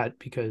about that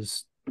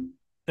because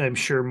I'm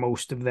sure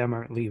most of them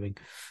aren't leaving.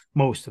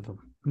 Most of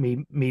them,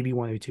 maybe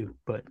one or two,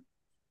 but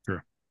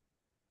Sure.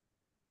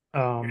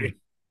 um,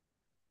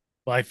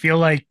 Well, I feel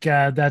like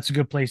that's a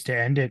good place to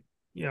end it.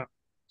 yeah.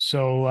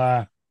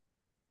 So,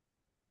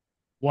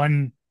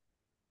 one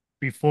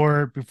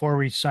before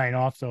we sign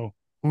off, though,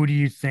 who do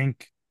you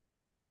think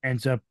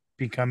ends up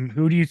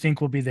who do you think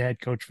will be the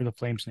head coach for the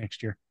Flames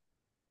next year?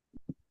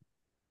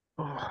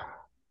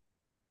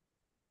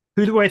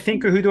 Who do I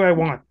think or who do I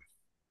want?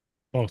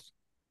 Both.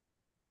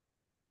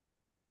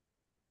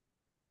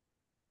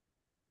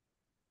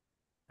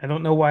 I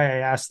don't know why I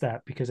asked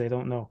that because I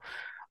don't know.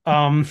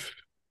 Um,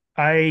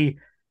 I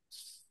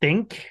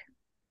think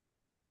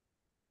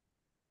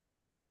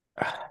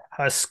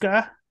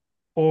Huska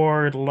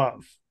or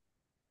Love.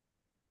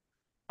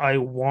 I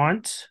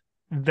want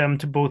them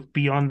to both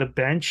be on the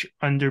bench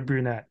under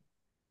Brunette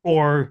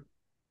or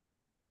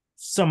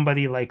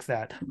somebody like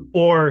that,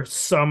 or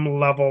some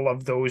level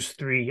of those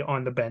three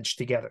on the bench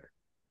together.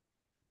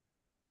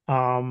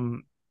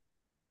 Um,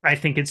 I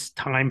think it's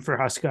time for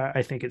Huska.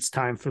 I think it's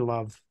time for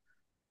Love.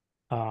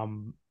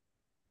 Um,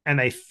 and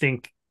I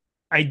think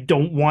I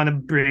don't want to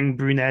bring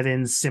Brunette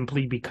in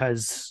simply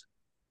because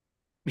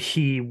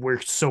he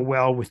worked so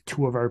well with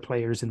two of our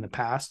players in the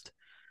past.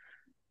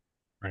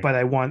 Right. But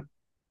I want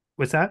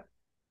what's that?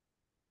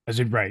 Is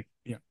it right?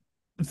 Yeah.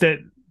 That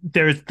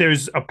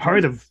there's a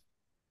part of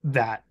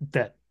that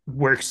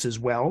works as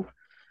well.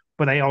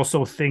 But I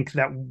also think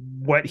that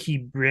what he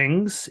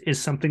brings is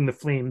something the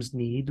Flames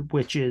need,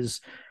 which is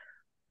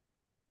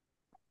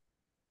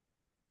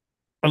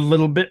a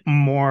little bit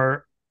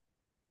more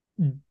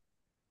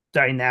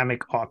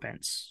dynamic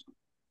offense.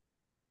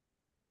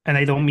 And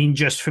I don't mean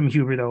just from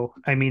Huberto,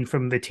 I mean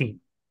from the team.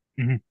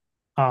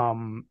 Mm-hmm.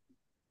 Um,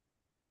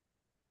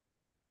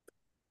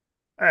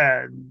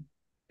 uh,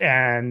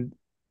 and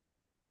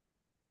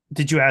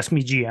did you ask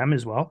me GM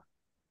as well?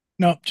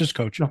 No, just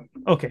coach. No.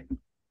 Okay.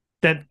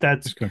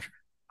 That's Just coach.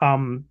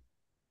 um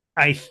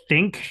I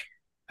think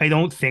I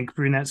don't think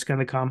Brunette's going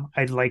to come.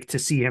 I'd like to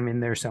see him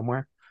in there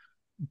somewhere,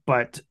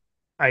 but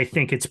I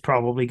think it's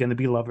probably going to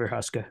be Love or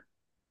Huska.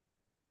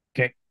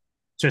 Okay.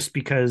 Just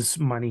because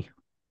money,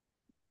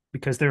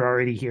 because they're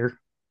already here,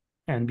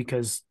 and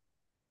because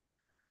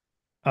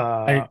I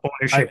I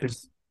ownership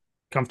is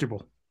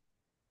comfortable.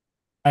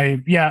 I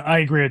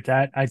agree with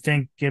that. I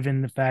think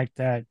given the fact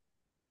that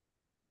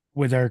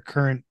with our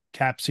current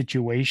cap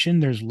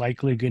situation, there's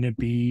likely going to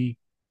be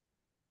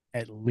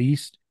at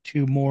least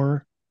two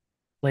more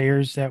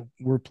players that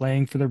were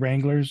playing for the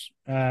Wranglers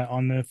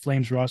on the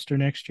Flames roster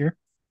next year.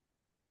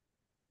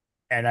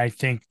 And I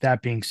think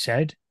that being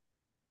said,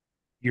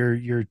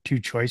 your two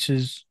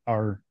choices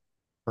are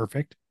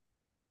perfect.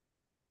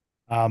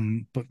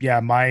 But yeah,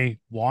 my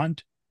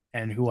want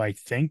and who I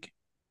think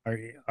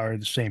are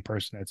the same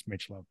person. That's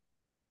Mitch Love.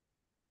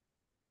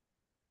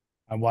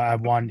 I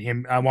want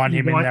him. I want You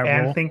him in want that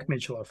and role. think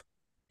Mitch Love.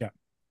 Yeah,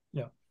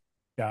 Yeah.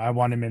 yeah. I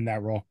want him in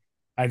that role.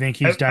 I think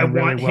he's I done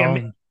really want well.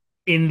 him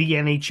in the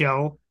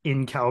NHL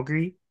in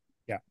Calgary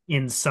Yeah,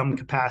 in some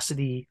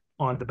capacity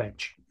on the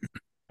bench.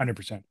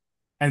 100%.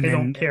 And I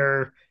don't then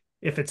care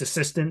if it's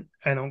assistant.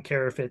 I don't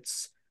care if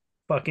it's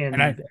and fucking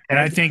I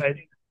head. think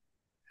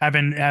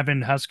having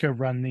Huska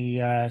run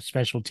the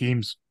special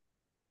teams,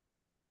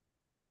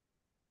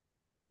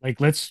 like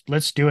let's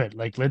do it.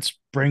 Like let's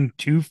bring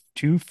two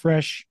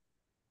fresh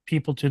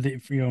people to the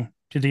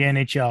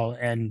NHL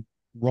and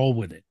roll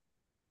with it.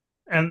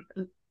 And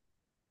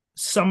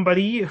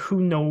somebody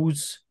who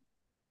knows,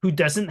 who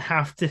doesn't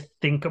have to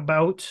think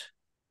about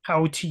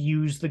how to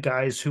use the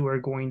guys who are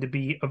going to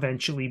be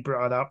eventually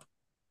brought up,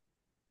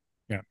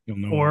 Yeah, you'll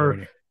know or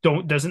already.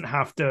 don't doesn't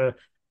have to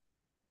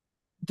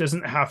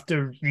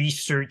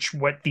research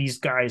what these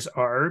guys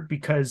are,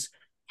 because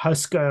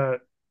Huska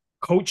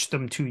coached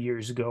them 2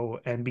 years ago,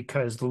 and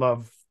because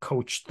Love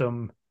coached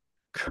them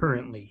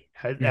currently,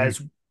 Mhm.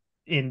 as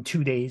in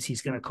 2 days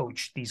he's going to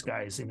coach these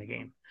guys in a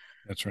game,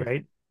 That's right.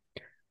 right?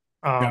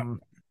 Yeah,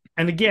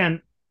 And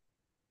again,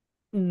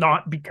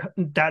 not because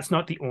that's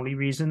not the only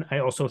reason. I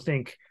also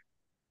think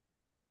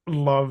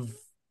Love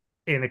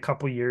in a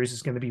couple years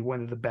is going to be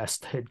one of the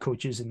best head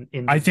coaches in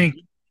the I think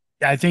league.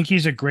 I think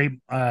he's a great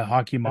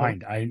hockey I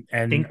don't mind.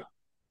 think.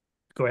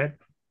 Go ahead.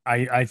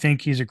 I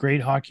think he's a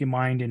great hockey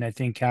mind, and I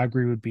think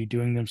Calgary would be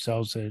doing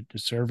themselves a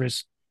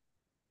disservice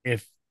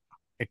if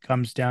it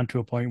comes down to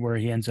a point where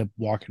he ends up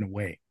walking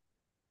away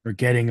or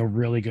getting a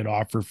really good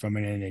offer from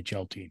an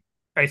NHL team.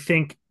 I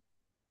think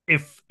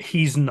if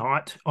he's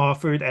not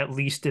offered at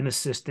least an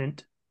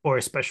assistant or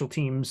a special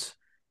teams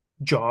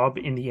job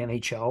in the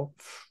NHL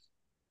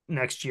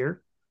next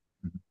year,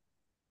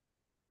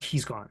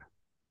 he's gone.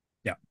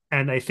 Yeah,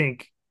 And I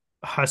think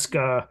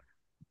Huska,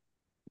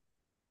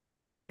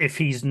 if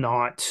he's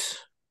not,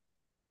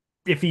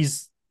 if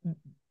he's,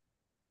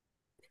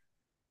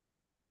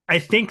 I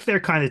think they're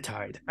kind of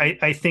tied.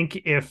 I think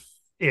if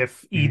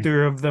Mhm.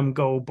 either of them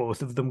go,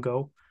 both of them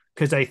go,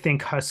 because I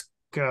think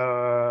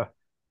Huska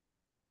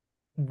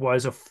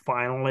was a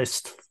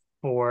finalist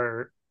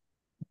for,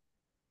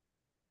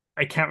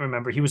 I can't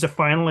remember. He was a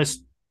finalist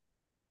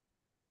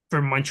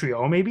for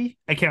Montreal, maybe.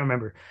 I can't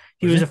remember.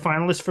 He Was was a it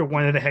finalist for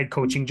one of the head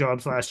coaching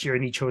jobs last year,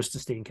 and he chose to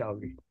stay in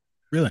Calgary.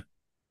 really?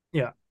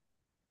 Yeah,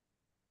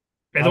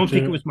 I I'll have don't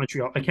think it to was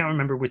Montreal. I can't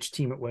remember which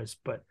team it was,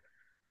 but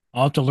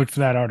I'll have to look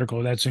for that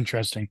article. That's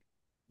interesting.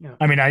 yeah.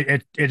 I mean,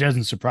 it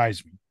doesn't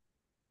surprise me.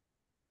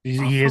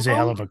 He is a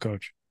hell of a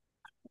coach.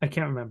 I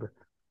can't remember.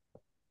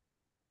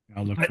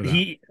 I'll look But for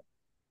that.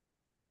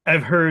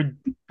 I've heard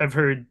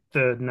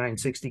the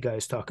 960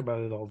 guys talk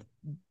about it all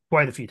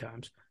quite a few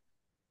times.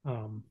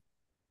 Um,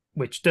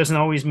 which doesn't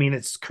always mean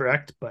it's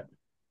correct, but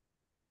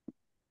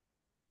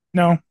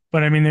No,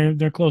 but I mean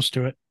they're close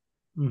to it.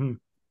 mm-hmm.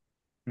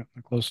 Yeah,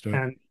 they're close to it.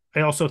 And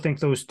I also think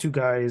those two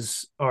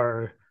guys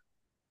are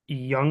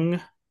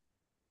young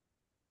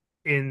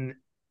in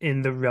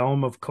the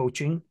realm of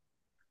coaching,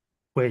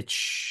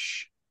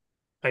 which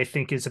I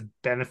think is a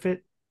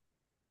benefit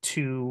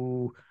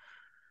to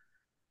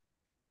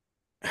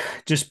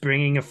just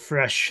bringing a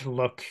fresh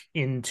look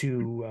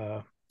into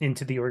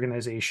the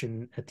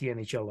organization at the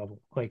NHL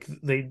level. Like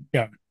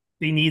Yeah,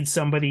 they need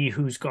somebody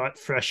who's got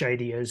fresh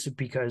ideas,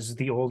 because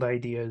the old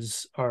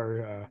ideas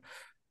are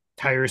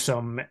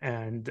tiresome.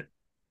 And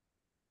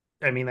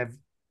I mean,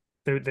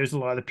 there's a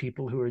lot of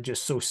people who are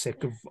just so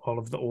sick of all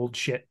of the old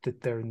shit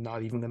that they're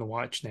not even going to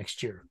watch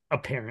next year,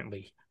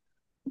 apparently.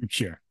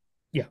 sure.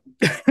 Yeah.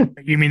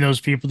 You mean those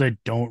people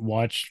that don't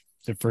watch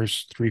the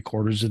first three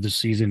quarters of the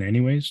season,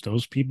 anyways?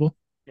 Those people?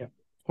 Yeah.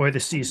 Or the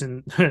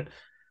season.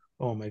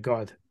 Oh my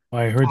God.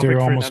 I heard Topic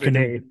for another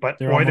day. But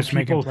they're almost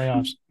making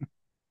playoffs.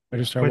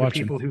 Better yeah, start or the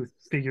watching. people who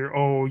figure,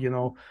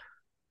 oh,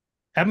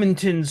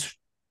 Edmonton's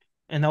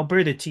an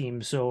Alberta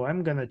team, so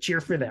I'm gonna cheer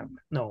for them.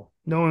 No,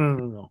 no, no,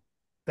 no, no.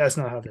 That's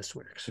not how this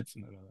works. It's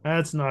not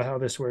That's not how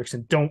this works,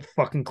 and don't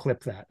fucking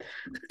clip that.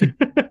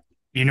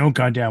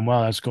 goddamn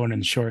well that's going in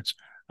the shorts.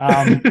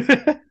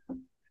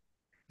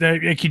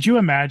 Could you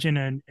imagine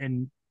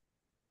an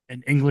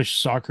English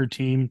soccer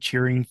team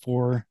cheering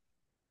for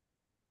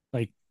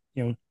like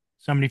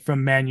somebody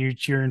from Man U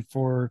cheering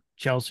for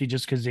Chelsea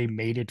just because they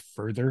made it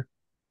further.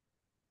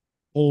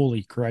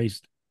 Holy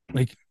Christ.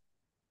 Like,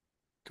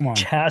 come on.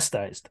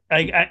 Chastised.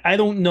 I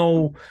don't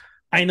know.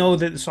 I know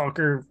that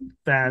soccer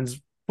fans,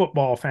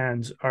 football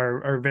fans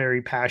are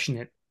very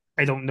passionate.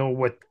 I don't know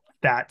what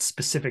that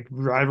specific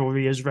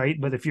rivalry is, right?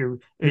 But if you're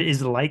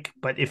is like,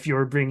 but if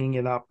you're bringing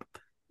it up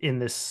in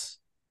this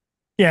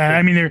Yeah,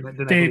 I thing, mean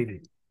then I believe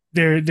you.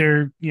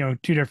 they're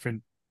two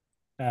different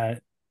uh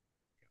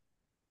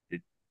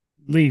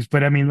leagues,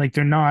 but I mean like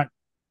they're not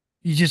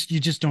you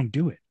just don't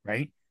do it,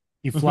 right?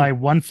 You fly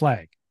one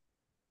flag,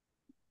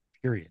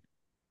 period.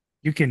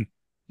 You can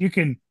you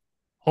can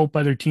hope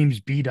other teams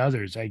beat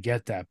others. I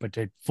get that, but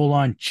to full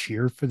on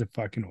cheer for the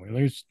fucking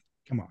Oilers,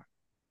 come on.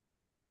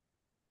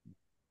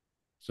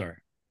 Sorry.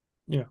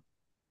 Yeah.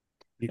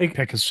 Like,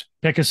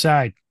 Pick a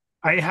side.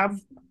 I have,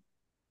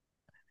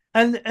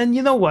 and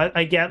you know what?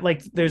 I get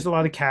like there's a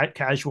lot of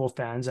casual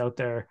fans out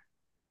there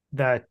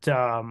that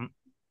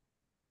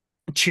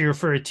cheer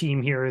for a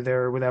team here or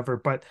there or whatever.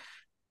 But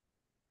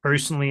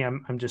personally,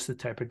 I'm just the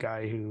type of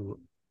guy who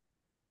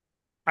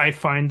I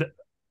find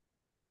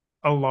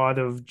a lot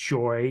of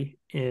joy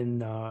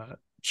in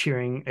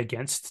cheering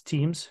against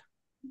teams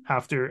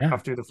Yeah.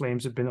 after the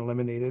Flames have been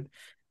eliminated.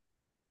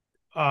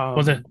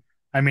 Well, Um,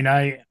 I mean,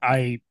 I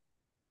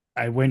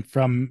went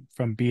from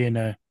being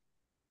a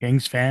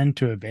Kings fan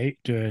to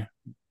a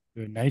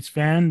Knights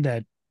fan.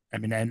 That I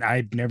mean, and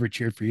I've never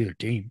cheered for either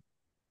team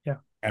yeah,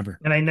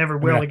 ever. and I never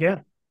I mean, will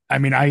again.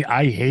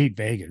 I hate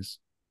Vegas.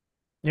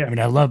 I Yeah, mean,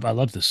 I love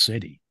the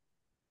city.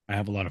 I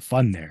have a lot of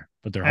fun there,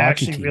 but their I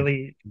hockey actually team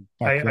really, can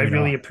I, fuck I right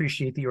really off.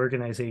 appreciate the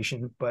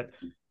organization, but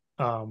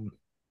um,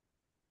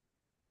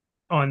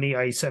 on the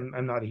ice,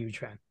 I'm not a huge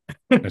fan.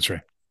 That's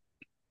right.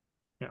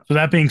 Yeah. So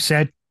that being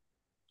said,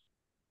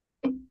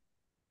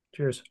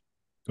 Cheers.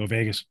 go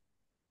Vegas.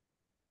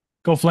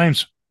 Go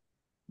Flames.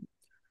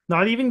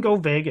 Not even go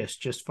Vegas,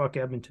 just fuck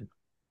Edmonton.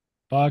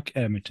 Fuck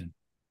Edmonton.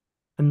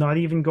 And not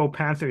even go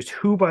Panthers,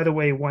 who, by the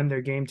way, won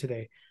their game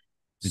today.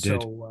 They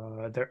did.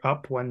 So they're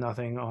up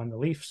 1-0 on the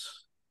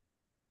Leafs.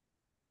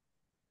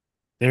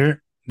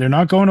 They're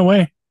not going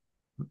away.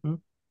 Mm-hmm.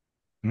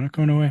 They're not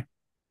going away.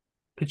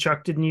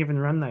 Kachuk didn't even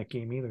run that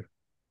game either.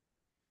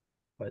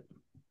 But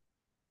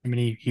I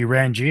mean, he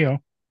ran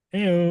Geo.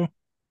 Heyo.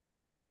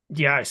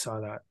 yeah, I saw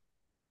that.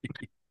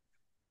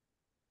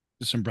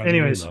 Some brotherly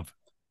Anyways, love.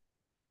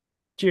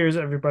 cheers,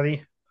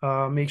 everybody.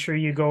 Make sure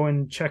you go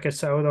and check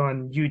us out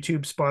on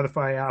YouTube,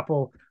 Spotify,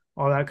 Apple,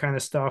 all that kind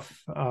of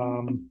stuff.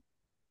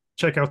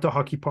 Check out the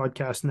Hockey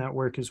Podcast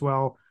Network as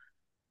well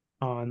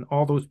on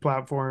all those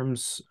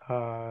platforms.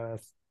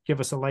 Give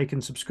us a like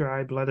and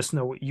subscribe. Let us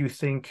know what you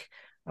think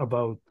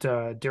about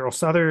Daryl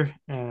Sutter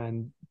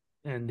and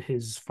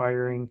his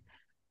firing,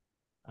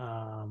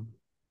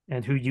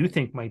 and who you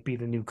think might be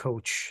the new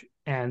coach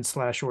and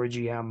slash or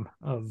GM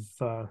of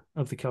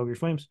the Calgary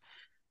Flames.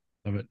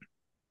 Love it.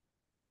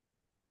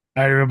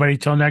 All right, everybody.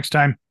 Till next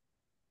time.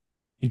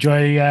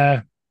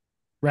 Enjoy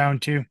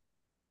round 2.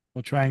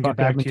 We'll try and get Fuck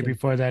back to you Edmonton.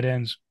 before that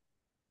ends.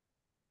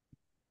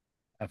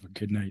 Have a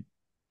good night.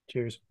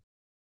 Cheers.